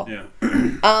terrible. Yeah.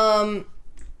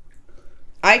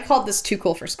 I called this Too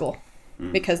Cool for School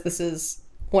because this is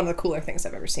one of the cooler things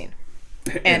I've ever seen.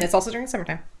 And it's also during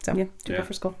summertime. So, Too Cool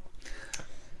for School.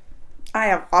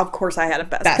 Of course I had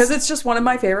it best. Because it's just one of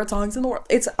my favorite songs in the world.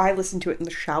 I listen to it in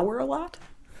the shower a lot,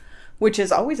 which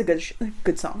is always a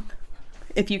good song.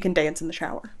 If you can dance in the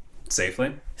shower.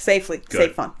 Safely? Safely. Good.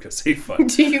 Safe fun. Safe fun.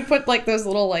 Do you put like those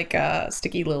little like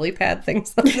sticky lily pad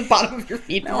things on the bottom of your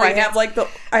feet? No, I have like the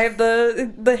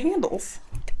handles.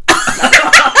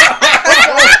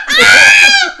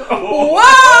 Whoa!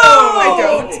 I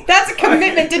don't. That's a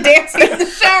commitment to dancing in the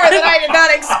shower that I did not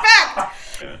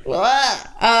expect. What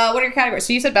are your categories?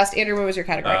 So you said best. Andrew, what was your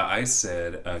category? I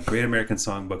said Great American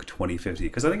Songbook 2050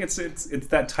 because I think it's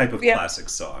that type of classic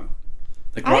song.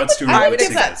 Like Rod Stewart. I would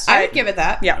give that. I would give it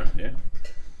that. Yeah. Yeah.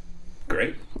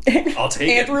 Great. I'll take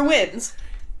it. Andrew wins.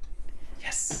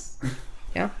 Yes.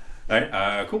 Yeah. All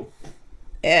right. Cool.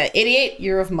 88,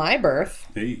 year of my birth.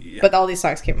 Yeah. But all these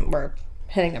songs were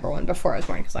hitting number one before I was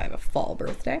born because I have a fall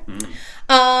birthday.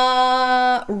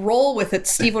 Roll with it,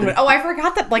 Steve Winwood. Oh, I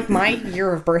forgot that like my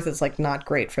year of birth is like not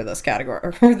great for this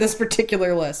category or this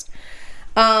particular list.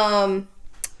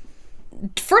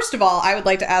 First of all, I would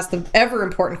like to ask the ever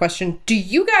important question: do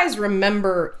you guys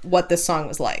remember what this song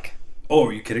was like? Oh,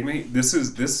 are you kidding me?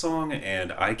 This song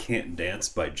and I Can't Dance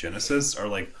by Genesis are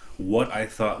like what I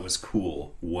thought was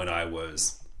cool when I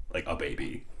was like a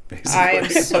baby. Basically. I am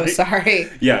so sorry.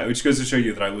 Yeah, which goes to show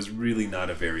you that I was really not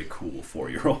a very cool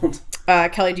 4-year-old.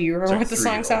 Kelly, do you remember what the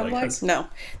song sounded like? No.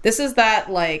 This is that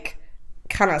like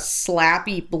kind of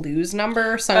slappy blues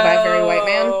number sung by a very white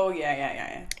man. Oh,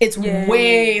 yeah. It's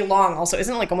way long also.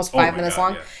 Isn't it like almost 5 minutes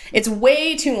long? Yeah. It's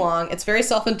way too long. It's very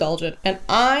self-indulgent. And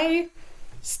I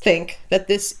think that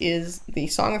this is the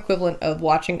song equivalent of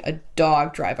watching a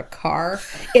dog drive a car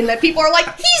in that people are like,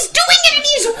 he's doing it and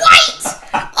he's white!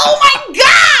 Oh my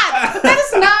god! That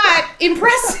is not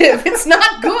impressive. It's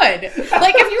not good.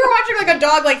 Like if you were watching like a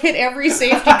dog like hit every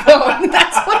safety cone,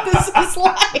 that's what this is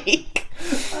like.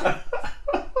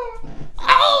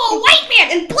 Oh, white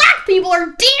man and black people are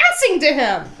dancing to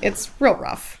him. It's real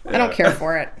rough. I don't care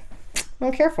for it.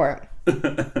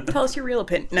 Tell us your real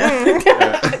opinion. No.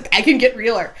 I can get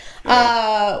realer.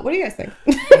 What do you guys think?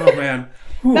 Oh man.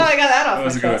 No, I got that off That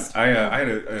was my a good one. chest. I had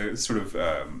a sort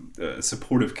of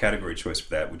supportive category choice for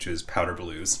that, which is Powder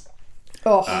Blues.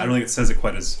 Oh, I don't think it says it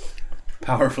quite as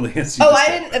powerfully as you I just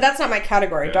didn't. did. That's not my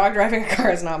category. Dog driving a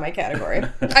car is not my category.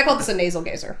 I call this a nasal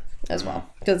gazer as well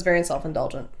because it's very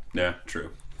self-indulgent. Yeah, true.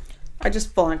 I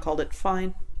just full on called it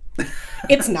fine.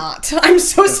 It's not. I'm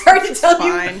so sorry to tell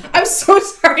fine. you. I'm so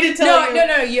sorry to tell you.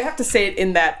 No. You have to say it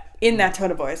in that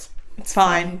tone of voice. It's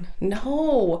fine.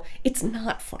 No, it's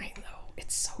not fine though.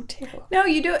 It's so terrible. No,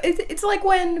 you do. It's like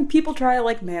when people try to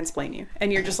like mansplain you,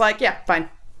 and you're just like, yeah, fine.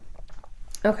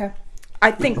 Okay. I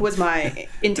think was my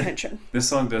intention. This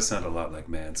song does sound a lot like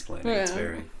mansplaining. It's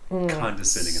very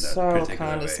condescending in that So particular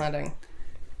condescending. way.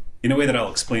 In a way that I'll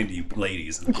explain to you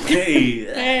ladies. Hey,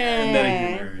 meta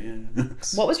humor.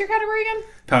 What was your category again?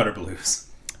 Powder Blues.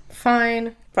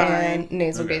 Fine. And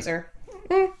nasal Okay. gazer.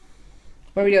 What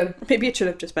are we doing? Maybe it should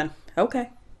have just been okay.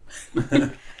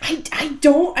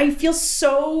 I feel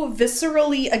so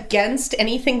viscerally against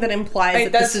anything that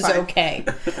implies that this that's is fine. okay.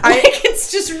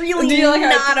 It's just really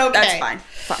not okay. That's fine.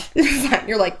 Fine.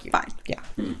 You're like, Fine. Yeah.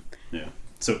 Yeah.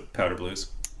 So Powder Blues.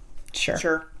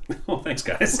 Sure. Oh, thanks,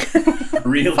 guys.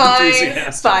 Real Fine.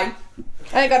 enthusiastic. Fine.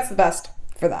 I think that's the best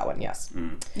for that one, yes.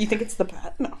 You think it's the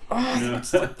bad? No.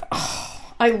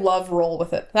 I love Roll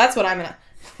With It. That's what I'm gonna...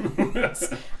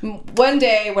 One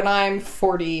day when I'm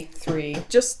 43,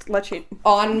 Just let you.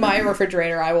 on my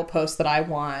refrigerator, I will post that I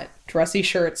want dressy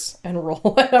shirts and a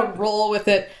Roll With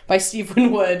It by Steve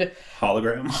Winwood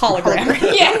Hologram.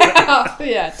 hologram.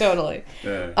 Yeah, totally.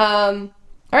 Uh,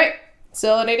 All right,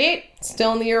 still at 88,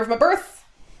 still in the year of my birth.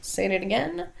 Saying it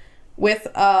again with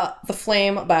The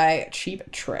Flame by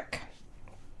Cheap Trick.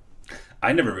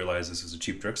 I never realized this was a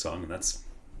Cheap Trick song, and that's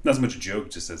not as much a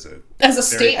joke, just as a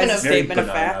Statement of statement of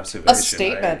benign fact. observation. a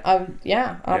statement of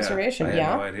observation. I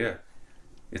had no idea.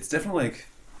 It's definitely like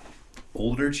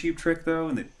older Cheap Trick though,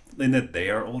 and that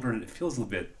they are older, and it feels a little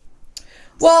bit.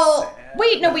 Well,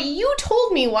 wait, no, but you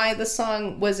told me why the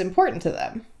song was important to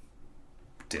them.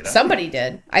 Did I? Somebody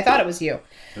did. I thought it was you.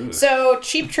 Ooh. So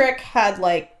Cheap Trick had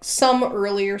like some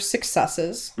earlier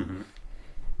successes.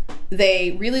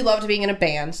 they really loved being in a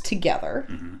band together.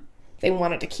 They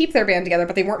wanted to keep their band together,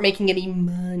 but they weren't making any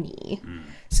money.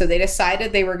 So they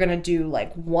decided they were going to do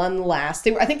like one last...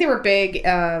 I think they were big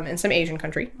in some Asian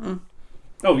country.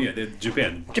 Oh, yeah,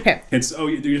 Japan. Japan. It's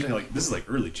you're saying like this is like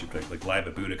early Cheap Trick, like live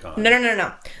at Budokan.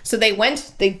 No. So they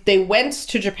went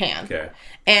to Japan. Okay.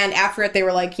 And after it, they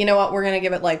were like, you know what? We're going to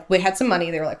give it like... We had some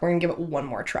money. They were like, we're going to give it one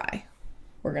more try.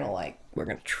 We're going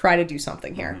to try to do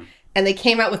something here. And they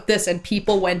came out with this, and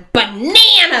people went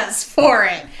bananas for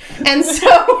it. And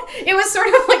so it was sort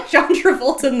of like John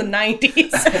Travolta in the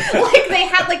 90s. Like, they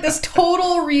had like this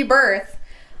total rebirth.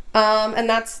 And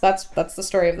that's the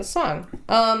story of the song.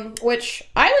 Which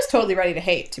I was totally ready to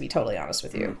hate, to be totally honest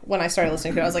with you. When I started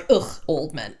listening to it, I was like, ugh,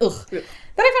 old men, ugh. Then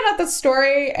I found out the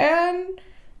story, and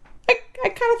I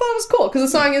kind of thought it was cool, because the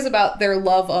song is about their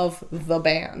love of the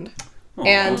band.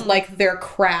 And, like, their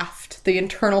craft, the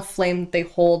internal flame that they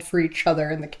hold for each other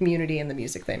and the community and the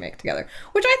music they make together.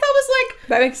 Which I thought was, like...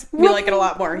 That makes me like it a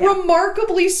lot more, yeah.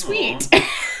 Remarkably sweet.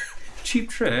 Cheap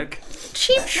Trick.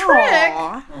 Cheap Trick.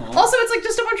 Aww. Also, it's, like,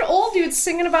 just a bunch of old dudes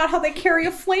singing about how they carry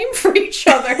a flame for each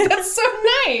other. That's so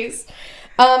nice.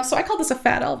 So I call this a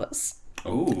Fat Elvis.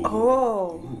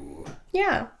 Oh.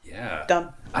 Yeah. Yeah. Done.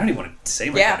 I don't even want to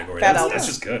say my Yeah, category. Fat That's Elvis.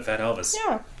 just good. Fat Elvis.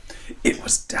 Yeah. It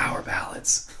was Dour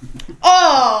Ballads.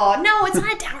 Oh, no, it's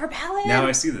not a Dour Ballad. Now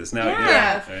I see this. Now,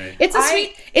 Yeah. Right. It's a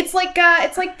sweet... It's like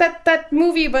that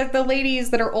movie about the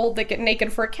ladies that are old that get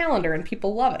naked for a calendar and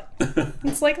people love it.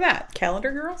 It's like that.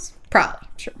 Calendar Girls? Probably.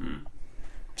 Sure.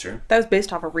 Sure. That was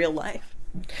based off of real life.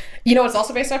 You know what's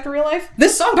also based after real life?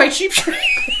 This song by Cheap Trick.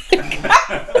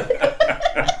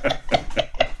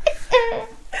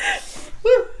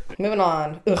 Woo. Moving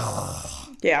on.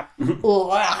 Ugh. Yeah.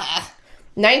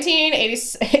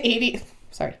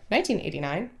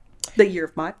 1989. The year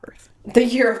of my birth. The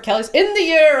year of Kelly's. In the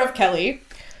year of Kelly,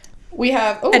 we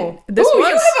have... And this you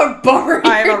was- have a bummer year,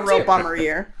 I have a real too. bummer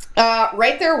year.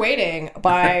 Right There Waiting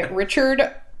by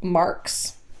Richard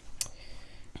Marx.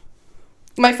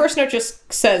 My first note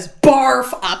just says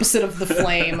barf opposite of the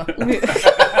flame.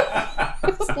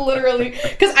 It's literally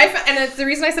because the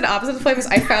reason I said opposite of the flame is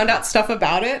I found out stuff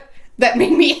about it that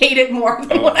made me hate it more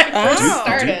than when I first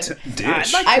started.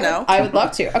 Dish. I'd like to know. I would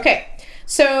love to. Okay,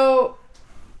 so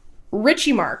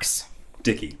Richie Marx.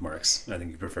 Dickie Marks, I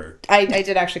think you prefer. I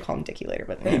did actually call him Dickie later,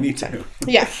 but Me too.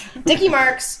 yeah, Dickie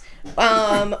Marx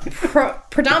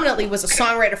predominantly was a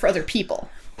songwriter for other people.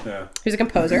 Yeah. He was a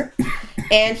composer,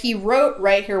 and he wrote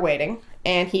Right Here Waiting,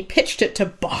 and he pitched it to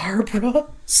Barbra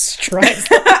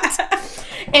Streisand.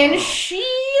 And she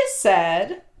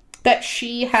said that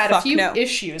she had a few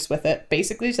issues with it.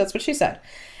 Basically, that's what she said.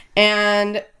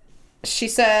 And she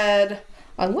said,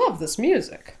 I love this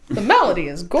music. The melody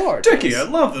is gorgeous. Dickie, I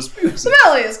love this music. The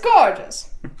melody is gorgeous.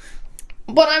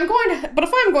 But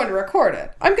if I'm going to record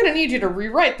it, I'm going to need you to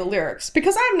rewrite the lyrics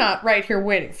because I'm not right here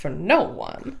waiting for no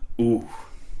one. Ooh.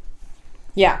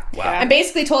 Yeah. Wow. And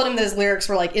basically told him that his lyrics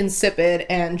were like insipid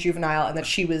and juvenile and that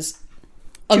she was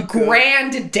a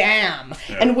grande dame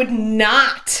and would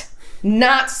not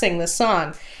sing this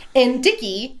song. And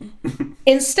Dickie,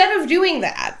 instead of doing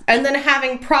that and then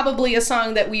having probably a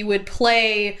song that we would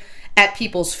play at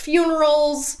people's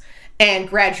funerals and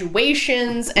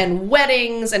graduations and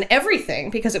weddings and everything,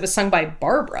 because it was sung by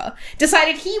Barbara,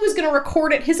 decided he was going to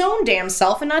record it his own damn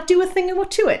self and not do a thing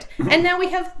to it. And now we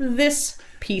have this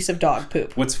piece of dog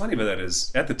poop. What's funny about that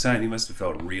is, at the time, he must have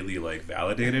felt really, like,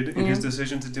 validated in his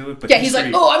decision to do it. But Yeah, he's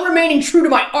like, oh, I'm remaining true to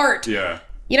my art. Yeah.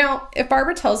 You know, if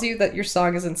Barbara tells you that your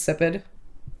song is insipid,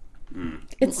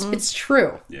 it's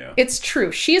true. Yeah. It's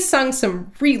true. She has sung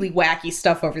some really wacky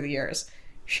stuff over the years.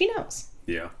 She knows.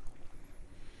 Yeah.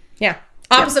 Yeah.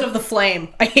 Opposite of the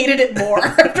flame. I hated it more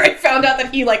after I found out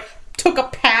that he, like, took a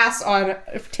pass on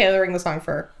tailoring the song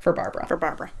for Barbara. For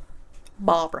Barbara.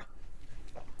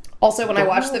 Also, when I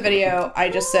watched the video, I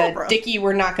just said, Dickie,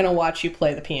 we're not going to watch you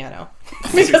play the piano.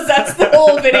 Because that's the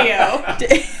whole video.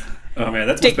 Oh, man,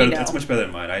 that's Dickie, much better. no. That's much better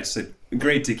than mine. I just said,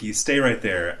 great, Dickie, stay right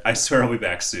there. I swear I'll be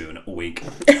back soon. Wink.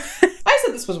 I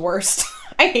said this was worst.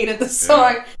 I hated this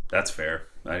song. That's fair.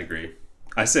 I agree.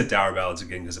 I said Dour Ballads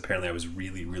again because apparently I was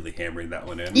really, really hammering that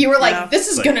one in. You were like, Yeah. this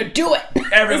is Like- going to do it.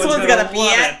 Everyone's This one's gonna gonna be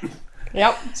love it.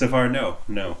 Yep. So far, no.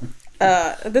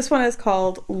 This one is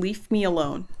called Leave Me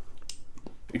Alone.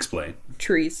 Explain.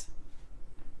 Trees.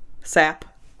 Sap.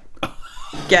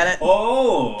 Get it?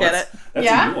 Oh! Get that's- it? That's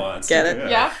Yeah? a nuance. Get it?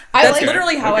 Yeah. I That's like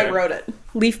literally how Okay. I wrote it.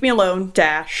 Leave me alone,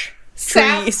 dash.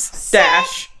 Sap. Trees, Sap.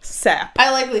 dash, sap.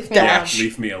 I like Leave Me Alone. Dash.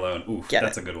 Leave me alone. Ooh, Get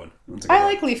that's it. a good one. That's a good I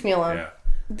one. like Leave Me Alone. Yeah.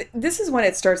 This is when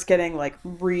it starts getting, like,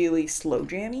 really slow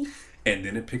jammy. And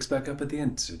then it picks back up at the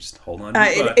end, so just hold on to your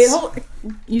It butts. hold,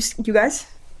 you guys,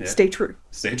 Yeah. Stay true.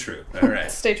 Stay true. All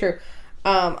right. Stay true.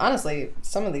 Honestly,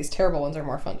 some of these terrible oones are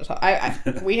more fun to talk.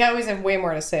 We always have way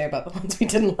more to say about the ones we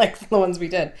didn't like than the ones we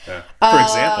did. For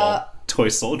example, Toy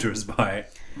Soldiers by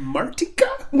Martika.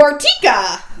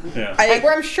 Martika! Yeah.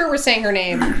 I'm sure we're saying her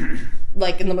name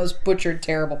like in the most butchered,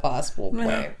 terrible possible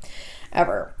way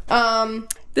ever.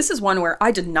 This is one where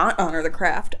I did not honor the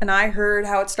craft, and I heard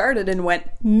how it started and went,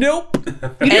 nope. You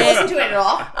didn't listen to it at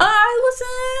all? I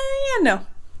listen, no.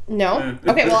 No?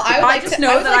 Okay, well, I would I like just to...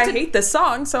 know I would that like I to, hate this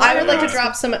song, so I would like to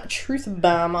drop some truth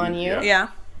bomb on you Yeah.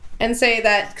 and say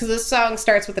that, because this song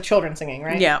starts with the children singing,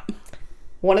 right? Yeah.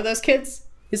 One of those kids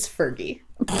is Fergie.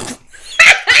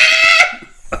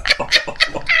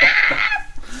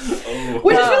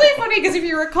 Which is really funny because if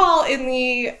you recall in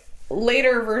the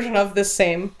later version of this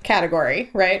same category,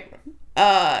 right?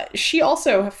 Fergie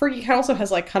also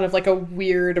has like kind of like a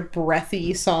weird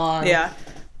breathy song Yeah.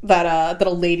 that a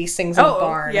lady sings in the Oh,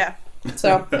 barn. yeah.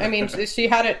 So I mean she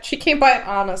came by it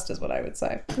honest is what I would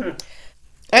say.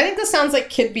 I think this sounds like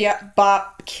Kids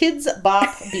Bop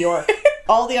Bjork.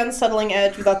 All the unsettling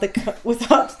edge without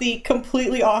the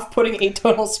completely off-putting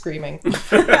atonal screaming.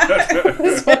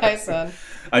 That's what I said.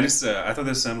 I thought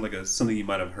this sounded like something you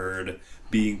might have heard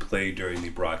being played during the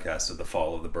broadcast of the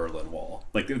fall of the Berlin Wall.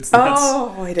 Like it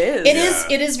is.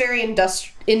 It is very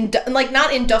like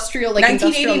not industrial, like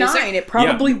 1989, it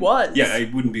probably was. Yeah,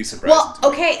 I wouldn't be surprised. Well,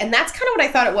 okay, and that's kind of what I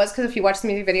thought it was, because if you watch the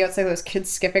music video, it's like those kids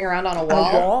skipping around on a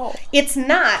wall. It's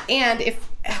not, and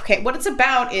what it's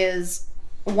about is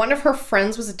one of her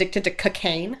friends was addicted to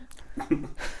cocaine.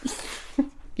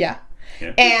 Yeah.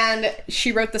 And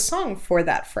she wrote the song for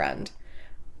that friend.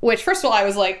 Which, first of all, I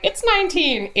was like, it's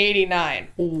 1989.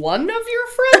 One of your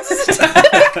friends is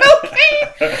addicted to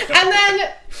cocaine? And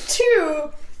then,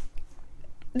 two,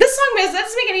 this song that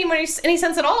doesn't make any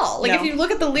sense at all. Like, if you look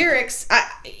at the lyrics,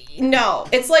 no.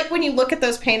 It's like when you look at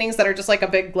those paintings that are just like a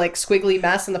big, like, squiggly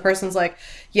mess, and the person's like,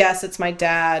 yes, it's my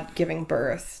dad giving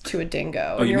birth to a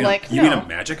dingo. And you're like, you mean a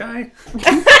magic eye?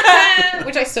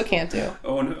 Which I still can't do.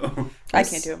 Oh, no. I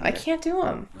can't do them. I can't do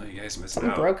them. Oh, you guys missing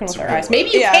Something out. broken with Some our eyes. real-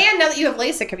 Maybe you can now that you have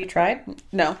LASIK. Have you tried?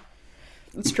 No.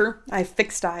 It's true. I have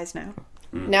fixed eyes now.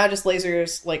 Now just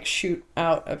lasers, like, shoot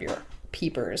out of your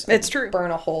peepers. And It's true.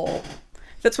 Burn a hole.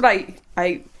 That's what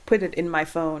I put it in my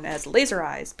phone as laser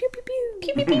eyes. Pew, pew, pew.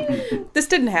 Pew, pew, pew. This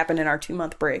didn't happen in our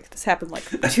 2-month break. This happened like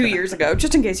 2 years ago,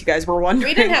 just in case you guys were wondering.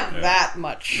 We didn't have that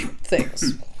much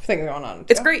things going on.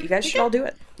 It's great. You guys should all do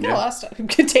it. Yeah, last time.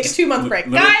 Take a 2-month break.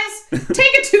 Literally- Guys,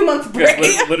 take a 2-month Guys,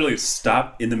 break. literally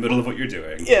stop in the middle of what you're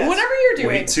doing. Yeah. Whatever you're doing.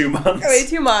 Wait 2 months. Wait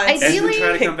 2 months. I- Ideally, and then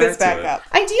try to pick come this back back to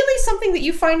up. Ideally, something that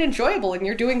you find enjoyable and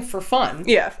you're doing for fun.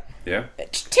 Yeah. Yeah.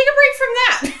 Take a break from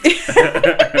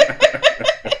that.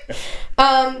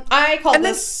 I call And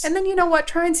then, this... and then you know what?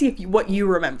 Try and see what you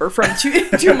remember from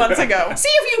 2 months ago. See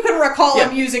if you can recall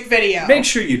a music video. Make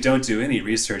sure you don't do any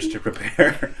research to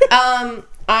prepare.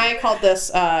 I called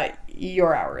this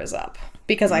Your Hour Is Up.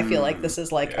 Because I feel like this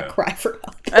is like a cry for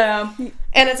help.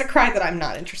 And it's a cry that I'm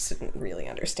not interested in really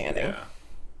understanding. Yeah.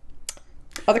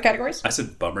 Other categories? I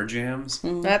said bummer jams.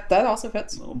 That also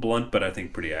fits. A little blunt, but I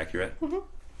think pretty accurate.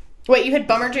 Wait, you had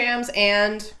Bummer Jams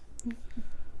and...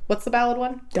 What's the ballad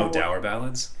one? Oh, dour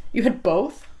ballads? You had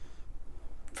both?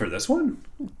 For this one?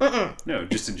 No,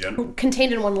 just in general.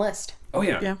 Contained in one list. Oh,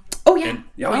 yeah. Yeah. Oh, yeah. And,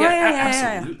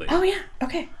 yeah, absolutely. Oh, yeah.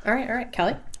 Okay. All right.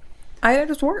 Kelly? I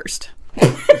had it worst. I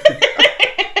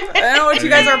don't know what you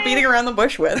guys are beating around the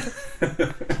bush with.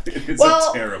 It's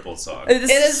Well, a terrible song. It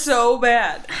is so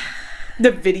bad.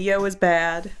 The video is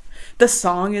bad. The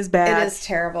song is bad. It is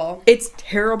terrible. It's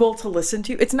terrible to listen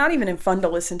to. It's not even fun to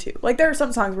listen to. Like, there are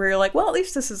some songs where you're like, well, at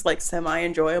least this is, like,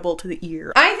 semi-enjoyable to the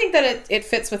ear. I think that it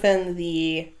fits within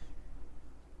the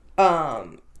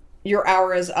Your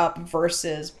Hour Is Up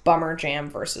versus Bummer Jam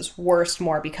versus Worst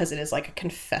more because it is like a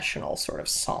confessional sort of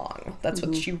song. That's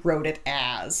what she wrote it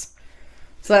as.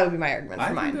 So that would be my argument for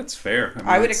I mine. think that's fair.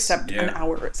 I would it's- accept yeah. an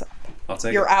hour is up. I'll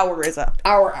take Your it. hour is up.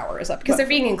 Our hour is up because they're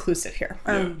being inclusive here.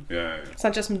 Yeah. It's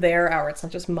not just their hour. It's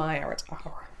not just my hour. It's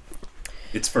our.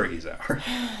 It's Fergie's hour.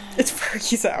 It's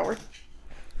Fergie's hour.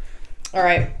 All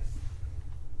right.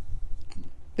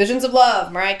 Visions of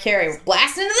Love, Mariah Carey. We're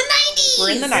blasting into the 90s. We're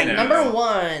in the 90s. Number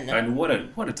one. And what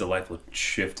a delightful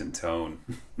shift in tone.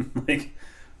 Like,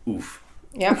 oof.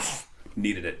 Yeah.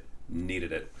 Needed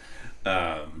it.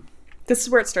 This is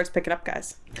where it starts picking up,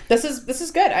 guys. This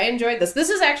is good. I enjoyed this. This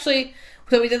is actually,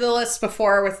 so we did the list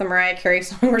before with the Mariah Carey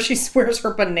song where she wears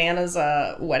her bananas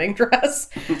wedding dress.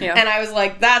 Yeah. And I was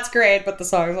like, that's great, but the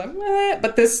song is like, meh.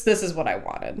 But this is what I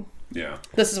wanted. Yeah.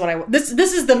 This is what I this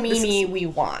is the Mimi we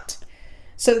want.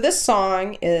 So this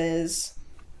song is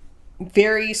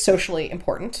very socially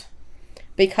important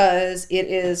because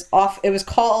it was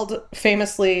called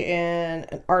famously in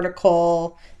an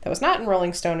article that was not in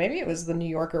Rolling Stone. Maybe it was the New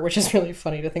Yorker, which is really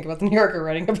funny to think about the New Yorker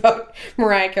writing about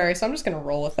Mariah Carey. So I'm just going to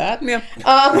roll with that. Yeah.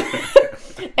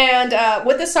 And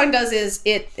what this song does is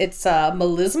it's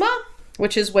melisma,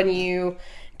 which is when you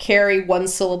carry one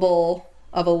syllable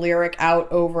of a lyric out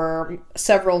over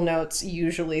several notes,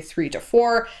 usually 3 to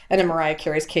 4, and in Mariah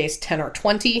Carey's case, 10 or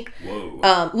 20.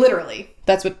 Whoa. Literally,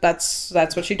 that's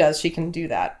what she does. She can do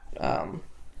that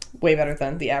way better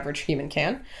than the average human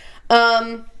can.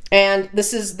 And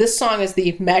this song is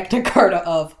the Magna Carta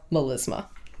of melisma.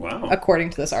 Wow.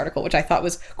 According to this article, which I thought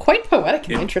was quite poetic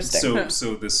and interesting.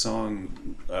 So this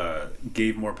song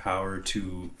gave more power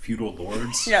to feudal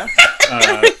lords Yeah.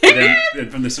 than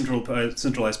from the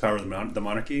centralized power of the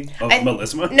monarchy of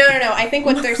melisma. No. I think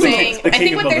what they're saying. The I think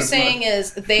king what of they're melisma. saying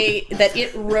is that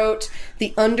it wrote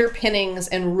the underpinnings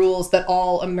and rules that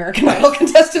all American Idol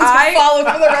contestants would follow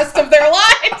for the rest of their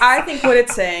lives. I think what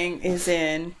it's saying is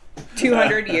in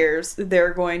 200 years,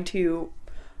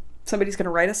 somebody's going to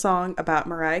write a song about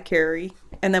Mariah Carey,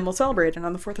 and then we'll celebrate it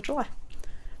on the 4th of July.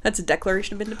 That's a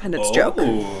Declaration of Independence joke.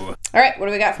 Oh. All right, what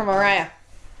do we got from Mariah?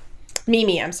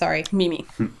 Mimi, I'm sorry. Mimi.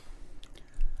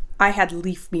 I had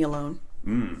Leave Me Alone.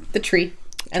 The tree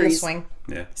and Trees. the swing.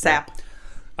 Yeah. Sap.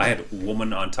 I had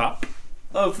Woman on Top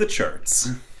of the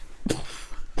Charts. I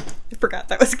forgot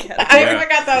that was a category. I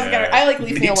forgot that was good. I like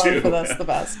Leave Me Alone too. for this the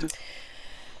best.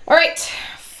 All right,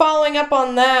 following up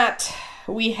on that,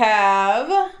 we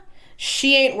have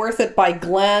She Ain't Worth It by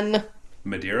Glenn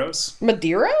Medeiros?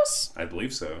 I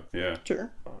believe so. Yeah.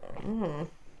 Sure.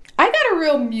 I got a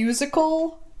real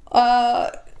musical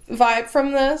vibe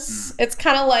from this. It's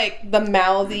kind of like the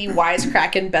mouthy,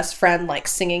 wisecracking best friend, like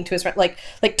singing to his friend. Like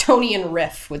Tony and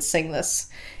Riff would sing this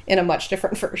in a much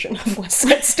different version of West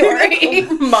Side Story.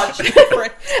 Much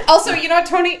different. Also, you know what,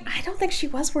 Tony? I don't think she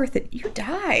was worth it. You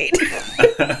died.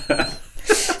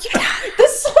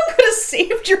 This song could have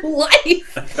saved your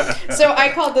life. So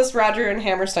I called this Roger and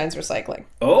Hammerstein's Recycling.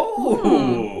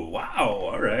 Oh, wow.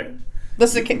 All right.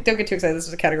 This is don't get too excited. This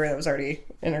is a category that was already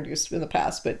introduced in the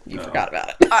past, but you forgot about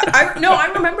it.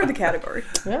 I remember the category.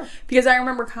 Yeah. Because I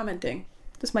remember commenting,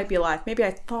 this might be a lie. Maybe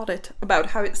I thought it about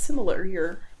how it's similar,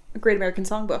 your Great American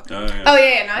Songbook. Oh, yeah. Oh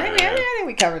yeah. No, I think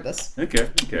we covered this. Okay.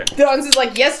 The ones is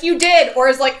like, yes, you did, or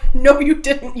is like, no, you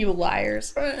didn't, you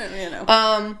liars. You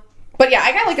know. But yeah,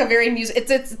 I got like a very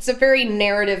it's a very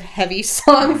narrative heavy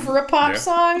song for a pop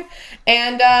song,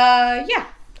 and yeah.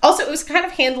 Also, it was kind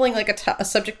of handling like a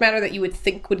subject matter that you would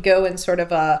think would go in sort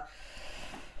of a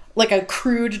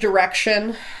crude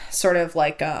direction, sort of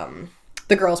like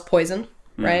The Girl's Poison,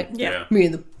 right? Yeah. Me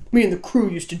and the crew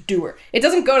used to do her. It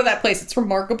doesn't go to that place. It's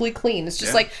remarkably clean. It's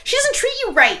just like, she doesn't treat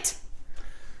you right.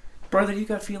 Brother, you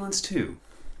got feelings too.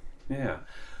 Yeah.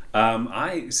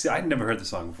 I'd never heard the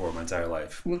song before in my entire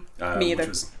life. Me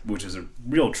either. Which is a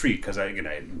real treat because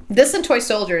This and Toy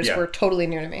Soldiers were totally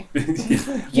new to me.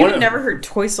 You had never heard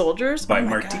Toy Soldiers? by Oh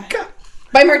my Martika. God.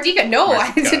 By Martika. No,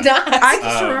 I Martika. did not. I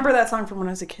just remember that song from when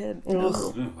I was a kid.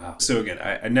 Oh, wow. So again,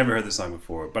 I never heard this song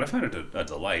before, but I found it a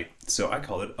delight. So I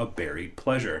call it a buried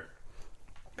pleasure.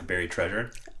 A buried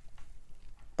treasure.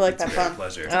 I like It's a that buried pun.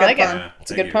 pleasure. I like it. Yeah,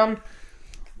 It's a thank good you.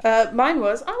 poem. Mine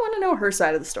was, I want to know her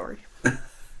side of the story.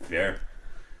 Fair.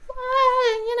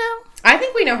 You know. I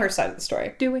think we know her side of the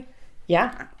story. Do we?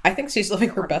 Yeah. I think she's living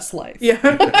her best life. Yeah.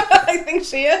 I think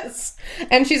she is.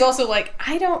 And she's also like,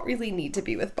 I don't really need to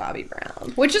be with Bobby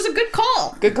Brown, which is a good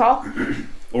call. Good call.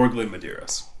 Or Glenn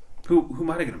Medeiros, who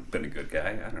might have been a good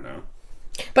guy. I don't know.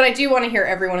 But I do want to hear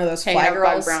every one of those Fly no,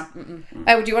 Girls. Bobby Brown.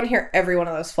 I do want to hear every one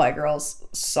of those Fly Girls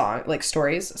song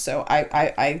stories. So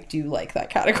I do like that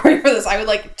category for this. I would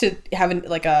like to have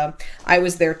a I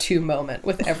was there too moment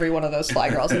with every one of those Fly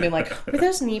Girls and being like, were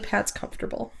those knee pads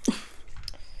comfortable?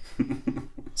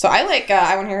 So I want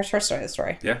to hear her side of the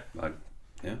story. Yeah.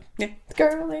 Yeah.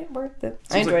 Girl ain't worth it.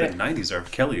 I Seems enjoyed like it. the 90s are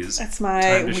Kelly's. That's my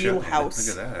time to show.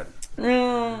 wheelhouse. Look at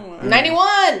 91.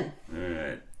 that. All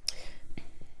right.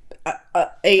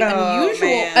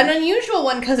 An unusual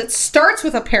one because it starts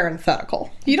with a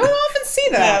parenthetical. You don't often see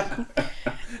that.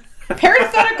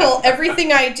 Parenthetical,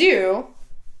 everything I do,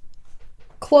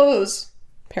 close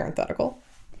parenthetical,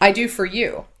 I do for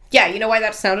you. Yeah, you know why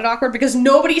that sounded awkward? Because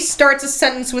nobody starts a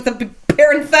sentence with a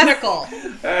parenthetical.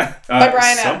 By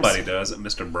Bryan Adams. Somebody does.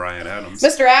 Mr. Bryan Adams.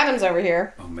 Mr. Adams over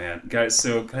here. Oh man, guys.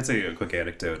 So can I tell you a quick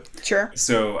anecdote? Sure.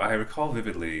 So I recall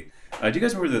vividly. Do you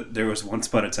guys remember that there was once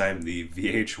upon a time the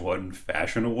VH1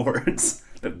 Fashion Awards?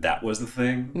 that was the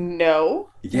thing? No.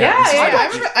 Yeah, this is I what-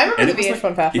 remember, I and remember it the was VH1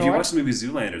 like, Fashion if you watch Awards. the movie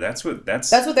Zoolander, that's what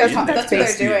That's what they're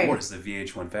doing. Awards, the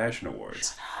VH1 Fashion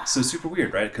Awards. So super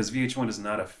weird, right? Because VH1 is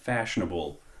not a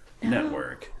fashionable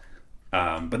network,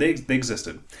 but they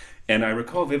existed, and I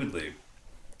recall vividly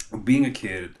being a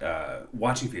kid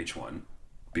watching VH1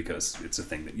 because it's a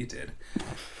thing that you did,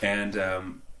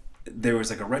 and there was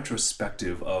like a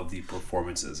retrospective of the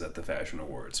performances at the Fashion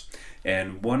Awards,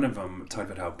 and one of them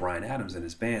talked about how Bryan Adams and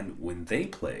his band, when they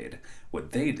played,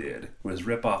 what they did was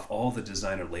rip off all the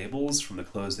designer labels from the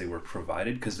clothes they were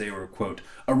provided, because they were, quote,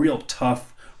 a real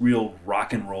tough, real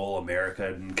rock and roll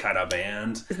American kind of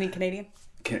band. Isn't he Canadian?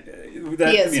 He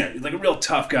is. Yeah, like a real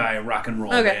tough guy, rock and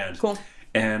roll Okay, band. cool.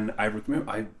 And I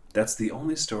remember, that's the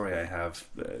only story I have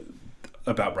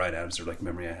about Bryan Adams, or like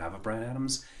memory I have of Bryan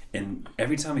Adams. And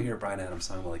every time I hear a Bryan Adams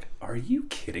song, I'm like, are you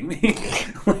kidding me?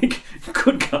 Like,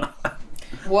 good God.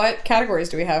 What categories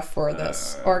do we have for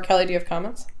this? Or Kelly, do you have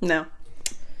comments? No.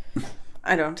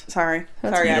 I don't. Sorry.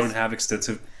 Sorry, You guys. don't have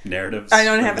extensive narratives? I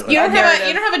don't have- You don't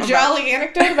narrative have a about- jolly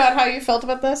anecdote about how you felt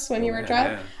about this when you were a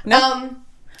child? Yeah.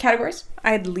 Categories?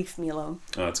 I had Leave Me Alone.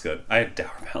 Oh, that's good. I had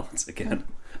Dour Balance again.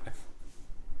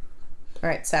 All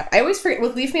right, Sap. I always forget,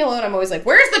 with Leave Me Alone, I'm always like,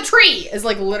 where's the tree? Is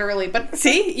like literally, but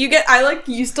See?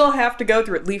 You still have to go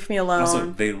through it. Leave Me Alone.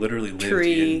 Also, they literally lived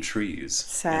Tree. in trees.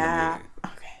 Sap.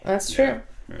 Okay. that's true.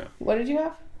 Yeah. What did you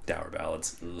have? Dour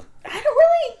Ballads. Ugh. I don't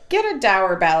really get a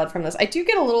dour ballad from this. I do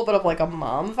get a little bit of like a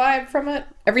mom vibe from it.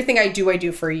 Everything I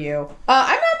do for you.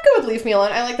 I'm good with Leave Me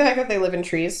Alone. I like the fact that they live in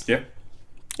trees. Yeah,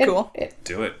 Cool.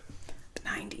 do it. The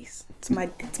 90s.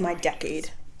 It's my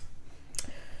decade.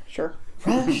 Sure.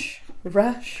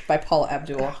 Rush by Paula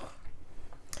Abdul.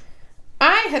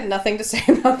 I had nothing to say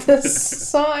about this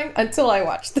song until I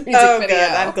watched the music video.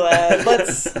 Good. I'm glad.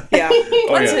 Let's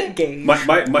engage.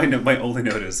 My only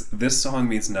note is this song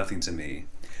means nothing to me.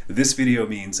 This video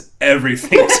means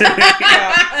everything to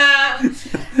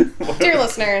me. Dear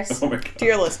listeners, Oh my God.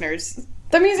 Dear listeners,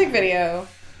 the music video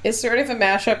is sort of a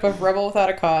mashup of Rebel Without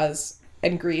a Cause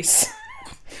and Grease.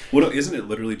 Well, isn't it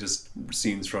literally just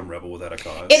scenes from Rebel Without a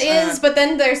Cause? It is, but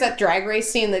then there's that drag race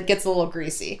scene that gets a little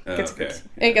greasy. Okay.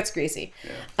 It gets greasy.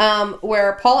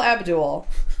 Where Paula Abdul,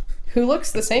 who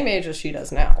looks the same age as she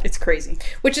does now, it's crazy.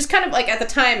 which is kind of like, at the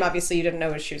time, obviously you didn't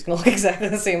know she was going to look exactly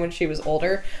the same when she was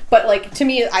older, but like, to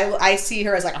me, I see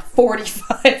her as like a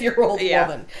 45-year-old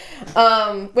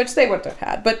woman, which they wouldn't have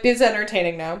had, but is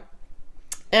entertaining now.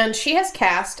 And she has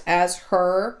cast as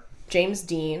her James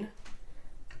Dean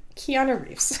Keanu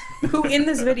Reeves. Who in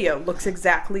this video looks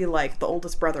exactly like the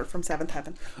oldest brother from Seventh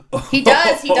Heaven. He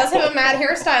does have a mad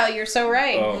hairstyle, you're so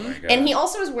right. Oh my God. And he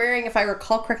also is wearing, if I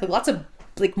recall correctly, lots of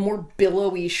like more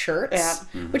billowy shirts,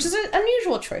 Yeah. which is an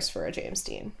unusual choice for a James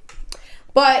Dean.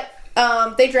 But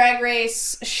they drag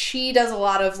race. She does a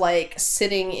lot of like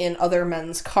sitting in other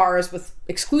men's cars with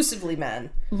exclusively men,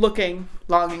 Looking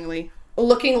longingly.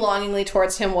 looking longingly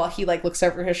towards him while he like looks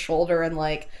over his shoulder and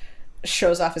like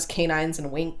shows off his canines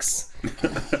and winks.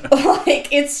 Like,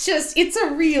 it's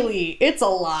a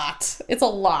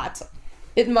lot.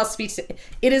 It must be,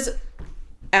 it is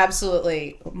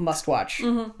absolutely must watch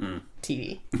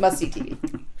TV. Must see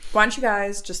TV. Why don't you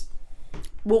guys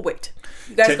we'll wait.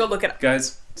 You guys go look it up.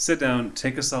 Guys, sit down,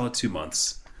 take a solid 2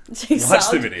 months. Watch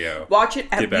Watch the video. Watch it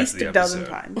Get at back least to the a dozen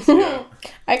episode. times. Yeah.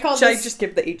 I called Should I this, just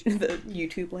give the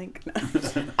YouTube link? No.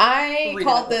 I read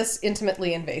called it? this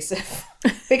intimately invasive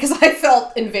because I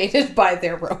felt invaded by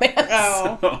their romance.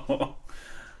 Oh.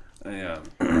 Yeah.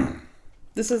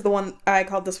 This is the one, I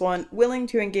called this one, willing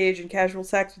to engage in casual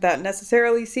sex without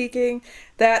necessarily seeking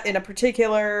that in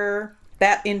particular,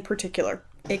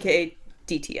 aka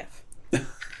DTF.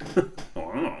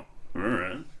 Oh, all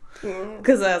right.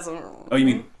 Because that's... Oh, you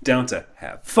mean down to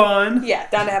have fun? Yeah,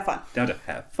 down to have fun. Down to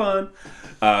have fun.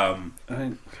 I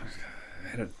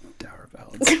had a dour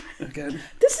ballad again.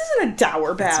 This isn't a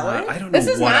dour ballad. I don't know. This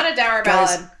is not a dour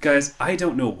ballad. Guys, I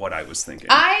don't know what I was thinking.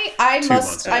 I 2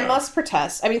 months ago. must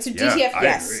protest. I mean, so Yeah, DTF, I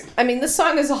yes. agree. I mean, this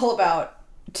song is all about,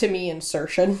 to me,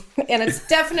 insertion. And it's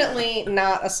definitely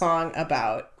not a song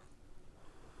about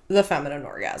the feminine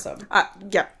orgasm.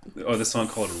 Yeah. Oh, the song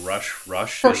called Rush For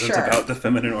isn't sure. about the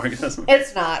feminine orgasm.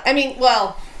 It's not. I mean,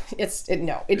 well, it just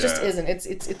Yeah. isn't.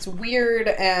 It's weird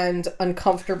and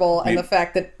uncomfortable, and Maybe- the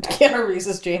fact that Keanu Reeves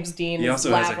is James Dean He is also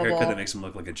has a laughable. haircut that makes him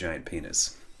look like a giant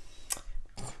penis.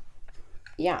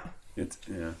 Yeah. Yeah.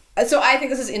 So I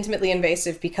think this is intimately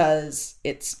invasive because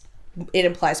it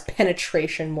implies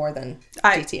penetration more than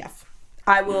DTF.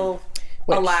 I will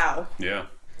allow. Yeah.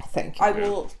 Thank you. I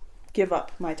will give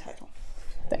up my title.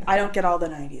 Thank I don't get all the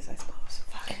 90s, I suppose.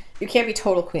 Fuck. You can't be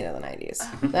total queen of the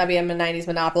 90s. That'd be a 90s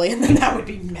monopoly, and then that would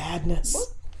be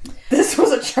madness. This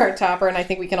was a chart topper, and I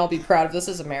think we can all be proud of this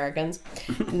as Americans.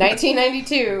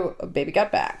 1992, Baby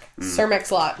Got Back. Sir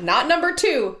Mix-a-Lot. Not number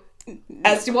 2,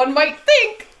 as one might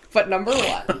think, but number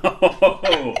 1.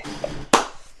 Oh.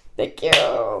 Thank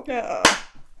you. Yeah.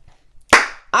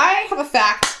 I have a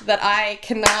fact that I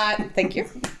cannot... Thank you.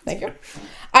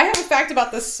 I have a fact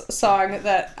about this song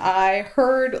that I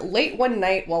heard late one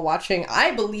night while watching,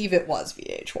 I believe it was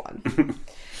VH1,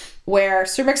 where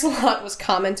Sir Mix-a-Lot was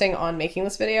commenting on making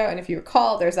this video, and if you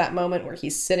recall, there's that moment where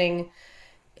he's sitting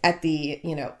at the,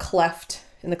 cleft,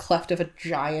 in the cleft of a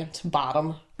giant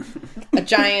bottom. A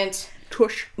giant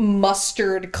Tush.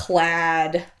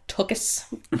 mustard-clad tuchus.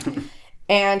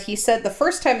 And he said the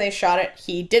first time they shot it,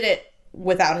 he did it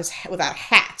without a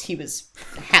hat. He was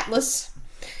hatless.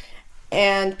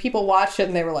 And people watched it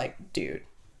and they were like, dude,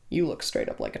 you look straight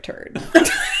up like a turd. And so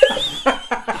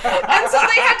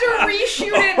they had to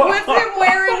reshoot it with him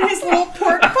wearing his little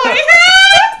pork pie hat.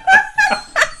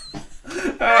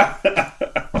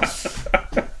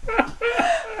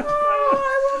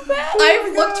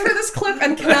 I've looked for this clip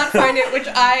and cannot find it, which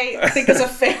I think is a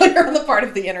failure on the part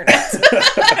of the internet.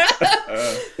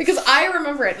 Because I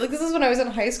remember it. Like, this is when I was in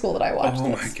high school that I watched this. Oh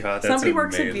my god, that's Somebody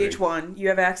works at amazing. VH1. You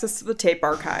have access to the tape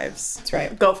archives. That's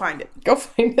right. Go find it. Go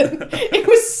find it. It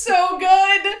was so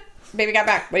good. Baby Got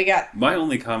Back. What do you got? My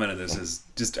only comment on this is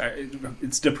just,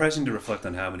 it's depressing to reflect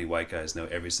on how many white guys know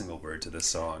every single word to this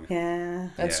song. Yeah.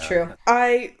 That's Yeah. true.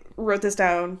 I wrote this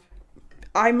down.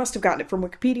 I must have gotten it from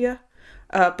Wikipedia,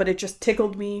 but it just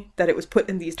tickled me that it was put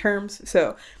in these terms.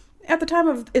 So, at the time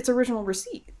of its original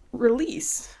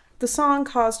release, the song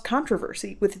caused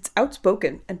controversy with its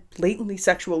outspoken and blatantly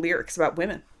sexual lyrics about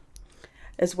women,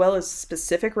 as well as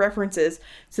specific references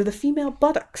to the female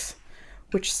buttocks,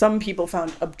 which some people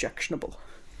found objectionable.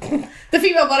 The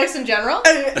female buttocks in general?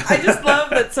 I just love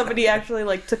that somebody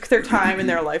actually took their time in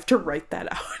their life to write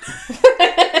that out.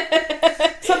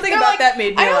 Something about that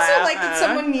made me I laugh. also like that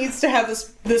someone needs to have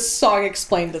this song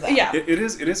explained to them. Yeah. It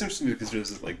is interesting because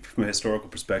there's from a historical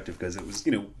perspective, because it was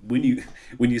when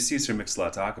you see Sir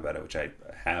Mix-a-Lot talk about it, which I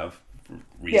have for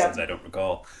reasons I don't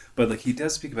recall, but he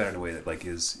does speak about it in a way that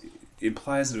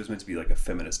implies that it was meant to be a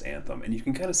feminist anthem, and you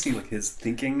can kind of see his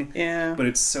thinking. Yeah. But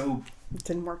it's so It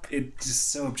didn't work. it's just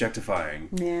so objectifying.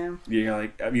 Yeah.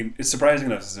 It's surprising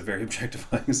enough. It's a very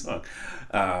objectifying song.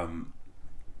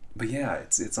 But yeah,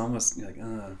 it's almost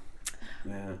yeah.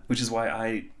 Which is why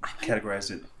I categorized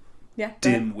it Yeah.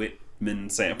 Dim Whitman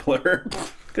sampler,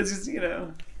 because he's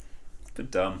a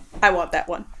bit dumb. I want that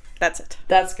one. That's it.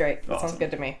 That's great. That Awesome. sounds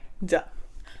good to me. Done.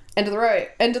 End of the road.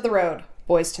 End of the road.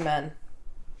 Boys to Men.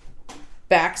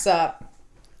 Backs up.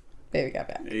 Baby Got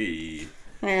Back. Hey.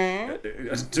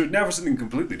 Mm. Now for something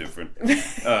completely different.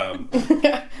 I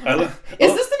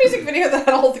Is this the music video that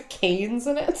had all the canes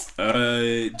in it?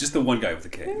 just the one guy with a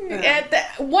cane And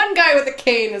one guy with a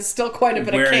cane is still quite a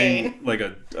bit of cane.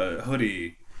 wearing a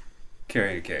hoodie,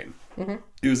 carrying a cane. Mm-hmm.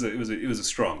 It was a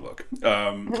strong look. It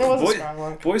was a strong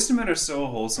look. Boyz II Men are so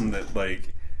wholesome that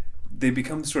they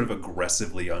become sort of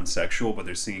aggressively unsexual, but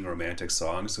they're singing romantic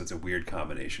songs, so it's a weird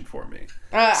combination for me.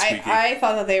 I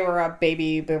thought that they were a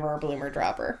baby boomer bloomer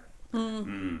dropper.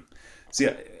 See,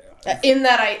 In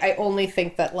that, I only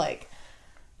think that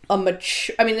a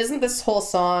mature. I mean, isn't this whole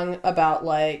song about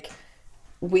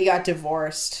we got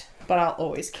divorced, but I'll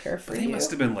always care for they you?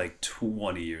 must have been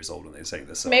 20 years old when they sang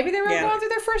this song. Maybe they were Yeah. going through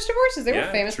their first divorces. They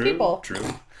were famous people. True.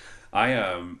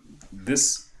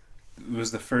 This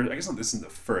was the first. I guess this isn't the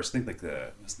first. I think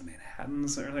was the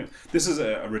Manhattans or something. This is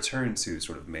a return to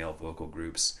sort of male vocal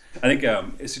groups. I think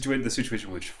the situation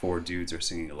in which 4 dudes are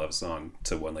singing a love song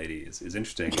to one lady is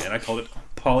interesting, and I called it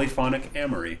polyphonic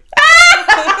amory.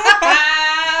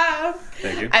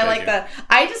 Thank you. I like that.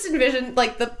 I just envisioned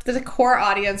the core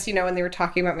audience, when they were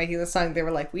talking about making this song, they were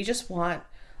like, we just want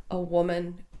a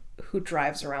woman who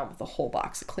drives around with a whole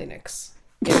box of Kleenex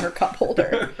in her cup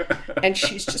holder, and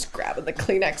she's just grabbing the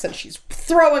Kleenex and she's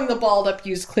throwing the balled up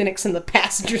used Kleenex in the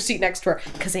passenger seat next to her,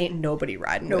 because ain't nobody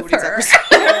riding with her.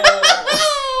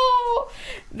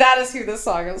 That is who this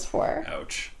song is for.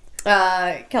 Ouch.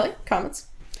 Kelly, comments?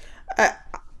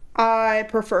 I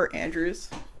prefer Andrews.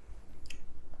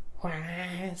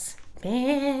 Wise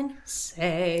men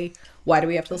say. Why do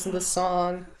we have to listen to this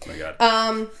song? Oh my god.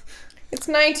 It's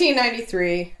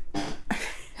 1993,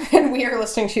 and we are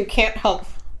listening to Can't Help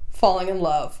Falling in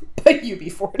Love by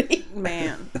UB40.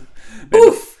 Man.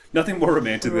 Oof! Nothing more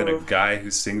romantic than a guy who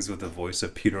sings with the voice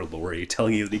of Peter Lorre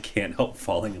telling you that he can't help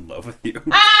falling in love with you.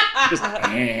 Just,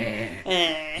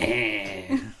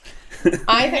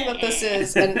 I think that this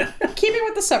is, and keeping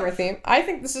with the summer theme, I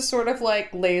think this is sort of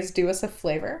like Lay's Do Us a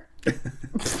Flavor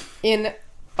in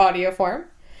audio form.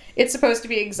 It's supposed to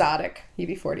be exotic.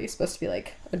 UB40 is supposed to be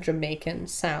like a Jamaican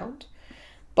sound,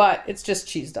 but it's just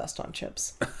cheese dust on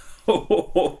chips.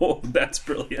 Oh, that's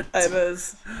brilliant.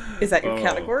 Is that your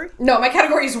category? No, my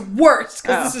category is worst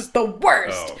because this is the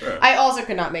worst. Oh, okay. I also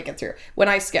could not make it through when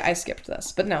I skipped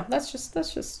this, but no, that's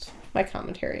just my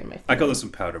commentary and my. I call this some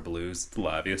powder blues. It's a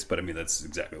little obvious, but I mean that's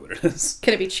exactly what it is.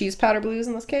 Can it be cheese powder blues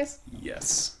in this case?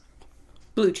 Yes.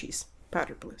 Blue cheese.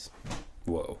 Powdered blues.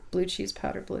 Whoa. Blue cheese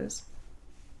powder blues.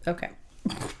 Okay.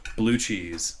 Blue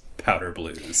cheese powder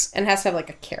blues. And it has to have like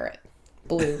a carrot.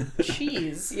 Blue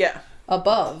cheese. Yeah.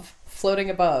 Above. Floating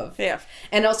above. Yeah.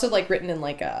 And also like written in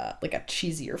like a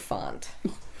cheesier font.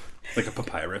 Like a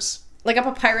papyrus. Like a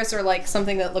papyrus or like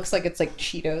something that looks like it's like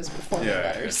Cheetos before the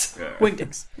letters. Yeah.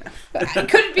 Wingdings.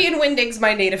 Could it be in Wingdings,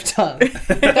 my native tongue?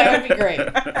 That would be great.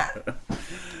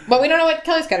 But we don't know what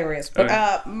Kelly's category is.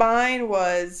 But, Mine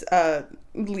was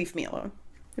Leave Me Alone,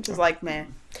 which is like, meh.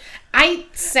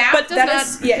 Sap But does that not...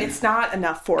 is, yeah, it's not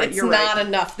enough for it. It's You're not right.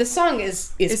 enough. This song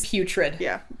is putrid.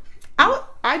 Yeah.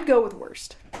 I'd go with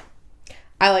worst.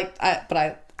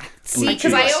 See, Blue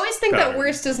because I cheese always think that powder.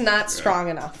 worst is not strong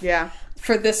enough. Yeah.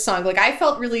 For this song. Like, I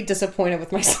felt really disappointed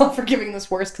with myself for giving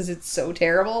this worst because it's so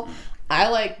terrible. I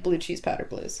like Blue Cheese Powder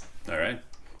Blues. All right.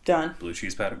 Done. Blue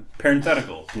cheese powder.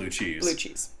 Parenthetical blue cheese. Blue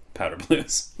cheese. Powder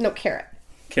blues. No, carrot.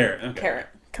 Carrot. Okay. Carrot.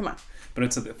 Come on. But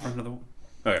it's at the front of the.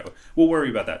 Okay. We'll worry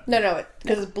about that. No,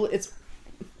 because it's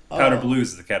Powder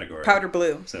blues is the category. Powder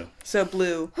blue. So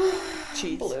blue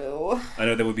cheese. blue. I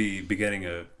know that would be beginning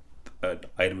an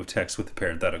item of text with the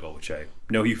parenthetical, which I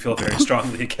know you feel very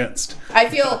strongly against. I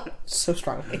feel so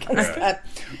strongly against that.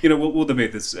 You know, we'll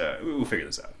debate this. We'll figure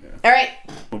this out. Yeah. All right.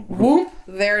 Whoop.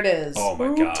 There it is. Oh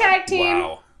my god! Tag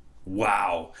team.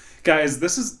 Wow, guys,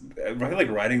 this is like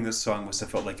writing this song must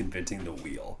have felt like inventing the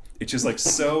wheel. It's just like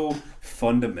so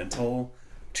fundamental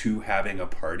to having a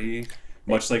party,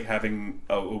 much like having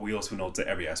a wheel spindle to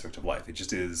every aspect of life. It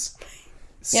just is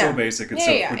so basic and so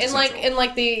quintessential. In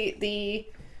like the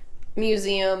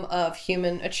Museum of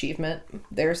Human Achievement,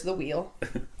 there's the wheel.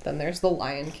 Then there's the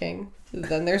Lion King.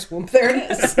 Then there's Whoop. There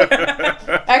it is.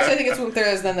 Actually, I think it's Whoop. There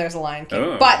it is. Then there's the Lion King.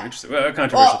 Oh, but interesting. Well, a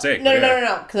controversial take.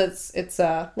 No, because it's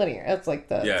linear. It's like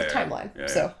the timeline. Yeah.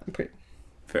 So I'm pretty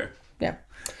Fair. yeah.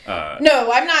 No,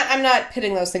 I'm not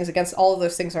pitting those things against. All of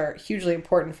those things are hugely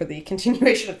important for the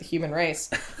continuation of the human race,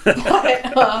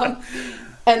 but,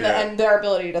 and their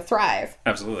ability to thrive.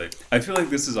 Absolutely. I feel like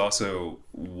this is also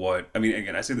what I mean.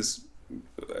 Again, I say this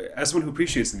as someone who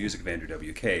appreciates the music of Andrew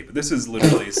WK, but this is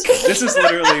literally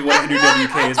what Andrew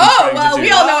WK has been trying to do.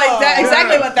 We all know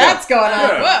exactly what that's going on.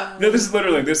 Yeah. No, this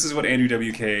is what Andrew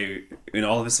WK in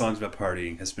all of his songs about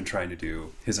partying has been trying to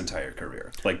do his entire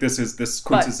career. Like this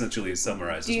quintessentially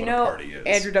summarizes what a party is.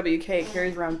 Andrew WK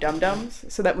carries around dum-dums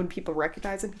so that when people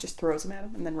recognize him, he just throws them at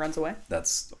him and then runs away?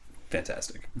 That's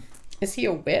fantastic. Is he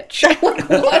a witch? Like,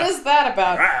 what is that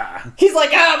about? He's like,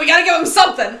 we gotta give him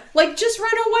something. Like, just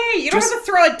run away. You don't have to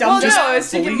throw a dum-dum. No, it's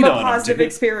to give him bleed a on him, positive dude.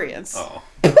 experience. Oh.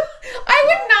 I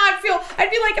would not feel... I'd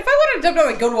be like, if I wanted a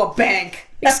dum-dum, I'd go to a bank.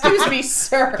 Excuse me,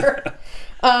 sir.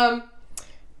 So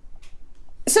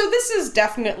this is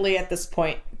definitely, at this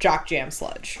point, Jock Jam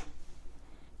sludge.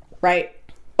 Right?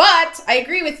 But, I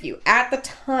agree with you. At the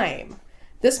time,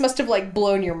 this must have, like,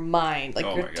 blown your mind.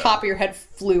 Like, your top of your head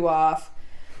flew off.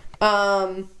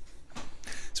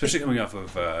 Especially coming off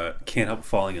of Can't Help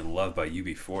Falling in Love by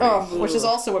UB40. Oh, which is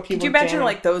also what people Could you imagine, jam.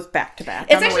 like, those back-to-back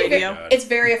It's on the actually radio? it's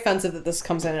very offensive that this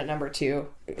comes in at number 2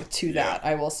 to that,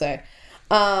 I will say.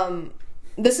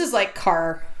 This is like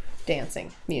car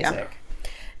dancing music. Yeah.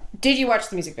 Did you watch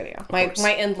the music video? My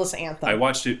endless anthem. I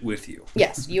watched it with you.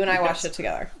 Yes, you and I watched it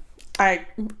together. I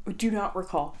do not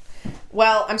recall.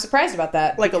 Well, I'm surprised about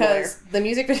that. Like a lawyer. because the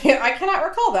music video, I cannot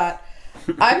recall that.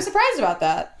 I'm surprised about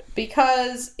that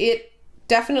because it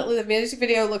definitely, the music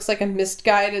video looks like a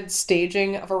misguided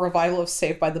staging of a revival of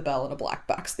Saved by the Bell in a black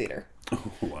box theater.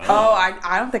 Oh, wow. Oh,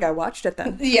 I don't think I watched it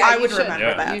then. Yeah, I you would should. remember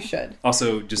Yeah. that. You should.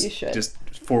 Also, You just should. to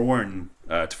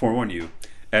forewarn you,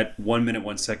 at 1 minute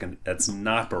 1 second, that's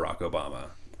not Barack Obama.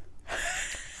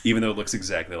 Even though it looks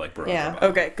exactly like Barack Yeah. Obama.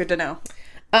 Okay, good to know.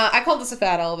 I called this a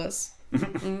fat Elvis.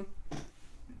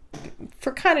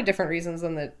 For kind of different reasons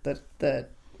than the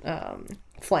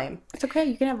flame. It's okay,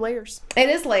 you can have layers. It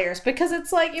is layers because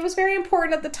it's like it was very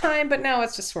important at the time, but now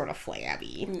it's just sort of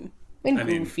flabby and I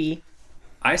mean, goofy.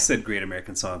 I said Great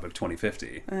American Songbook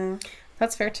 2050.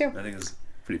 That's fair too. I think it's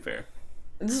pretty fair.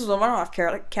 This is a one-off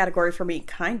category for me,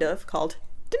 kind of, called,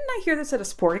 didn't I hear this at a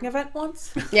sporting event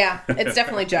once? Yeah, it's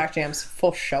definitely Jock Jam's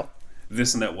full show.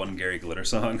 this and that one Gary Glitter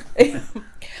song.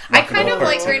 I kind of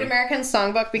like Parts Great of it. American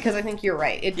Songbook because I think you're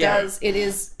right. It Yeah. does. It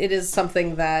is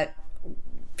something that.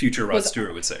 Future Rod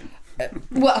Stewart would sing.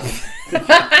 Well,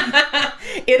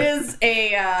 it is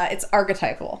it's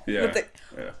archetypal. Yeah. With the-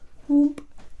 Yeah. Whoop.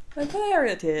 There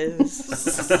it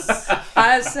is.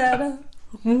 I said,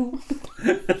 whoop.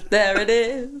 There it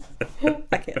is.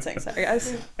 I can't sing. Sorry,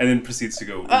 guys. And then proceeds to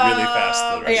go really fast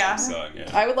for the rest yeah. of the song. Yeah.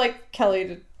 I would like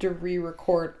Kelly to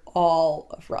re-record all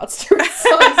of Rod Stewart's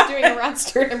songs doing a Rod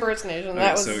Stewart impersonation.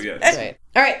 That was so, yeah. great.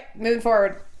 All right, moving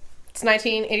forward. It's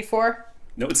 1984.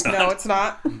 No, it's not. No, it's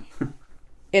not.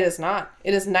 It is not.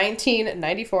 It is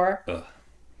 1994. Ugh.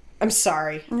 I'm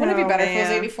sorry. Wouldn't it be Oh, better if it was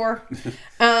man. 84?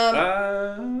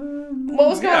 What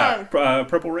was going on?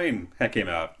 Purple Rain that came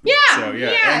out. Yeah, So,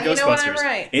 yeah. yeah, And you know what, I'm Ghostbusters.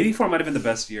 right. 84 might have been the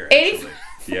best year, 80 actually.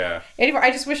 Yeah. 84.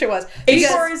 I just wish it was.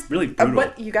 84 Because- is Really brutal.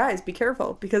 But you guys, be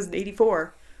careful because in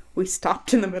 84 we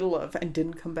stopped in the middle of and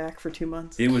didn't come back for 2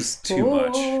 months. It was too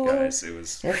much, guys. It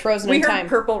was You're frozen We in heard time.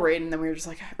 Purple Rain and then we were just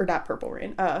like, or not Purple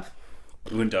Rain,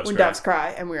 When Doves When Cry. Doves Cry,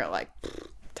 and we were like,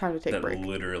 time to take a That break.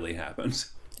 literally happened.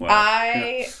 Wow.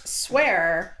 I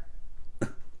swear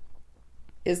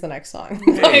is the next song.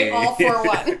 Hey. Like, all for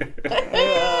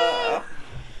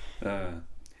one.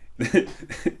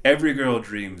 Every girl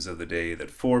dreams of the day that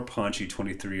 4 paunchy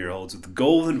 23-year-olds with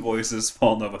golden voices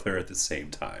fall in love with her at the same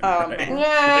time. Oh, right? man.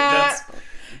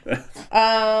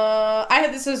 I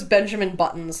had this as Benjamin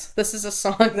Buttons. This is a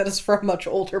song that is for a much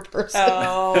older person.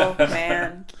 Oh,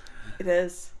 man. It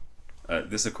is.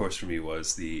 This, of course, for me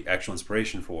was the actual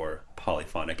inspiration for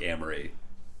Polyphonic Amory,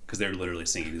 because they're literally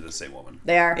singing to the same woman.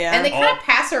 They are. Yeah. And they kind All- of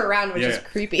pass her around, which is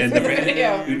creepy And for the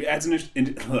video. It adds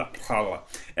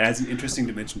adds an interesting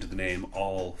dimension to the name.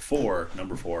 All four,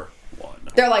 number 4, 1.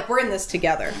 They're like, we're in this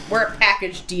together. We're a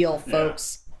package deal,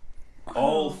 folks.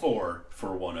 All 4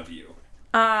 for one of you.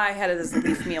 I had it as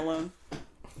Leave Me Alone.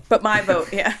 But my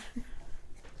vote, yeah.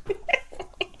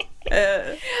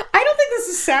 I don't think this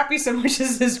is sappy so much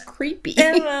as is creepy.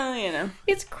 And, you know.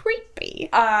 It's creepy.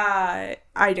 I'd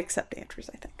accept Andrews,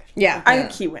 I think. Yeah. I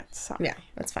think he wins. So. Yeah,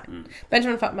 that's fine.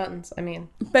 Benjamin Buttons, I mean,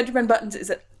 Benjamin Buttons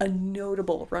is a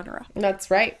notable runner-up.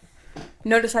 that's right.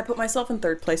 Notice I put myself in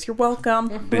 3rd place. You're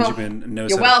welcome. Benjamin knows.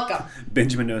 You're how welcome.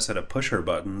 Benjamin knows how to push her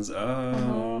buttons.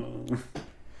 Oh.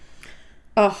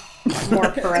 Oh, more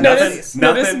parentheses.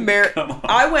 Nothing. Come on.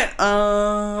 I went,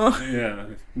 Yeah,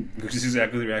 which is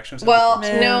exactly the reaction. I was Well,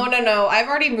 looking no. I've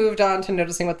already moved on to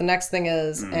noticing what the next thing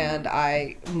is, and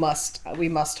we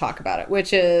must talk about it,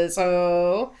 which is,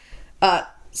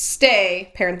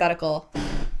 stay, parenthetical,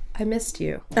 I missed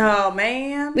you. oh,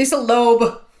 man. Lisa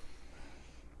Loeb.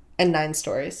 And 9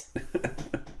 stories.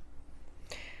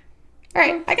 All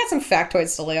right, I got some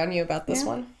factoids to lay on you about this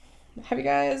one. Have you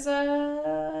guys,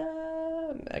 a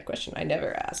question I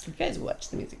never asked. Have you guys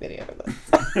watched the music video for this?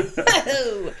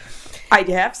 I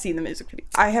have seen the music video.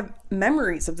 I have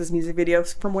memories of this music video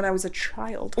from when I was a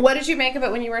child. What did you make of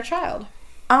it when you were a child?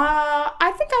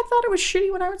 I think I thought it was shitty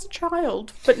when I was a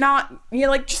child, but not,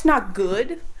 like, just not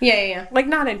good. Yeah. Like,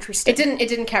 not interesting. It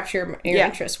didn't capture your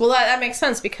interest. Well, that makes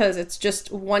sense because it's just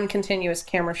one continuous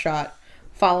camera shot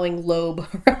following Loeb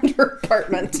around her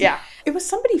apartment. Yeah. It was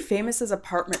somebody famous's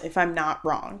apartment, if I'm not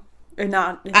wrong. Or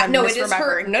not, if I'm No, it is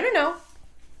her. misremembering. No.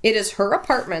 It is her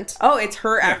apartment. Oh, it's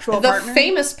her actual The apartment?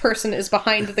 famous person is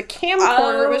behind the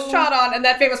camcorder it was shot on, and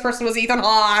that famous person was Ethan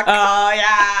Hawke. Oh,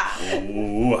 yeah.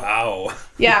 Oh, wow.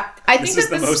 Yeah, I think This is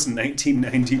that the most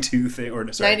 1992 thing,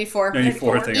 or sorry, 94.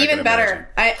 94 thing. I Even can better.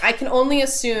 I can only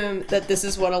assume that this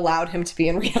is what allowed him to be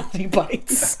in Reality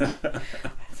Bites.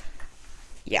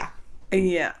 Yeah.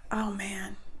 Yeah. Oh,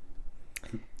 man.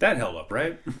 That held up,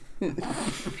 right?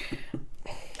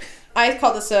 I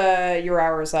call this Your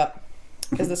Hour Is Up,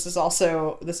 because this is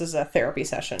a therapy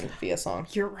session via song.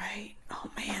 You're right. Oh,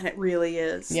 man, it really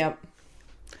is. Yep.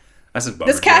 That's a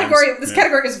bummer. This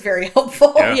category is very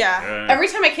helpful. Yeah. Every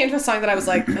time I came to a song that I was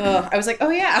like, ugh, I was like, oh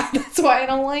yeah, that's why I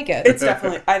don't like it. It's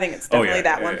definitely, I think it's definitely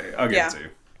that one. I'll give it to you.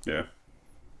 Yeah.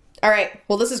 All right.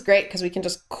 Well, this is great because we can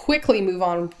just quickly move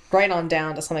on right on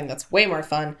down to something that's way more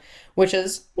fun, which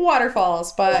is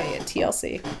Waterfalls by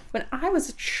TLC. When I was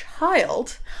a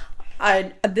child,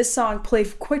 this song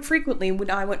played quite frequently when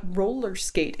I went roller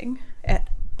skating at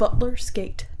Butler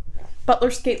Skateland.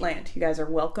 You guys are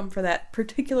welcome for that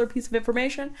particular piece of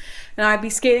information. And I'd be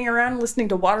skating around listening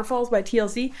to Waterfalls by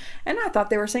TLC, and I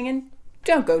thought they were singing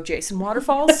Don't go Jason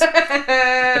Waterfalls. Just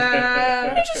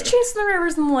chasing the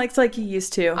rivers and the lakes like you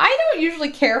used to. I don't usually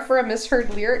care for a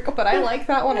misheard lyric, but I like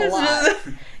that one a lot.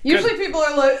 Usually people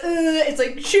are like, it's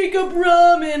like, shake up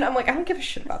ramen. I'm like, I don't give a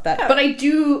shit about that. But I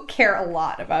do care a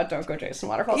lot about Don't Go Jason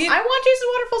Waterfalls. I want Jason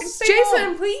Waterfalls to stay Jason,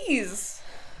 home. please.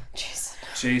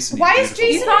 Jason. Why is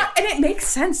Jason? And it makes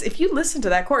sense. If you listen to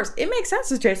that chorus, it makes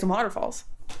sense as Jason Waterfalls.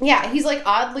 Yeah, he's like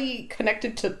oddly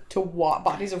connected to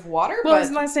bodies of water. Well, but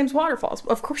his last name's Waterfalls.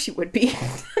 Of course you would be.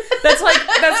 That's like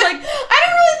I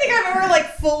don't really think I've ever like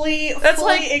fully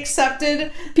like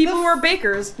accepted people who are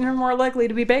bakers are more likely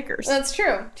to be bakers. That's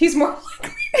true. He's more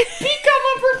likely to become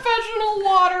a professional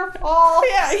waterfall.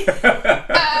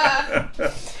 Yeah.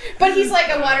 But he's like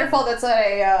a waterfall that's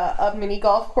a mini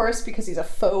golf course because he's a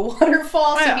faux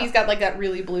waterfall, so he's got like that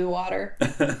really blue water.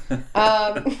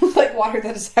 Like water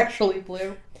that is actually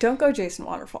blue. Don't go Jason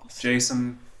Waterfalls.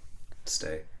 Jason,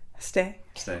 stay.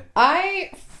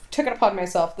 I took it upon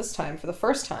myself this time, for the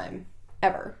first time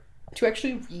ever, to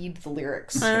actually read the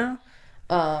lyrics. I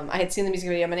had seen the music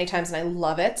video many times and I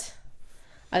love it.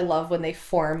 I love when they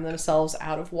form themselves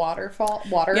out of water.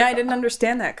 Yeah, I didn't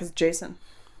understand that because Jason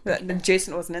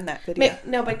wasn't in that video.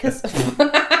 No, because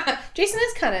Jason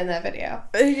is kind of in that video.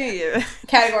 Yeah.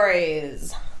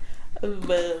 Categories. I don't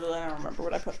remember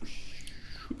what I put.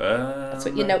 That's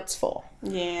what your notes for.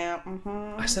 Yeah.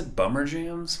 I said bummer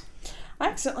jams. I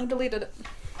accidentally deleted it.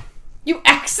 You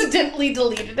accidentally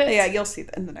deleted it? Yeah, you'll see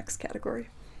that in the next category.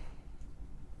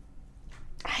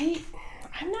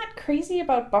 I'm not crazy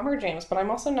about bummer jams, but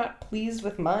I'm also not pleased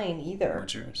with mine either.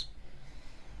 What's yours?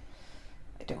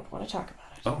 I don't want to talk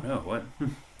about it. Oh no, what?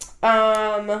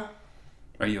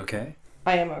 Are you okay?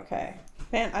 I am okay.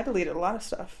 Man, I deleted a lot of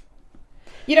stuff.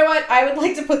 You know what? I would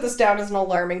like to put this down as an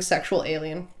alarming sexual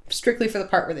alien, strictly for the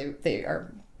part where they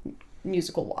are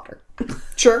musical water.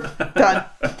 Sure. Done.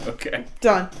 Okay.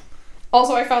 Done.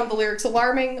 Also, I found the lyrics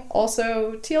alarming.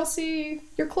 Also, TLC,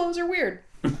 your clothes are weird.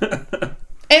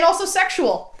 And also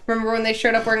sexual. Remember when they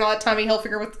showed up wearing all that Tommy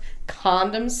Hilfiger with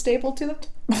condoms stapled to them?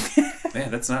 Man,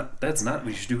 that's not what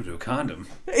you should do to a condom.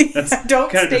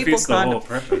 Don't kind of staple defeats the condoms. whole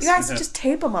purpose. You guys just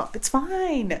tape them up. It's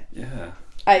fine. Yeah.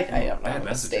 I don't know Bad what's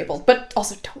messages. stapled. But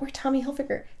also, don't wear Tommy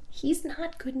Hilfiger. He's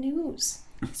not good news.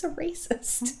 He's a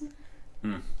racist.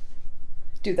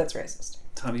 Dude, that's racist.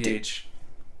 Tommy H.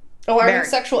 Alarming Mary.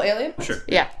 sexual alien? Sure.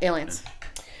 Yeah, aliens.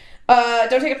 Don't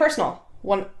take it personal.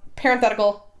 One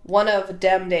parenthetical, one of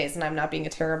dem days, and I'm not being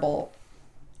a terrible,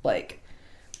 like,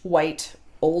 white,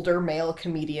 older male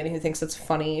comedian who thinks it's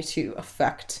funny to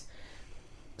affect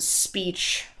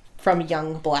speech from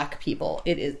young black people.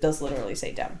 It does literally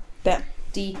say dem. Them.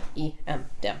 D-E-M.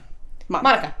 Dem.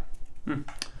 Monica.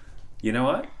 You know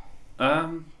what?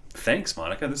 Thanks,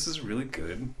 Monica. This is a really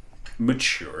good,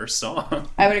 mature song.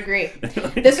 I would agree.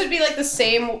 This would be like the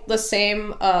same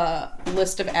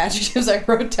list of adjectives I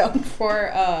wrote down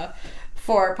for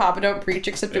Papa Don't Preach,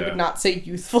 except it would not say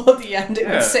youthful at the end. It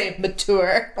would say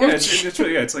mature. Yeah,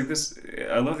 it's like this.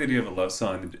 I love the idea of a love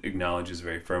song that acknowledges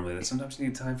very firmly that sometimes you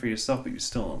need time for yourself, but you're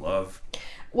still in love.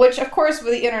 Which, of course,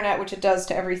 with the internet, which it does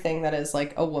to everything that is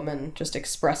like a woman just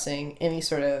expressing any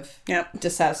sort of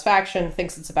dissatisfaction,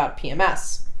 thinks it's about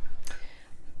PMS.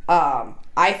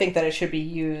 I think that it should be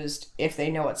used, If They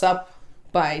Know What's Up,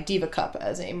 by Diva Cup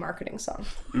as a marketing song.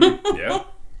 Yeah.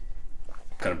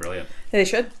 Kind of brilliant. They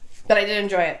should. But I did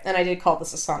enjoy it, and I did call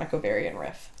this a Sonic Ovarian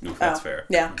riff. Oof, that's fair.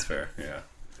 Yeah. That's fair, yeah.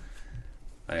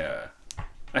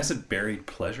 I said Buried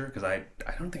Pleasure because I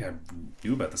don't think I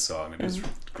knew about the song. It is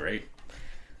great.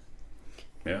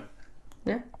 Yeah.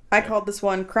 Yeah. I called this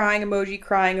one crying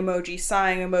emoji,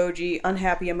 sighing emoji,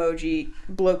 unhappy emoji,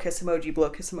 blow kiss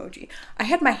emoji. I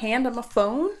had my hand on my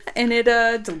phone and it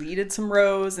deleted some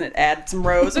rows and it added some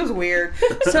rows. It was weird.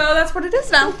 So that's what it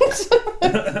is now.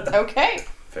 Okay.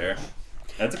 Fair.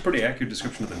 That's a pretty accurate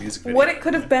description of the music video. What it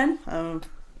could have been.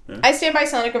 I stand by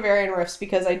Sonic Ovarian Riffs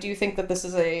because I do think that this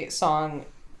is a song.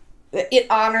 It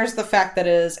honors the fact that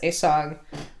it is a song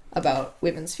about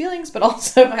women's feelings, but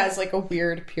also has like a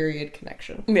weird period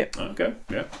connection. Yeah. Okay,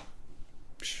 yeah.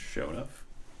 Show enough.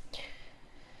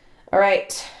 All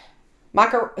right.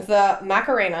 The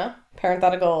Macarena,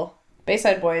 parenthetical,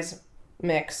 Bayside Boys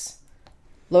mix,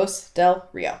 Los del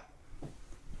Rio.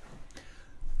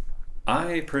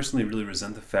 I personally really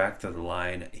resent the fact that the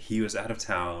line, he was out of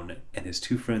town and his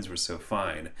two friends were so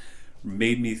fine,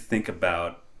 made me think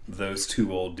about those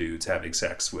two old dudes having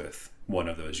sex with one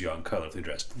of those young, colorfully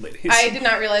dressed ladies. I did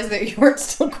not realize that you weren't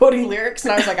still quoting lyrics,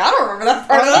 and I was like, I don't remember that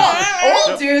part at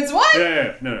all. Old dudes, what?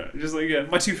 Yeah, no. Just like,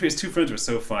 my two friends were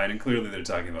so fine, and clearly they're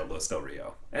talking about Los Del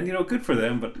Rio. And, good for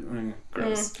them, but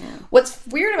gross. What's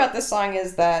weird about this song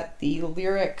is that the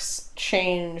lyrics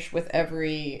change with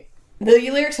every...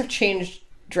 The lyrics have changed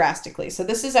drastically. So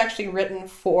this is actually written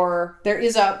for... There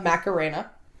is a Macarena.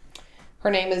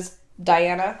 Her name is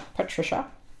Diana Patricia.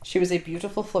 She was a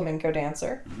beautiful flamenco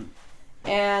dancer. Mm-hmm.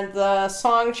 And the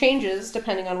song changes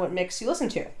depending on what mix you listen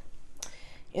to.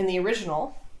 In the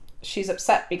original, she's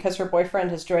upset because her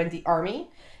boyfriend has joined the army,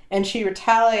 and she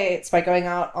retaliates by going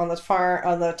out on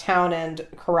the town and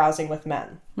carousing with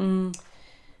men. Mm.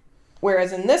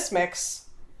 Whereas in this mix,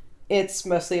 it's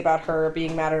mostly about her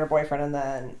being mad at her boyfriend and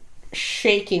then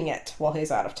shaking it while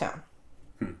he's out of town.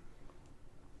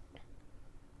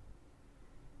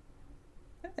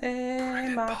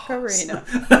 Macarena.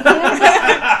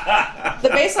 The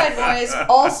Bayside Boys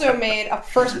also made a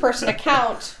first-person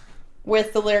account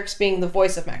with the lyrics being the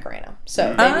voice of Macarena.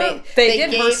 So they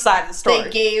gave her side of the story. They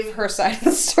gave her side of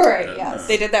the story, yes.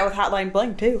 They did that with Hotline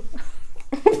Bling, too.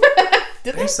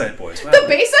 Bayside Boys, wow. The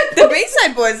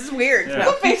Bayside Boys is weird. Yeah.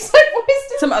 The Bayside Boys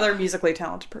did. Some other musically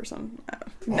talented person.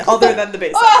 Other than the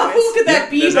Bayside Boys. Who could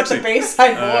that be but the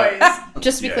Bayside Boys?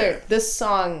 Just to be yeah. clear, this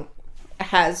song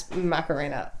has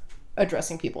Macarena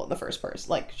addressing people in the first person.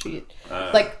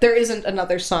 Like there isn't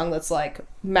another song that's like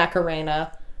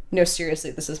Macarena. No, seriously,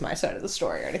 this is my side of the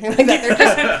story or anything like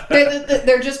that.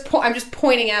 I'm just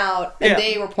pointing out, and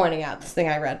they were pointing out, this thing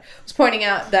I read was pointing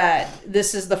out that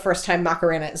this is the first time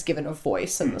Macarena is given a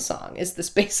voice in the song, is this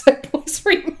Bayside Boys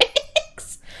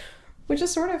remix, which is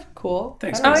sort of cool.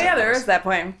 Thanks. Oh yeah, there is that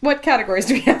poem. What categories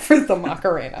do we have for the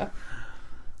Macarena?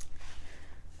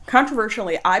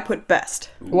 Controversially, I put best.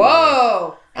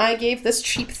 Whoa! I gave this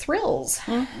Cheap Thrills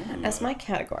as my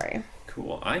category.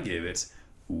 Cool. I gave it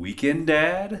Weekend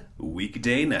Dad,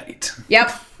 Weekday Night.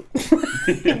 Yep.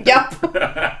 Yep.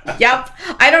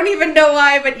 I don't even know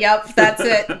why, but yep, that's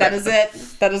it. That is it.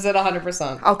 That is it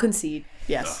 100%. I'll concede.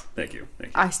 Yes. Oh, thank you.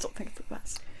 I still think it's the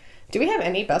best. Do we have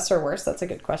any best or worst? That's a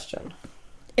good question.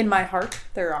 In my heart,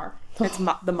 there are. It's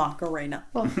the Macarena.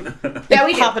 Yeah,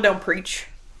 we do. Papa Don't Preach.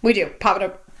 We do. Pop it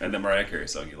up. And the Mariah Carey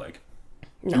song you like.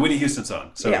 No. The Whitney Houston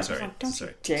song. So Yeah. sorry. Don't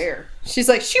Sorry. dare. She's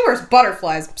like, she wears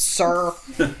butterflies, sir. All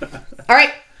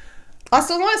right.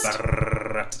 Last on the list.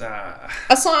 Ba-ra-da.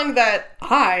 A song that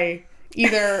I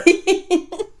either...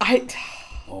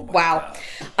 Oh my Wow.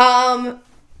 God.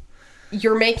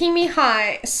 You're Making Me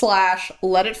High /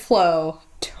 Let It Flow,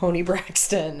 Toni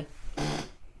Braxton.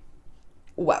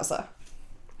 Wowza.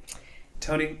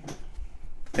 Tony,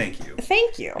 thank you.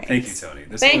 Thank you. Thank you, Tony.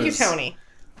 Thank you, Tony.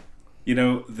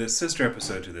 The sister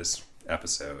episode to this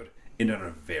episode ended on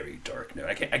a very dark note.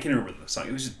 I can't remember the song.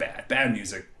 It was just bad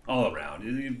music all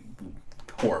around.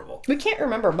 Horrible. We can't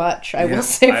remember much, I will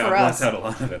say, for I us. blocked out a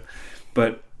lot of it.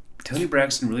 But Toni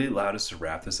Braxton really allowed us to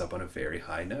wrap this up on a very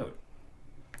high note.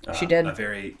 She did. A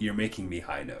very, you're making me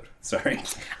high note. Sorry.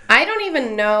 I don't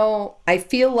even know. I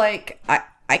feel like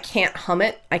I can't hum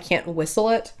it. I can't whistle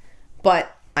it.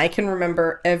 But I can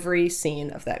remember every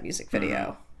scene of that music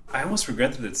video. I almost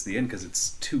regret that it's the end because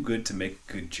it's too good to make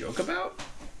a good joke about.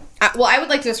 Well, I would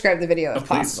like to describe the video if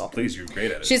possible. Please, you're great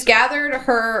at it. She's gathered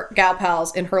her gal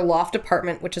pals in her loft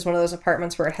apartment, which is one of those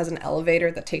apartments where it has an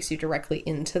elevator that takes you directly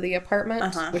into the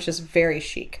apartment, which is very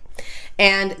chic.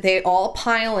 And they all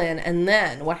pile in, and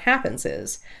then what happens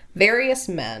is various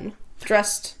men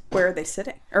dressed... Where are they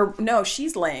sitting? Or, no,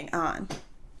 she's laying on.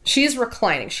 She's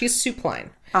reclining. She's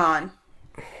supine. On.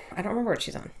 I don't remember what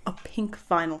she's on. A pink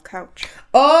vinyl couch.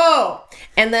 Oh!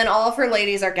 And then all of her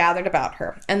ladies are gathered about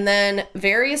her. And then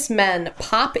various men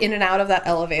pop in and out of that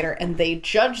elevator, and they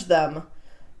judge them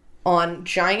on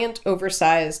giant,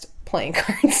 oversized playing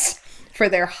cards for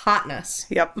their hotness.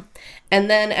 Yep. And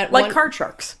then at like card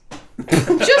sharks.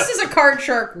 Just as a card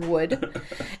shark would.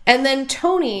 And then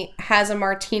Toni has a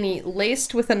martini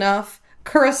laced with enough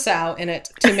curacao in it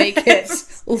to make it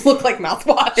look like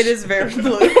mouthwash. It is very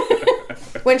blue.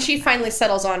 When she finally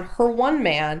settles on her one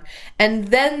man, and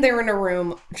then they're in a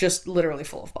room just literally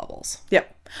full of bubbles.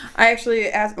 Yep. I actually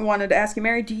wanted to ask you,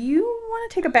 Mary, do you want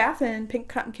to take a bath in pink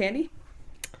cotton candy?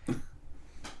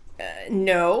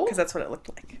 No. Because that's what it looked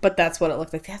like. But that's what it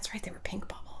looked like. That's right, they were pink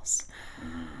bubbles.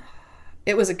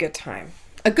 It was a good time.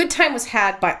 A good time was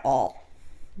had by all.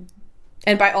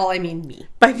 And by all, I mean me.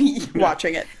 By me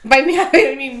watching it. By me,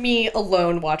 I mean me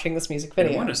alone watching this music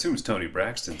video. And one assumes Toni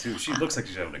Braxton, too. She looks like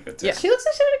she's having a good time. Yeah, she looks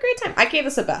like she's having a great time. I gave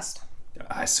this a best.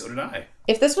 So did I.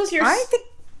 If this was your... I think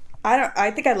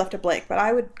I think I left it blank, but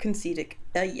I would concede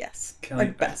a yes. Kelly,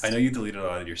 Like best. I know you deleted a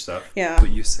lot of your stuff. Yeah. But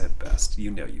you said best. You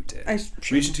know you did.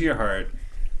 Reach into your heart.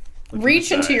 Look to the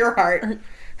Reach into side. your heart.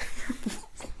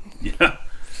 Yeah.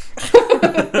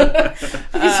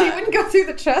 Because you wouldn't go through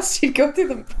the chest, you'd go through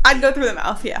the... I'd go through the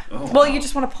mouth, yeah. Oh, Well, wow. you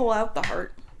just want to pull out the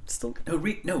heart. Still.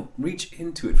 No, reach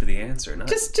into it for the answer. Not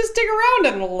Just dig around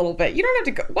it a little bit. You don't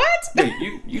have to go... What? Hey,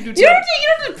 you dudes You know,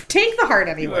 don't have to take the heart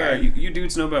anywhere. you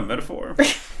dudes know about metaphor.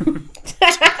 You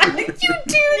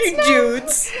dudes.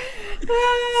 Dudes.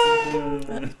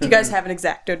 You guys have an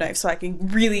X-Acto knife, so I can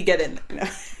really get in there. No.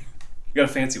 You got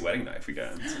a fancy wedding knife we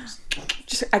got.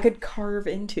 Just I could carve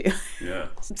into. Yeah.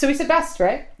 So we said best,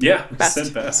 right? Yeah, Best.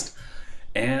 said best.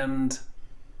 And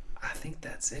I think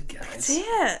that's it, guys. That's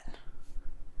it.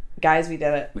 Guys, we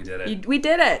did it. We did it. We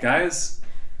did it. Guys,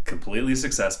 completely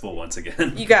successful once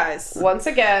again. You guys. Once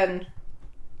again,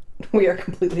 we are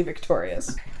completely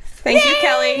victorious. Thank you,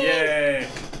 Kelly. Yay!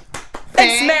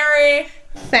 Thanks, Mary.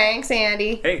 Thanks,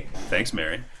 Andy. Hey, thanks,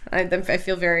 Mary. I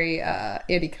feel very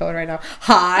Andy Cohen right now.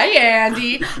 Hi,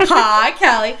 Andy. Hi,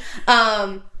 Kelly.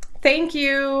 Thank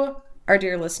you, our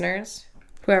dear listeners,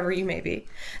 whoever you may be.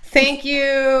 Thank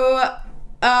you,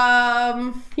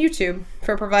 YouTube,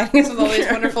 for providing us with all these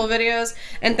wonderful videos.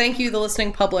 And thank you, the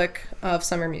listening public of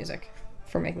summer music,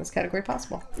 for making this category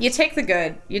possible. You take the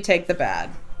good, you take the bad.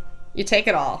 You take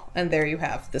it all, and there you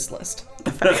have this list.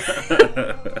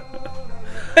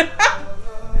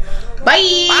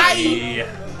 Bye! Bye.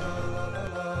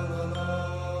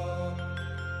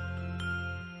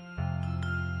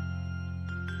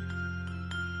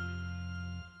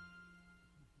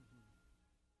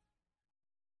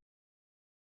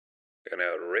 An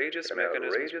Outrageous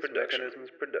Mechanisms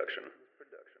production.